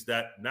hope is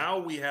that now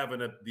we have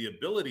the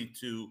ability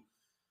to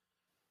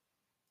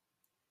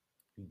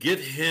give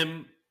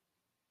him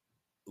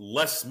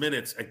less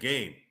minutes a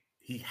game.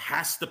 He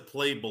has to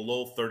play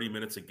below 30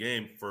 minutes a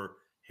game for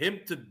him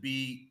to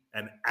be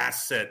an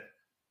asset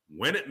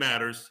when it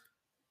matters.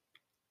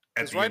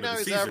 Because right now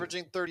he's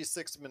averaging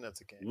 36 minutes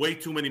a game. Way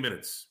too many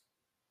minutes.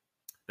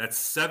 That's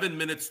 7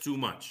 minutes too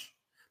much.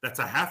 That's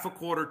a half a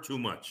quarter too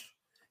much.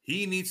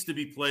 He needs to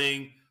be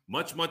playing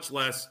much, much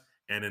less.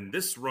 And in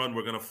this run,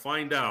 we're going to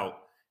find out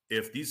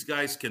if these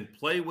guys can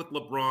play with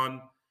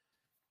LeBron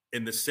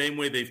in the same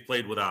way they've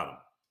played without him.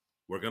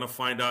 We're going to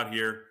find out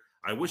here.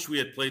 I wish we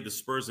had played the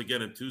Spurs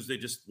again on Tuesday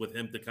just with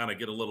him to kind of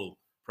get a little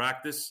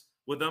practice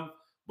with them.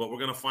 But we're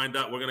going to find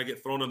out. We're going to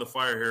get thrown in the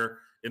fire here.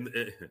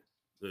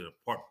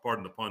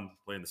 Pardon the pun,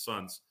 playing the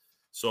Suns.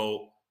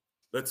 So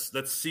let's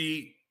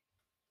see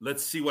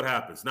what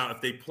happens. Now,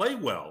 if they play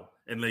well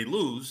and they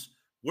lose,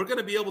 we're going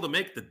to be able to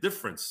make the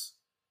difference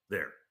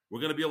there. We're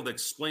going to be able to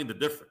explain the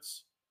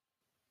difference.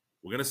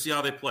 We're going to see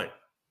how they play.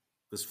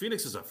 Because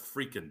Phoenix is a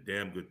freaking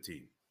damn good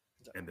team.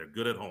 And they're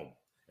good at home.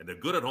 And they're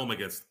good at home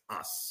against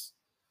us.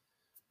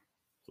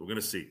 So we're going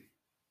to see.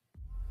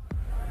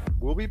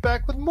 We'll be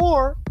back with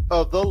more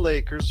of the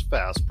Lakers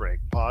Fast Break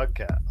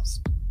podcast.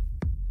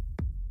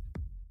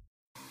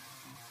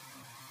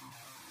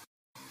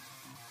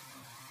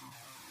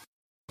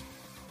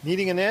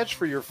 Needing an edge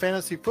for your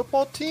fantasy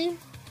football team?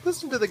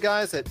 Listen to the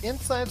guys at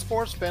Inside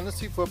Sports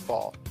Fantasy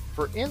Football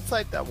for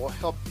insight that will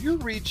help you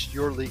reach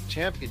your league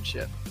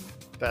championship.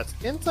 That's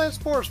Inside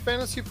Sports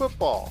Fantasy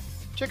Football.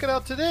 Check it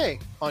out today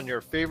on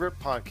your favorite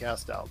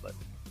podcast outlet.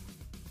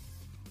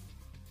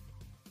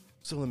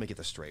 So let me get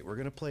this straight. We're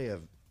going to play a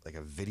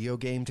video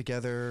game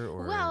together,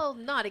 or? Well,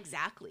 not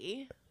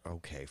exactly.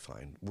 Okay,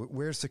 fine.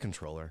 Where's the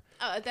controller?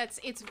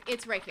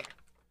 It's right here.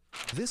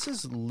 This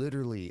is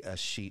literally a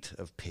sheet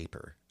of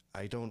paper.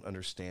 I don't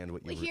understand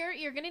what Here,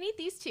 you're going to need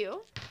these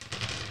two.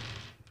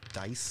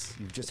 Dice?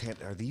 You've just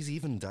are these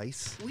even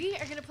dice? We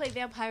are going to play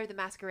Vampire the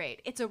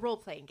Masquerade. It's a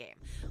role-playing game.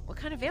 What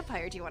kind of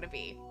vampire do you want to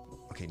be?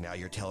 Okay, now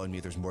you're telling me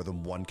there's more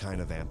than one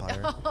kind of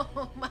vampire?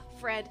 Oh, my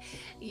friend,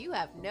 you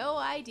have no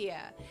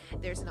idea.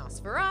 There's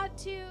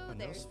Nosferatu,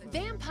 there's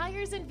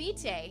Vampires and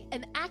Vitae,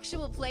 an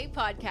actual play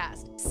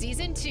podcast.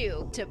 Season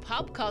 2 to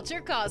Pop Culture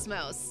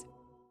Cosmos.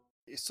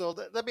 So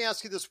let me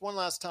ask you this one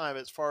last time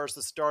as far as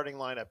the starting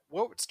lineup.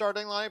 What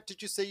starting lineup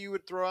did you say you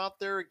would throw out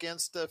there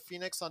against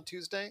Phoenix on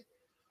Tuesday?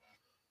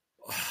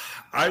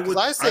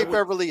 I say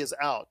Beverly is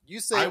out. You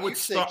say I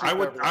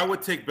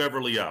would take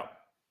Beverly out.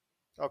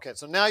 Okay,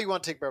 so now you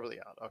want to take Beverly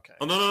out. Okay.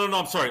 Oh, no.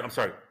 I'm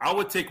sorry. I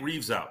would take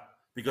Reeves out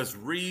because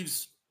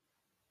Reeves.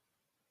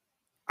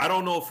 I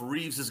don't know if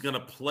Reeves is going to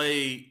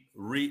play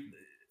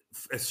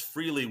as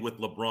freely with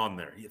LeBron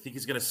there. I think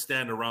he's going to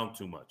stand around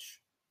too much.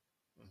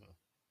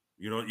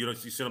 You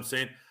see what I'm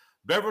saying?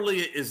 Beverly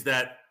is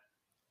that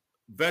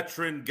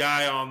veteran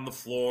guy on the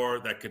floor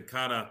that can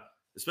kind of,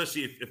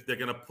 especially if they're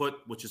going to put,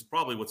 which is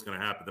probably what's going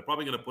to happen. They're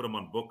probably going to put him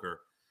on Booker.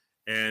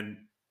 And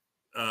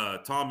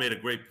Tom made a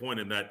great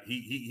point in that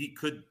he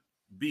could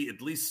be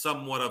at least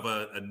somewhat of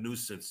a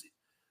nuisance,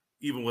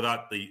 even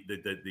without the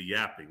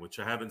yapping, which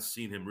I haven't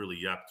seen him really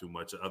yap too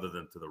much other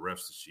than to the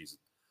refs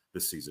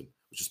this season,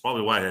 which is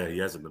probably why he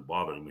hasn't been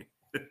bothering me.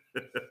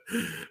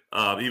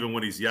 Even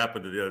when he's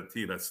yapping to the other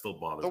team, that still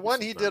bothers me. The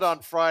one he did on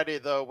Friday,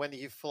 though, when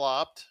he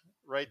flopped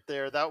right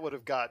there, that would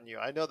have gotten you.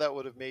 I know that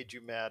would have made you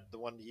mad, the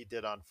one he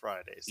did on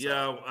Friday. So.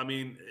 Yeah, I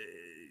mean,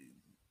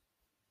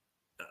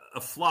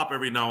 a flop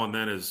every now and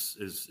then is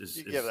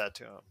give that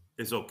to him.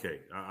 Is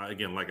okay.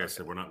 Again, like I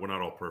said, we're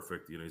not all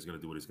perfect. He's going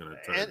to do what he's going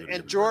to try to do.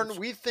 And Jordan,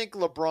 we think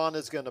LeBron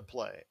is going to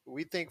play.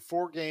 We think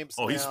 4 games.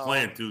 Oh, he's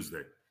playing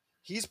Tuesday.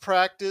 He's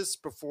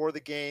practiced before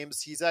the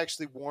games. He's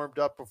actually warmed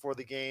up before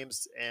the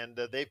games, and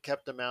they've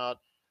kept him out.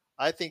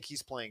 I think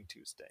he's playing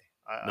Tuesday.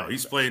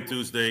 He's playing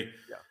Tuesday.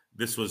 Yeah.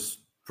 This was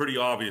pretty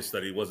obvious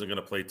that he wasn't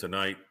going to play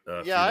tonight.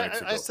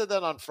 I said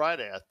that on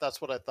Friday. That's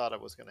what I thought it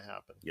was going to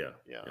happen. Yeah.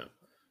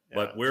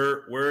 But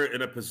we're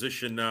in a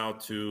position now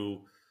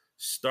to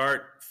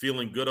start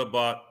feeling good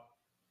about.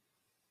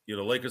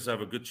 Lakers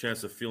have a good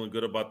chance of feeling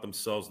good about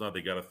themselves now.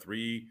 They got a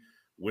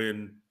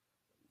 3-win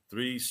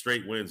 3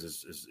 straight wins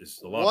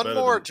is a lot One better.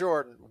 more, than,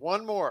 Jordan.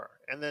 One more,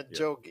 and then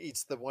Joe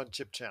eats the one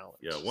chip challenge.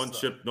 Yeah, one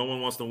chip. No one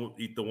wants to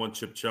eat the one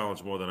chip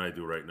challenge more than I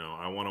do right now.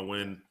 I want to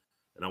win,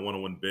 and I want to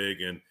win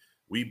big. And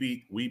we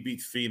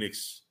beat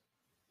Phoenix.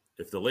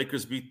 If the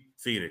Lakers beat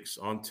Phoenix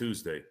on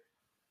Tuesday,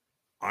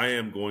 I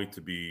am going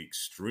to be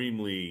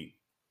extremely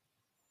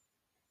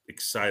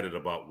excited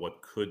about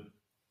what could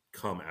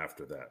come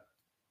after that.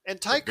 And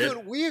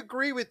Tycoon, we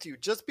agree with you.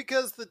 Just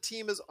because the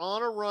team is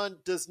on a run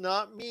does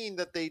not mean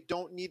that they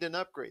don't need an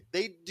upgrade.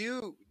 They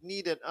do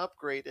need an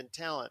upgrade in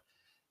talent.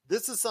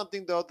 This is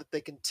something, though, that they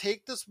can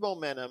take this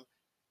momentum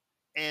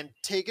and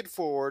take it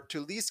forward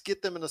to at least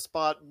get them in a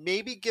spot,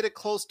 maybe get it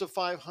close to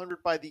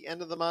 500 by the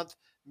end of the month,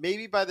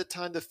 maybe by the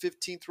time the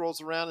 15th rolls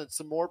around and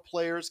some more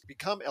players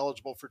become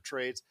eligible for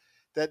trades,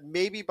 that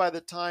maybe by the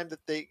time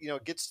that they,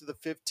 gets to the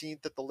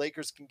 15th, that the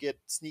Lakers can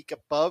sneak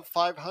above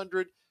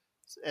 500,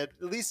 at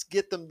least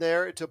get them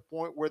there to a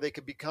point where they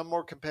can become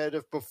more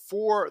competitive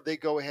before they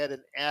go ahead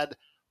and add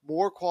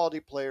more quality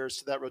players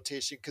to that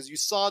rotation. Because you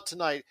saw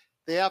tonight,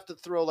 they have to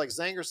throw, like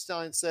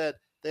Zangerstein said,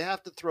 they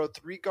have to throw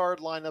 3 guard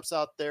lineups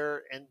out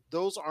there, and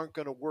those aren't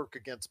going to work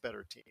against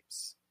better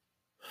teams.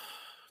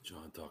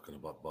 John talking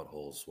about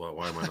buttholes.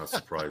 Why am I not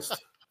surprised?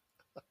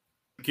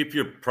 Keep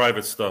your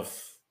private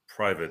stuff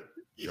private.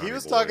 Johnny he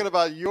was boy. Talking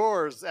about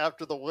yours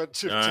after the one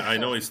chip. I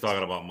know he's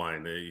talking about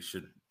mine. You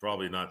should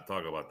probably not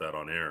talk about that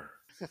on air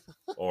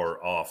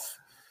or off.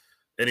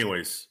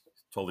 Anyways,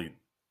 totally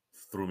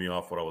threw me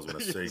off what I was going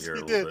to say here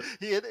a little bit.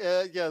 He had,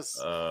 yes.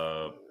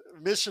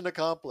 Mission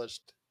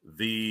accomplished.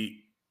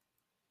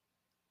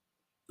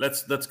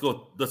 Let's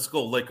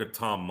go Laker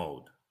Tom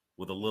mode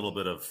with a little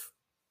bit of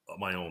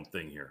my own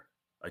thing here.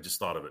 I just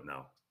thought of it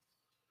now.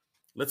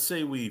 Let's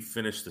say we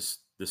finish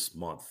this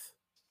month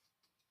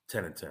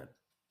 10-10.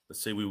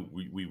 Let's say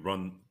we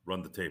run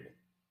the table.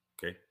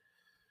 Okay.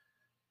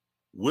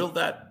 Will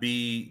that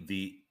be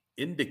the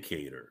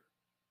indicator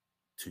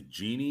to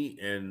Jeannie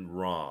and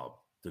Rob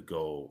to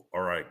go,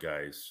 all right,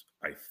 guys,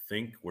 I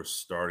think we're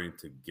starting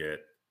to get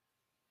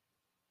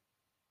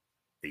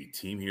a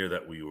team here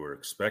that we were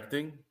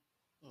expecting.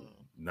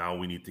 Now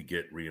we need to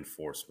get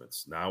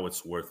reinforcements. Now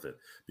it's worth it,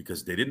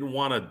 because they didn't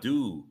want to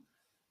do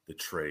the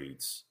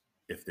trades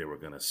if they were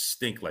going to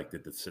stink like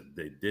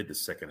they did the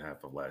second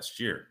half of last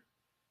year.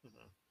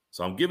 Mm-hmm.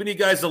 So I'm giving you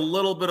guys a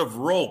little bit of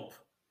rope,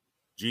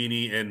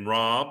 Jeannie and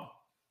Rob.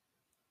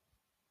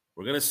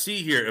 We're going to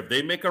see here. If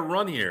they make a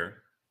run here,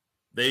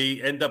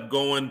 they end up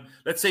going,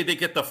 let's say they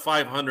get the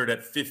 500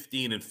 at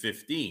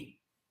 15-15,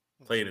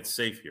 playing it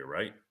safe here,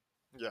 right?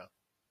 Yeah.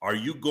 Are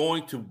you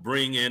going to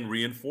bring in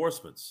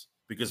reinforcements?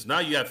 Because now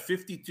you have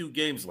 52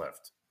 games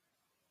left.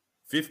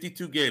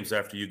 52 games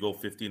after you go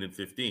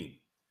 15-15.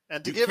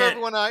 And to give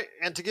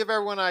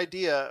everyone an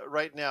idea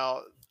right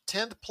now,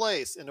 10th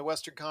place in the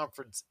Western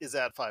Conference is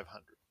at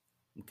 500.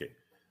 Okay.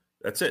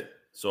 That's it.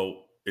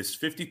 So it's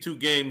 52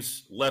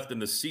 games left in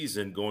the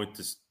season going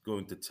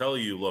to tell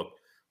you, look,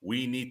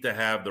 we need to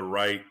have the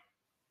right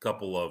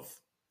couple of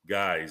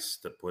guys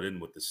to put in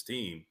with this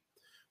team.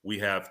 We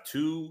have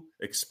 2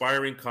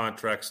 expiring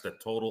contracts that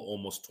total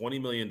almost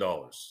 $20 million.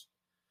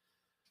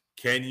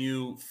 Can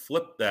you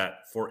flip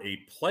that for a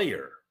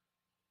player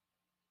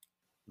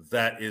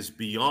that is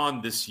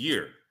beyond this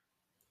year,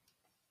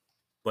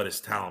 but is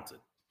talented,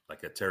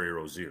 like a Terry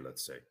Rozier,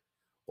 let's say,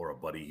 or a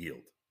Buddy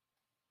Hield?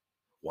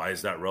 Why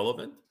is that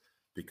relevant?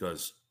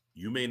 Because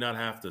you may not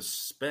have to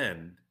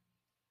spend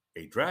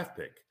a draft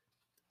pick.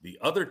 The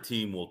other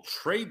team will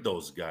trade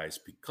those guys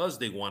because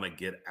they want to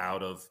get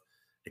out of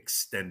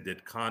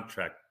extended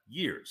contract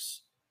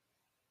years.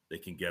 They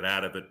can get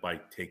out of it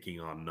by taking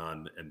on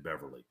Nunn and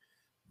Beverly.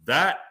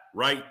 That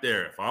right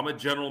there, if I'm a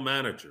general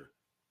manager,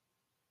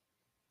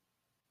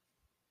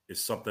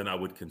 is something I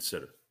would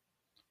consider.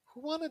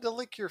 Who wanted to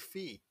lick your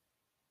feet?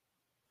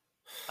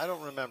 I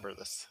don't remember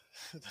this.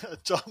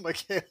 John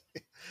McKaylee.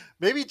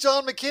 Maybe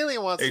John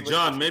McKaylee wants to lick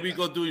John, your maybe feet.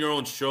 go do your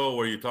own show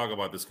where you talk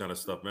about this kind of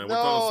stuff, man. We're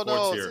talking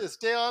sports here.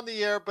 Stay on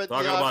the air, but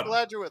Talking I'm about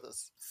glad you're with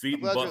us. Feet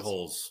and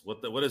buttholes.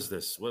 What is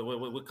this?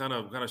 What kind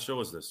of show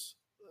is this?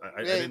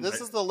 This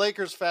is the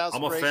Lakers Fast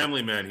I'm a Break.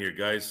 family man here,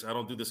 guys. I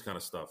don't do this kind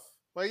of stuff.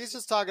 Well, he's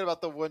just talking about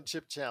the one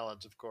chip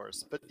challenge, of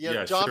course. But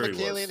Yeah, John sure he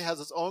McKaylian was. has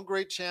his own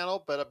great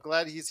channel, but I'm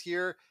glad he's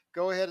here.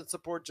 Go ahead and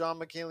support John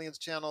McKaylian's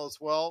channel as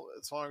well.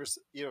 As long as,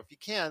 if you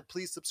can,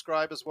 please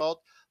subscribe as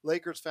well.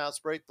 Lakers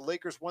Fast Break. The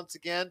Lakers, once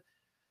again,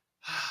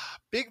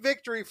 big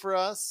victory for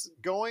us.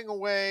 Going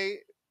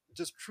away.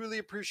 Just truly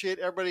appreciate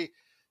everybody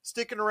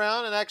sticking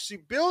around and actually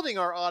building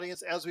our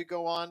audience as we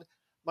go on.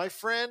 My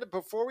friend,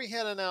 before we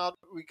head on out,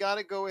 we got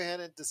to go ahead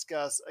and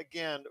discuss,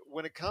 again,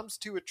 when it comes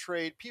to a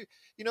trade,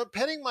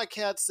 Petting My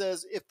Cat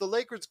says if the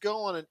Lakers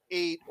go on an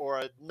 8 or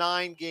a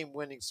 9-game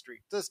winning streak,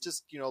 let's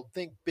just,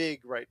 think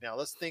big right now.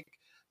 Let's think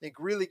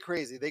really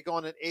crazy. They go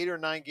on an 8 or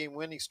 9-game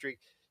winning streak.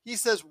 He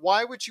says,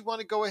 why would you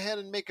want to go ahead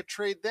and make a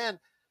trade then?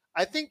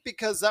 I think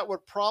because that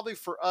would probably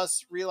for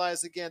us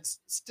realize again,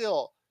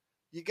 still,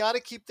 you got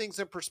to keep things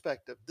in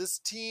perspective. This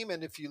team,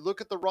 and if you look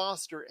at the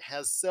roster,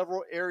 has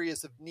several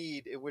areas of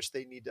need in which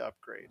they need to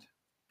upgrade.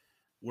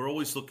 we're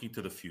always looking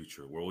to the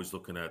future. We're always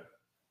looking at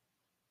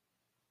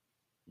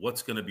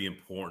what's going to be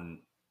important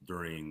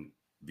during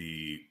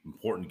the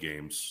important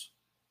games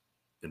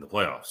in the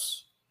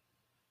playoffs.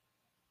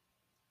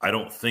 I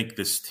don't think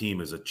this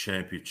team is a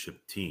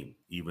championship team,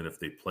 even if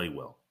they play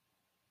well.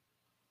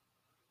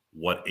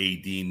 What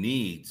AD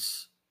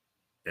needs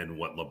and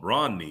what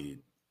LeBron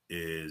needs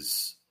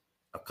is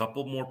a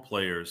couple more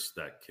players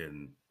that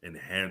can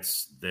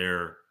enhance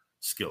their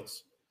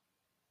skills.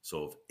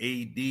 So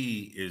if AD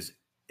is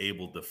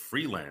able to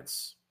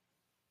freelance,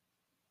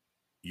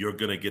 you're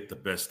going to get the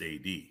best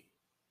AD.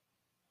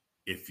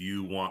 If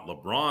you want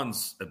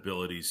LeBron's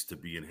abilities to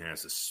be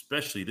enhanced,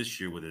 especially this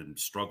year with him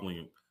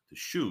struggling to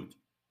shoot,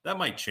 that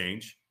might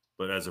change.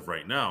 But as of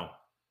right now,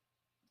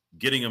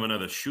 getting him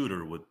another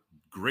shooter would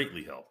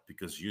greatly help,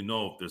 because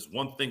if there's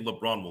one thing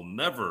LeBron will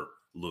never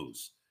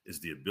lose is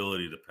the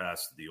ability to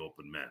pass to the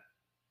open man.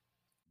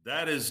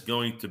 That is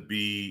going to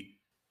be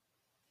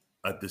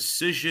a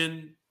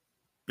decision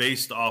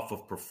based off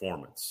of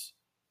performance.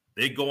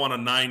 They go on a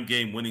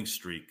 9-game winning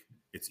streak.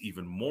 It's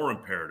even more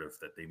imperative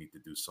that they need to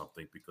do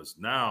something, because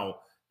now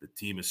the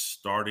team is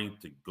starting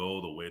to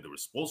go the way they were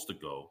supposed to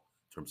go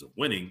in terms of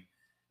winning.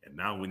 And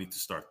now we need to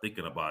start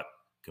thinking about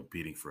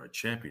competing for a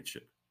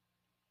championship.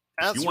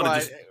 That's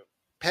right.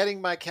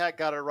 Petting my cat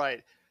got it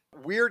right.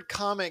 Weird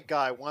comment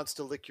guy wants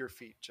to lick your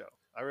feet, Joe.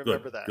 I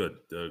remember that. Good.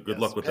 Good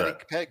luck with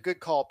that. Good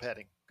call,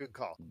 Petting. Good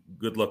call.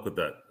 Good luck with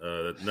that.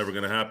 That's never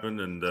going to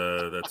happen, and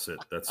that's it.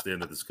 That's the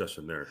end of the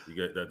discussion there. You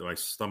get that. My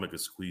stomach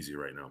is squeezy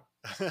right now.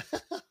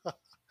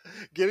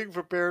 Getting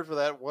prepared for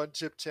that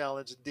one-chip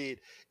challenge,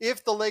 indeed.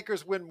 If the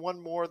Lakers win one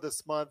more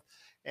this month,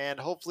 and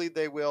hopefully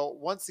they will,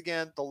 once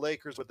again, the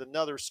Lakers with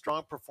another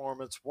strong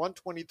performance,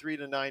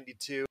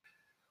 123-92.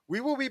 We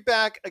will be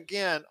back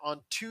again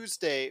on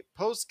Tuesday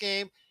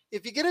post-game.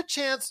 If you get a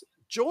chance,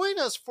 join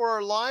us for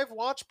our live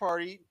watch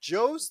party.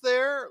 Joe's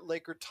there,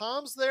 Laker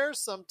Tom's there.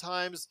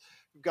 Sometimes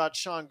we've got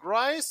Sean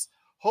Grice.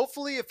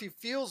 Hopefully, if he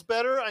feels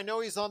better, I know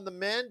he's on the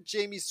mend.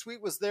 Jamie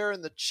Sweet was there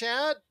in the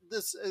chat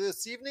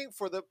this evening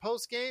for the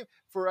post game,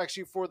 for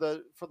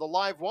the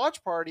live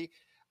watch party.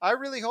 I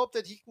really hope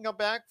that he can come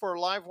back for a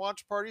live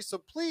watch party. So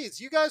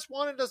please, you guys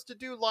wanted us to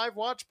do live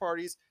watch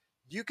parties.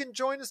 You can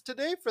join us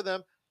today for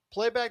them.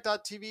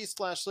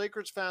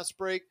 Playback.tv/Lakers Fast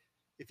Break.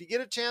 If you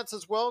get a chance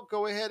as well,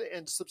 go ahead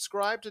and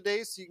subscribe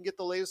today so you can get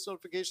the latest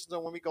notifications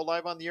on when we go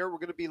live on the air. We're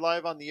going to be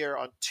live on the air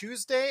on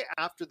Tuesday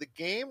after the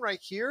game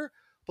right here.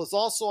 Plus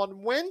also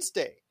on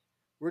Wednesday,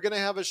 we're going to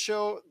have a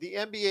show, the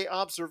NBA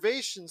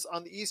observations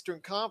on the Eastern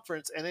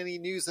Conference, and any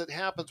news that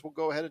happens, we'll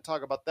go ahead and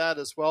talk about that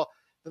as well.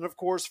 Then, of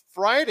course,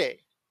 Friday,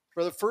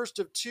 for the first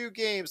of 2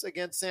 games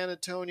against San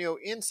Antonio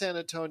in San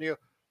Antonio,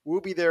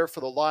 we'll be there for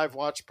the live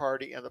watch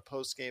party and the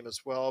post game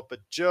as well.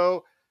 But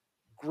Joe,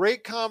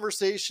 great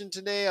conversation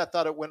today. I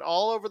thought it went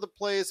all over the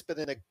place, but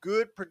in a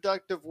good,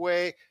 productive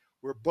way.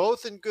 We're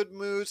both in good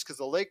moods because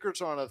the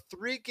Lakers are on a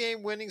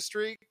 3-game winning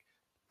streak.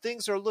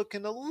 Things are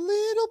looking a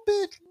little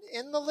bit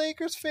in the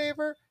Lakers'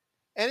 favor.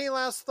 Any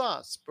last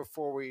thoughts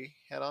before we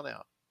head on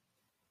out?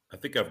 I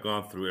think I've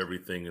gone through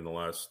everything in the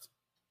last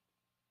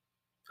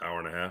hour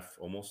and a half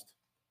almost.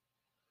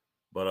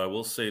 But I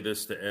will say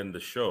this to end the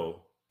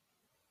show.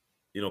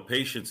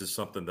 Patience is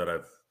something that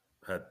I've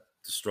had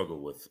to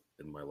struggle with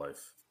in my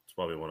life. It's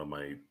probably one of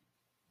my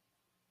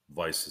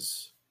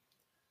vices.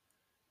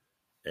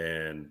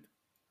 And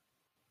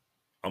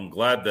I'm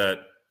glad that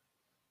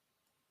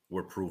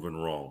we're proven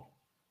wrong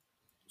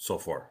so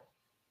far.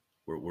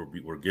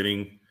 We're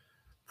getting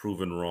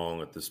proven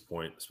wrong at this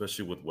point,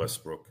 especially with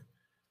Westbrook.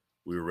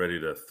 We were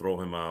ready to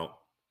throw him out.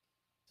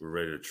 We were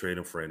ready to trade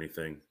him for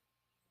anything.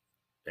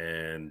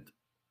 And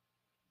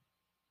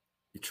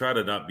you try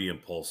to not be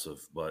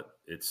impulsive, but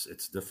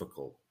it's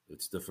difficult.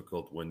 It's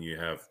difficult when you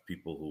have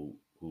people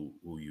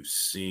who you've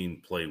seen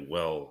play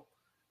well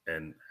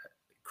and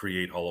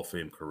create Hall of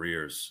Fame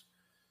careers.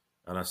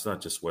 And that's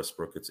not just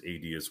Westbrook, it's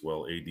AD as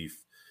well. AD,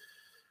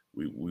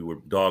 we were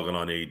dogging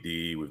on AD,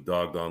 we've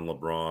dogged on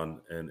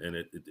LeBron, and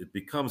it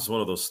becomes one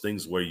of those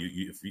things where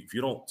if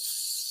you don't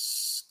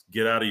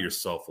get out of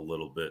yourself a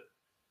little bit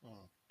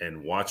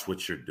and watch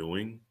what you're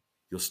doing,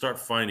 you'll start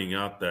finding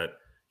out that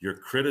you're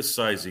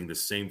criticizing the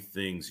same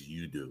things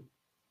you do.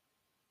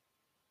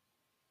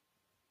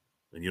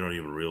 And you don't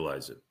even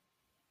realize it.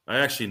 I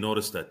actually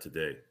noticed that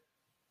today.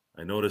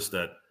 I noticed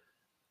that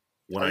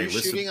when Are you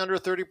shooting under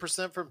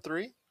 30% from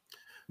 3?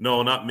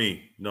 No, not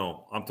me.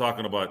 No, I'm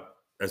talking about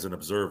as an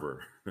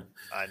observer.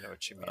 I know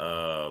what you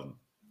mean.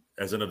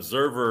 As an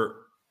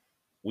observer,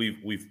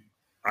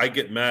 I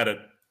get mad at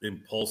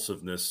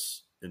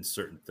impulsiveness in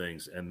certain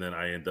things, and then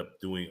I end up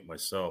doing it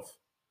myself.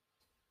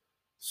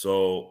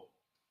 So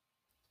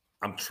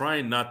I'm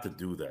trying not to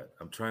do that.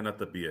 I'm trying not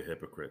to be a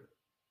hypocrite.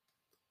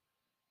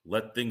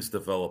 Let things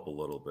develop a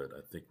little bit.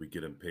 I think we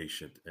get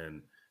impatient,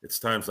 and it's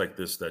times like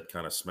this that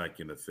kind of smack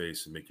you in the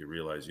face and make you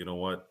realize, you know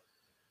what?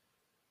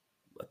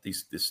 Let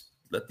these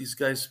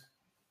guys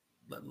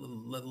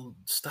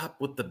stop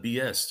with the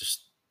BS.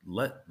 Just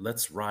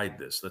let's ride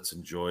this. Let's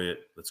enjoy it.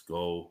 Let's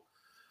go.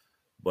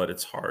 But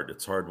it's hard.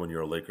 It's hard when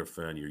you're a Laker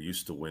fan. You're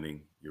used to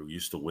winning. You're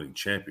used to winning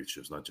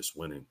championships, not just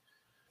winning.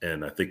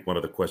 And I think one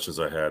of the questions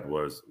I had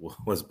was,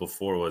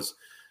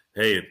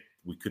 hey,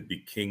 we could be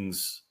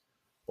Kings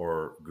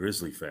or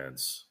Grizzly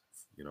fans,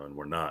 and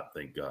we're not,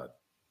 thank God.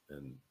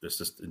 And let's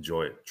just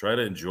enjoy it. Try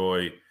to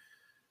enjoy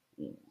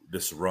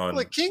this run.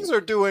 Well, the Kings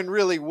are doing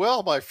really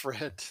well, my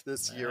friend,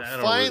 this year.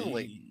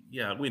 Finally.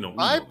 We know.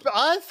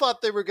 I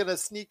thought they were going to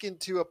sneak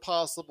into a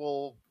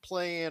possible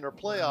play-in or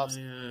playoffs.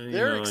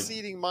 They're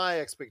exceeding my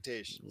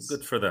expectations.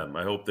 Good for them.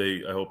 I hope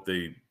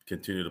they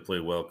continue to play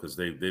well, because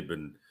they've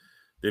been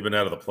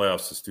out of the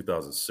playoffs since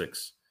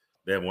 2006.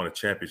 They haven't won a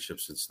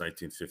championship since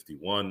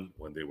 1951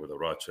 when they were the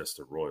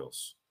Rochester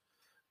Royals.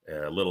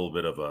 A little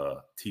bit of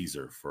a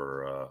teaser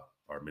for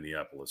our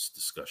Minneapolis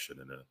discussion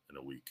in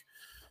a week.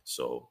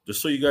 So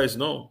just so you guys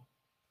know,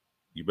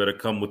 you better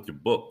come with your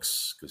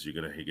books, because you're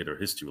going to get a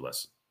history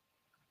lesson.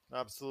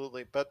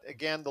 Absolutely. But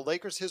again, the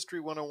Lakers History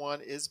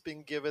 101 is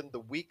being given the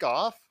week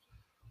off.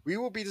 We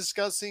will be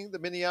discussing the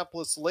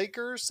Minneapolis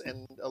Lakers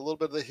and a little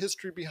bit of the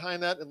history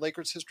behind that in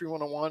Lakers History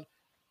 101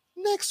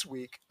 next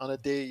week on a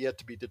day yet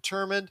to be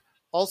determined.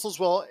 Also, as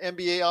well,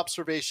 NBA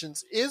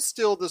Observations is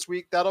still this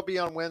week. That'll be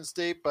on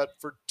Wednesday. But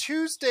for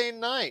Tuesday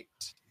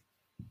night,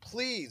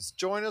 please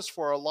join us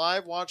for our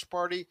live watch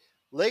party.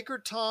 Laker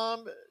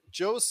Tom,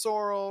 Joe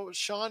Soro,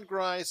 Sean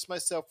Grice,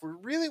 myself, we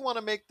really want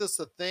to make this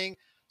a thing.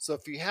 So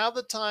if you have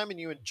the time and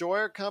you enjoy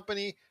our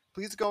company,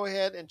 please go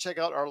ahead and check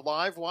out our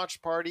live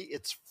watch party.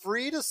 It's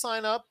free to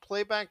sign up,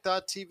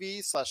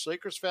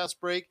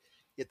 playback.tv/LakersFastBreak.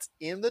 It's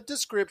in the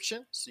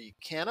description, so you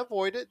can't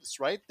avoid it. It's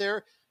right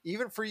there.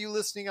 Even for you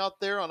listening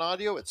out there on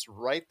audio, it's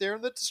right there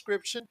in the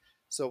description.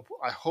 So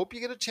I hope you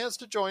get a chance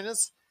to join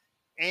us.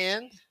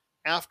 And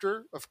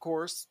after, of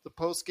course, the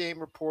post-game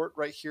report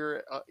right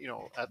here,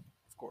 at,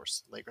 of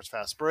course, Lakers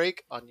Fast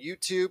Break on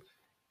YouTube.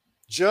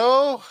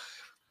 Joe,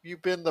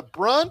 you've been the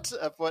brunt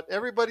of what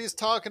everybody's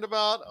talking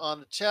about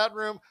on the chat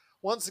room.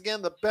 Once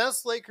again, the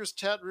best Lakers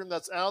chat room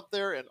that's out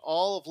there in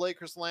all of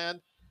Lakers land.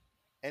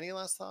 Any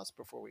last thoughts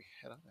before we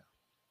head on now?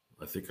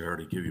 I think I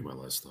already gave you my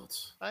last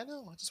thoughts. I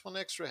know. I just want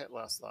an extra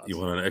last thoughts. You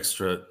want an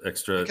extra?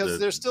 Because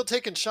they're still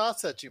taking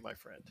shots at you, my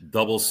friend.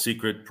 Double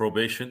secret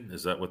probation?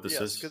 Is that what this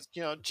is? Yes,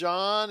 because,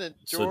 John and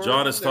Jordan. So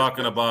John is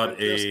talking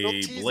about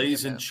a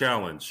Blazing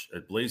Challenge. A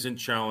Blazing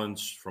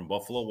Challenge from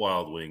Buffalo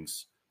Wild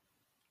Wings.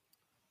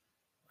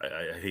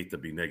 I hate to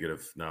be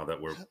negative now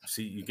that we're...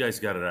 See, you guys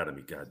got it out of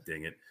me. God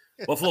dang it.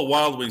 Buffalo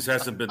Wild Wings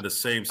hasn't been the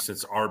same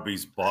since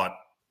Arby's bought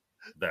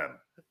them.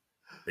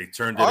 They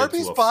turned it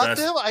Arby's into a bought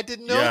them? I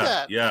didn't know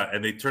that. Yeah,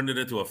 and they turned it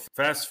into a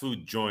fast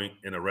food joint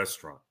in a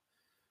restaurant.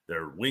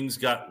 Their wings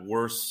got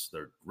worse.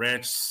 Their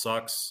ranch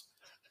sucks.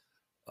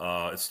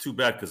 It's too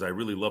bad, because I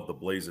really love the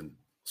blazing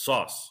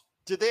sauce.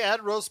 Did they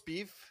add roast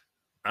beef?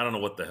 I don't know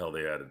what the hell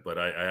they added, but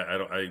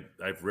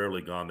I've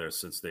rarely gone there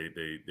since they've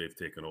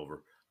taken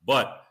over.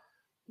 But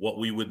what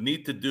we would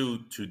need to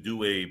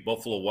do a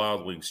Buffalo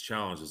Wild Wings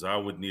challenge is I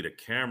would need a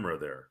camera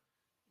there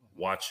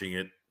watching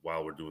it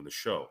while we're doing the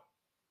show.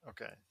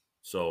 Okay.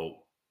 So,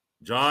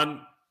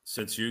 John,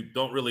 since you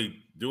don't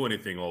really do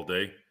anything all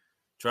day,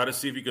 try to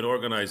see if you could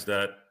organize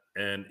that.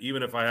 And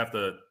even if I have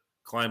to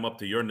climb up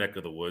to your neck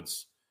of the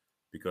woods,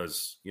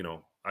 because,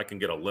 I can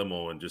get a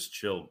limo and just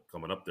chill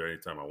coming up there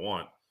anytime I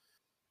want.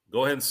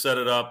 Go ahead and set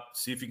it up.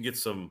 See if you can get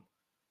some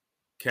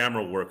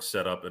camera work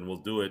set up, and we'll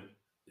do it.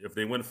 If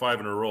they win 5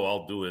 in a row,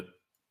 I'll do it.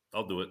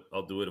 I'll do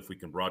it if we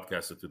can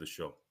broadcast it through the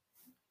show.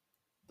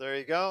 There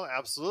you go.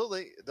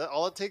 Absolutely.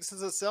 All it takes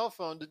is a cell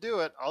phone to do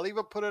it. I'll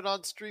even put it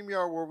on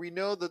StreamYard where we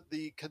know that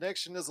the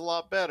connection is a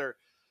lot better.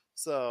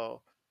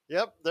 So,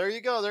 yep, there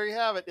you go. There you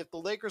have it. If the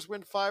Lakers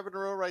win 5 in a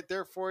row, right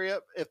there for you.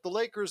 If the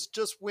Lakers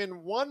just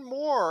win one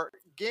more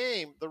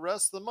game the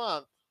rest of the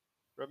month,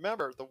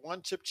 remember, the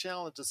one-chip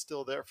challenge is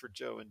still there for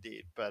Joe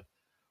indeed. But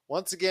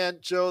once again,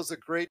 Joe's a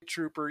great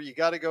trooper. You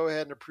got to go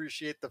ahead and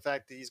appreciate the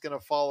fact that he's going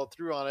to follow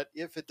through on it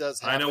if it does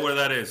happen. I know where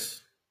that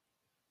is.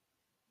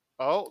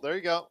 Oh, there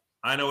you go.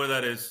 I know where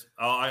that is.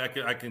 I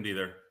can be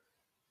there.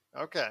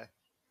 Okay.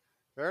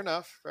 Fair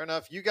enough.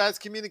 You guys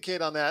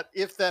communicate on that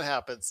if that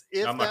happens.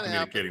 I'm not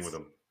communicating with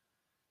him.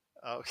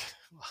 Okay.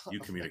 You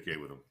communicate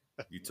with him.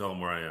 You tell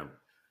him where I am.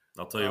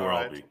 I'll tell you where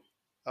I'll be.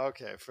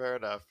 Okay, fair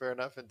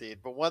enough indeed.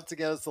 But once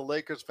again, it's the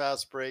Lakers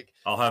Fast Break.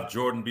 I'll have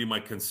Jordan be my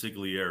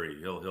consigliere.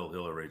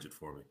 He'll arrange it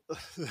for me.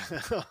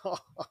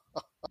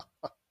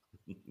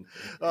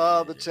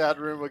 The chat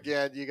room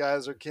again. You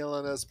guys are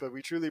killing us, but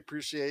we truly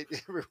appreciate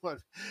everyone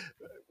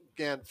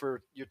again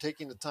for you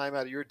taking the time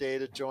out of your day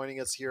to joining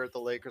us here at the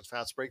Lakers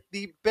Fast Break,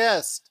 the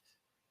best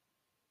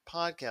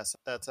podcast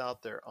that's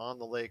out there on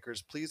the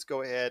Lakers. Please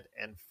go ahead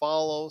and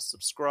follow,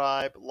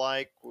 subscribe,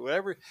 like,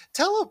 whatever.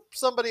 Tell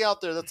somebody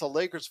out there that's a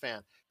Lakers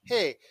fan,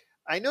 hey,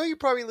 I know you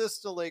probably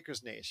listen to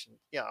Lakers Nation.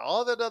 Yeah,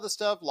 all that other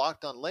stuff,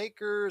 Locked on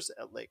Lakers,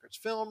 at Lakers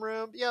Film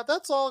Room. Yeah,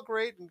 that's all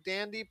great and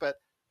dandy, but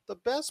the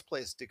best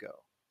place to go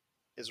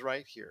is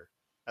right here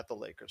at the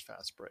Lakers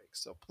Fast Break.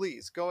 So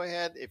please go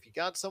ahead. If you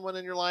got someone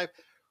in your life,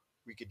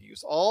 We could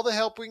use all the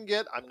help we can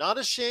get. I'm not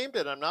ashamed,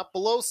 and I'm not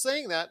below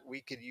saying that.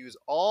 We could use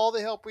all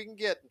the help we can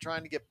get in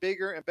trying to get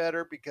bigger and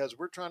better, because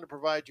we're trying to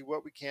provide you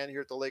what we can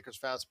here at the Lakers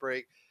Fast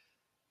Break.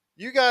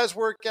 You guys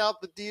work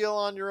out the deal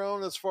on your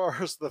own as far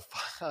as the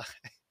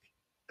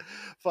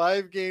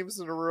five games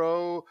in a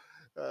row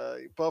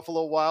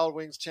Buffalo Wild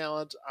Wings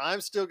challenge.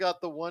 I've still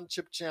got the one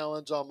chip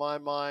challenge on my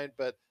mind,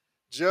 but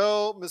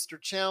Joe, Mr.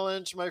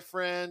 Challenge, my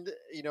friend,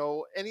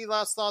 any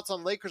last thoughts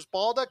on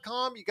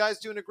LakersBall.com? You guys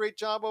doing a great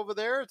job over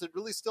there? Is it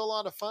really still a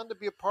lot of fun to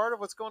be a part of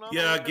what's going on?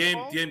 Yeah,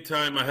 game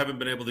time. I haven't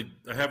been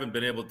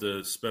able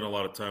to spend a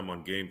lot of time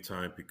on game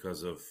time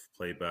because of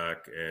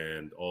playback,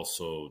 and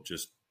also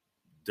just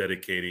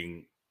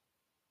dedicating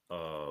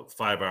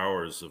 5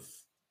 hours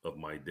of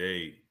my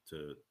day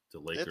to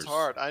Lakers. It's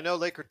hard. I know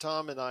Laker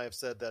Tom and I have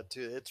said that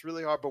too. It's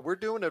really hard, but we're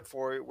doing it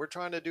for you. We're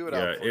trying to do it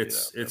out for you.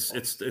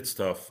 It's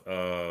tough.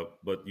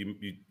 But you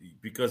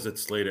because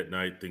it's late at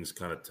night, things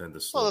kind of tend to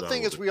slow down. Well, the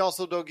thing is, we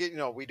also don't get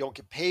we don't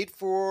get paid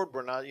for it.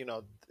 We're not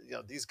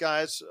these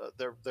guys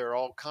they're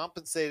all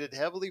compensated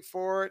heavily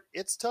for it.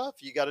 It's tough.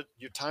 You got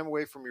your time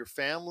away from your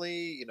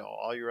family.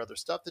 All your other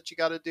stuff that you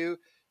got to do.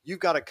 You've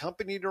got a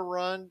company to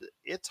run.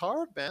 It's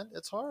hard, man.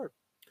 It's hard.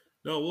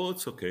 No, well,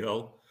 it's okay.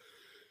 We'll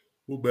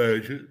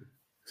manage it.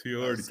 So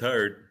you're already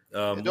tired.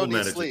 Don't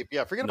need sleep.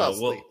 Yeah, forget about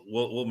sleep.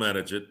 We'll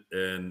manage it,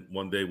 and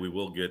one day we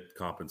will get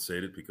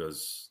compensated,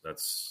 because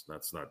that's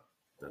not.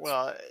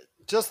 Well,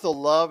 just the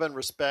love and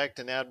respect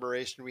and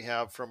admiration we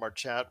have from our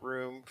chat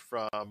room,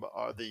 from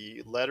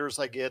the letters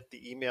I get,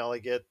 the email I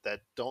get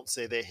that don't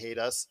say they hate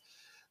us.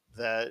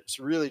 That's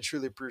really,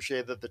 truly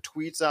appreciate that. The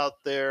tweets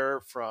out there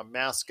from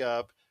Mask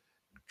Up.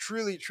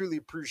 Truly, truly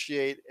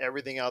appreciate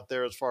everything out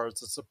there as far as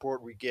the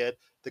support we get,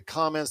 the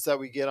comments that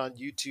we get on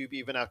YouTube,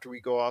 even after we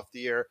go off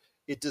the air.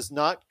 It does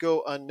not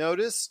go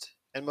unnoticed.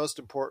 And most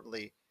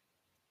importantly,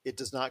 it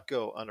does not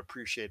go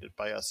unappreciated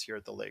by us here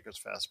at the Lakers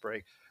Fast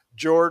Break.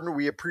 Jordan,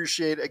 we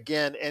appreciate,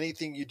 again,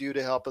 anything you do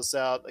to help us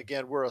out.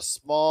 Again, we're a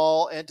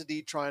small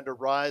entity trying to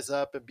rise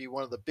up and be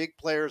one of the big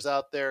players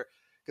out there,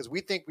 because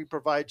we think we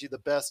provide you the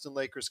best in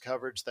Lakers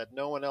coverage that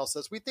no one else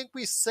does. We think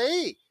we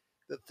say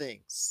the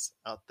things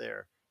out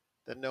there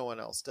that no one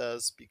else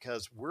does,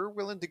 because we're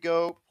willing to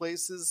go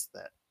places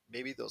that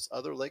maybe those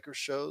other Lakers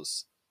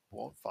shows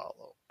won't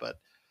follow. But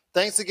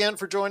thanks again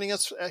for joining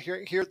us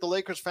here at the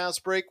Lakers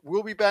Fast Break.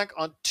 We'll be back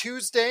on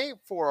Tuesday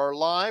for our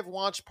live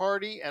watch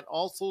party, and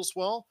also as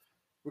well,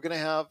 we're going to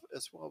have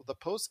as well the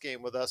post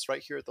game with us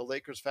right here at the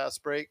Lakers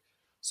Fast Break.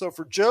 So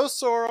for Joe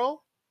Soro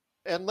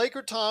and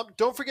Laker Tom,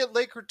 don't forget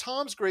Laker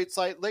Tom's great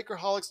site,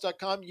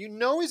 Lakerholics.com.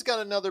 He's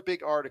got another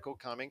big article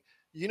coming.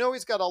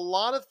 He's got a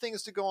lot of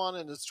things to go on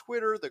in his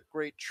Twitter, the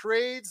great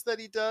trades that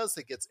he does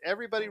that gets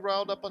everybody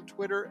riled up on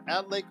Twitter,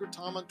 at Laker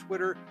Tom on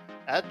Twitter,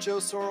 at Joe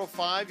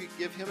Soro5. You can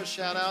give him a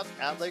shout out,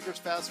 at Lakers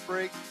Fast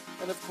Break,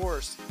 and of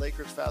course,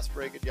 Lakers Fast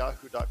Break at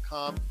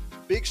yahoo.com.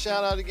 Big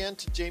shout out again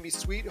to Jamie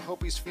Sweet.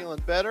 Hope he's feeling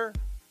better.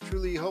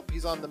 Truly hope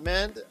he's on the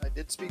mend. I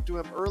did speak to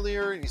him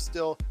earlier, and he's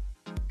still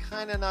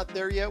kind of not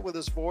there yet with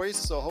his voice,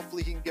 so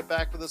hopefully he can get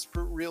back with us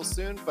real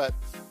soon. But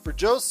for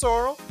Joe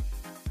Soro,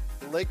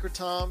 Laker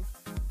Tom,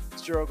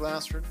 it's Gerald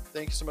Glassford.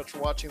 Thank you so much for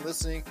watching,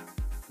 listening.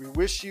 We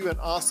wish you an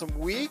awesome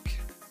week.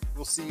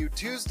 We'll see you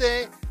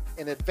Tuesday.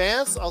 In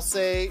advance, I'll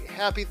say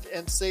happy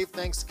and safe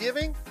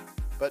Thanksgiving,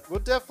 but we'll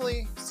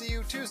definitely see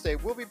you Tuesday.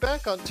 We'll be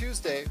back on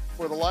Tuesday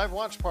for the live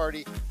watch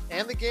party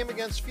and the game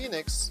against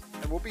Phoenix,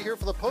 and we'll be here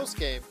for the post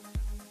game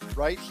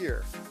right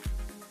here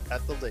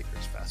at the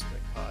Lakers Fast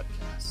Break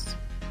Podcast.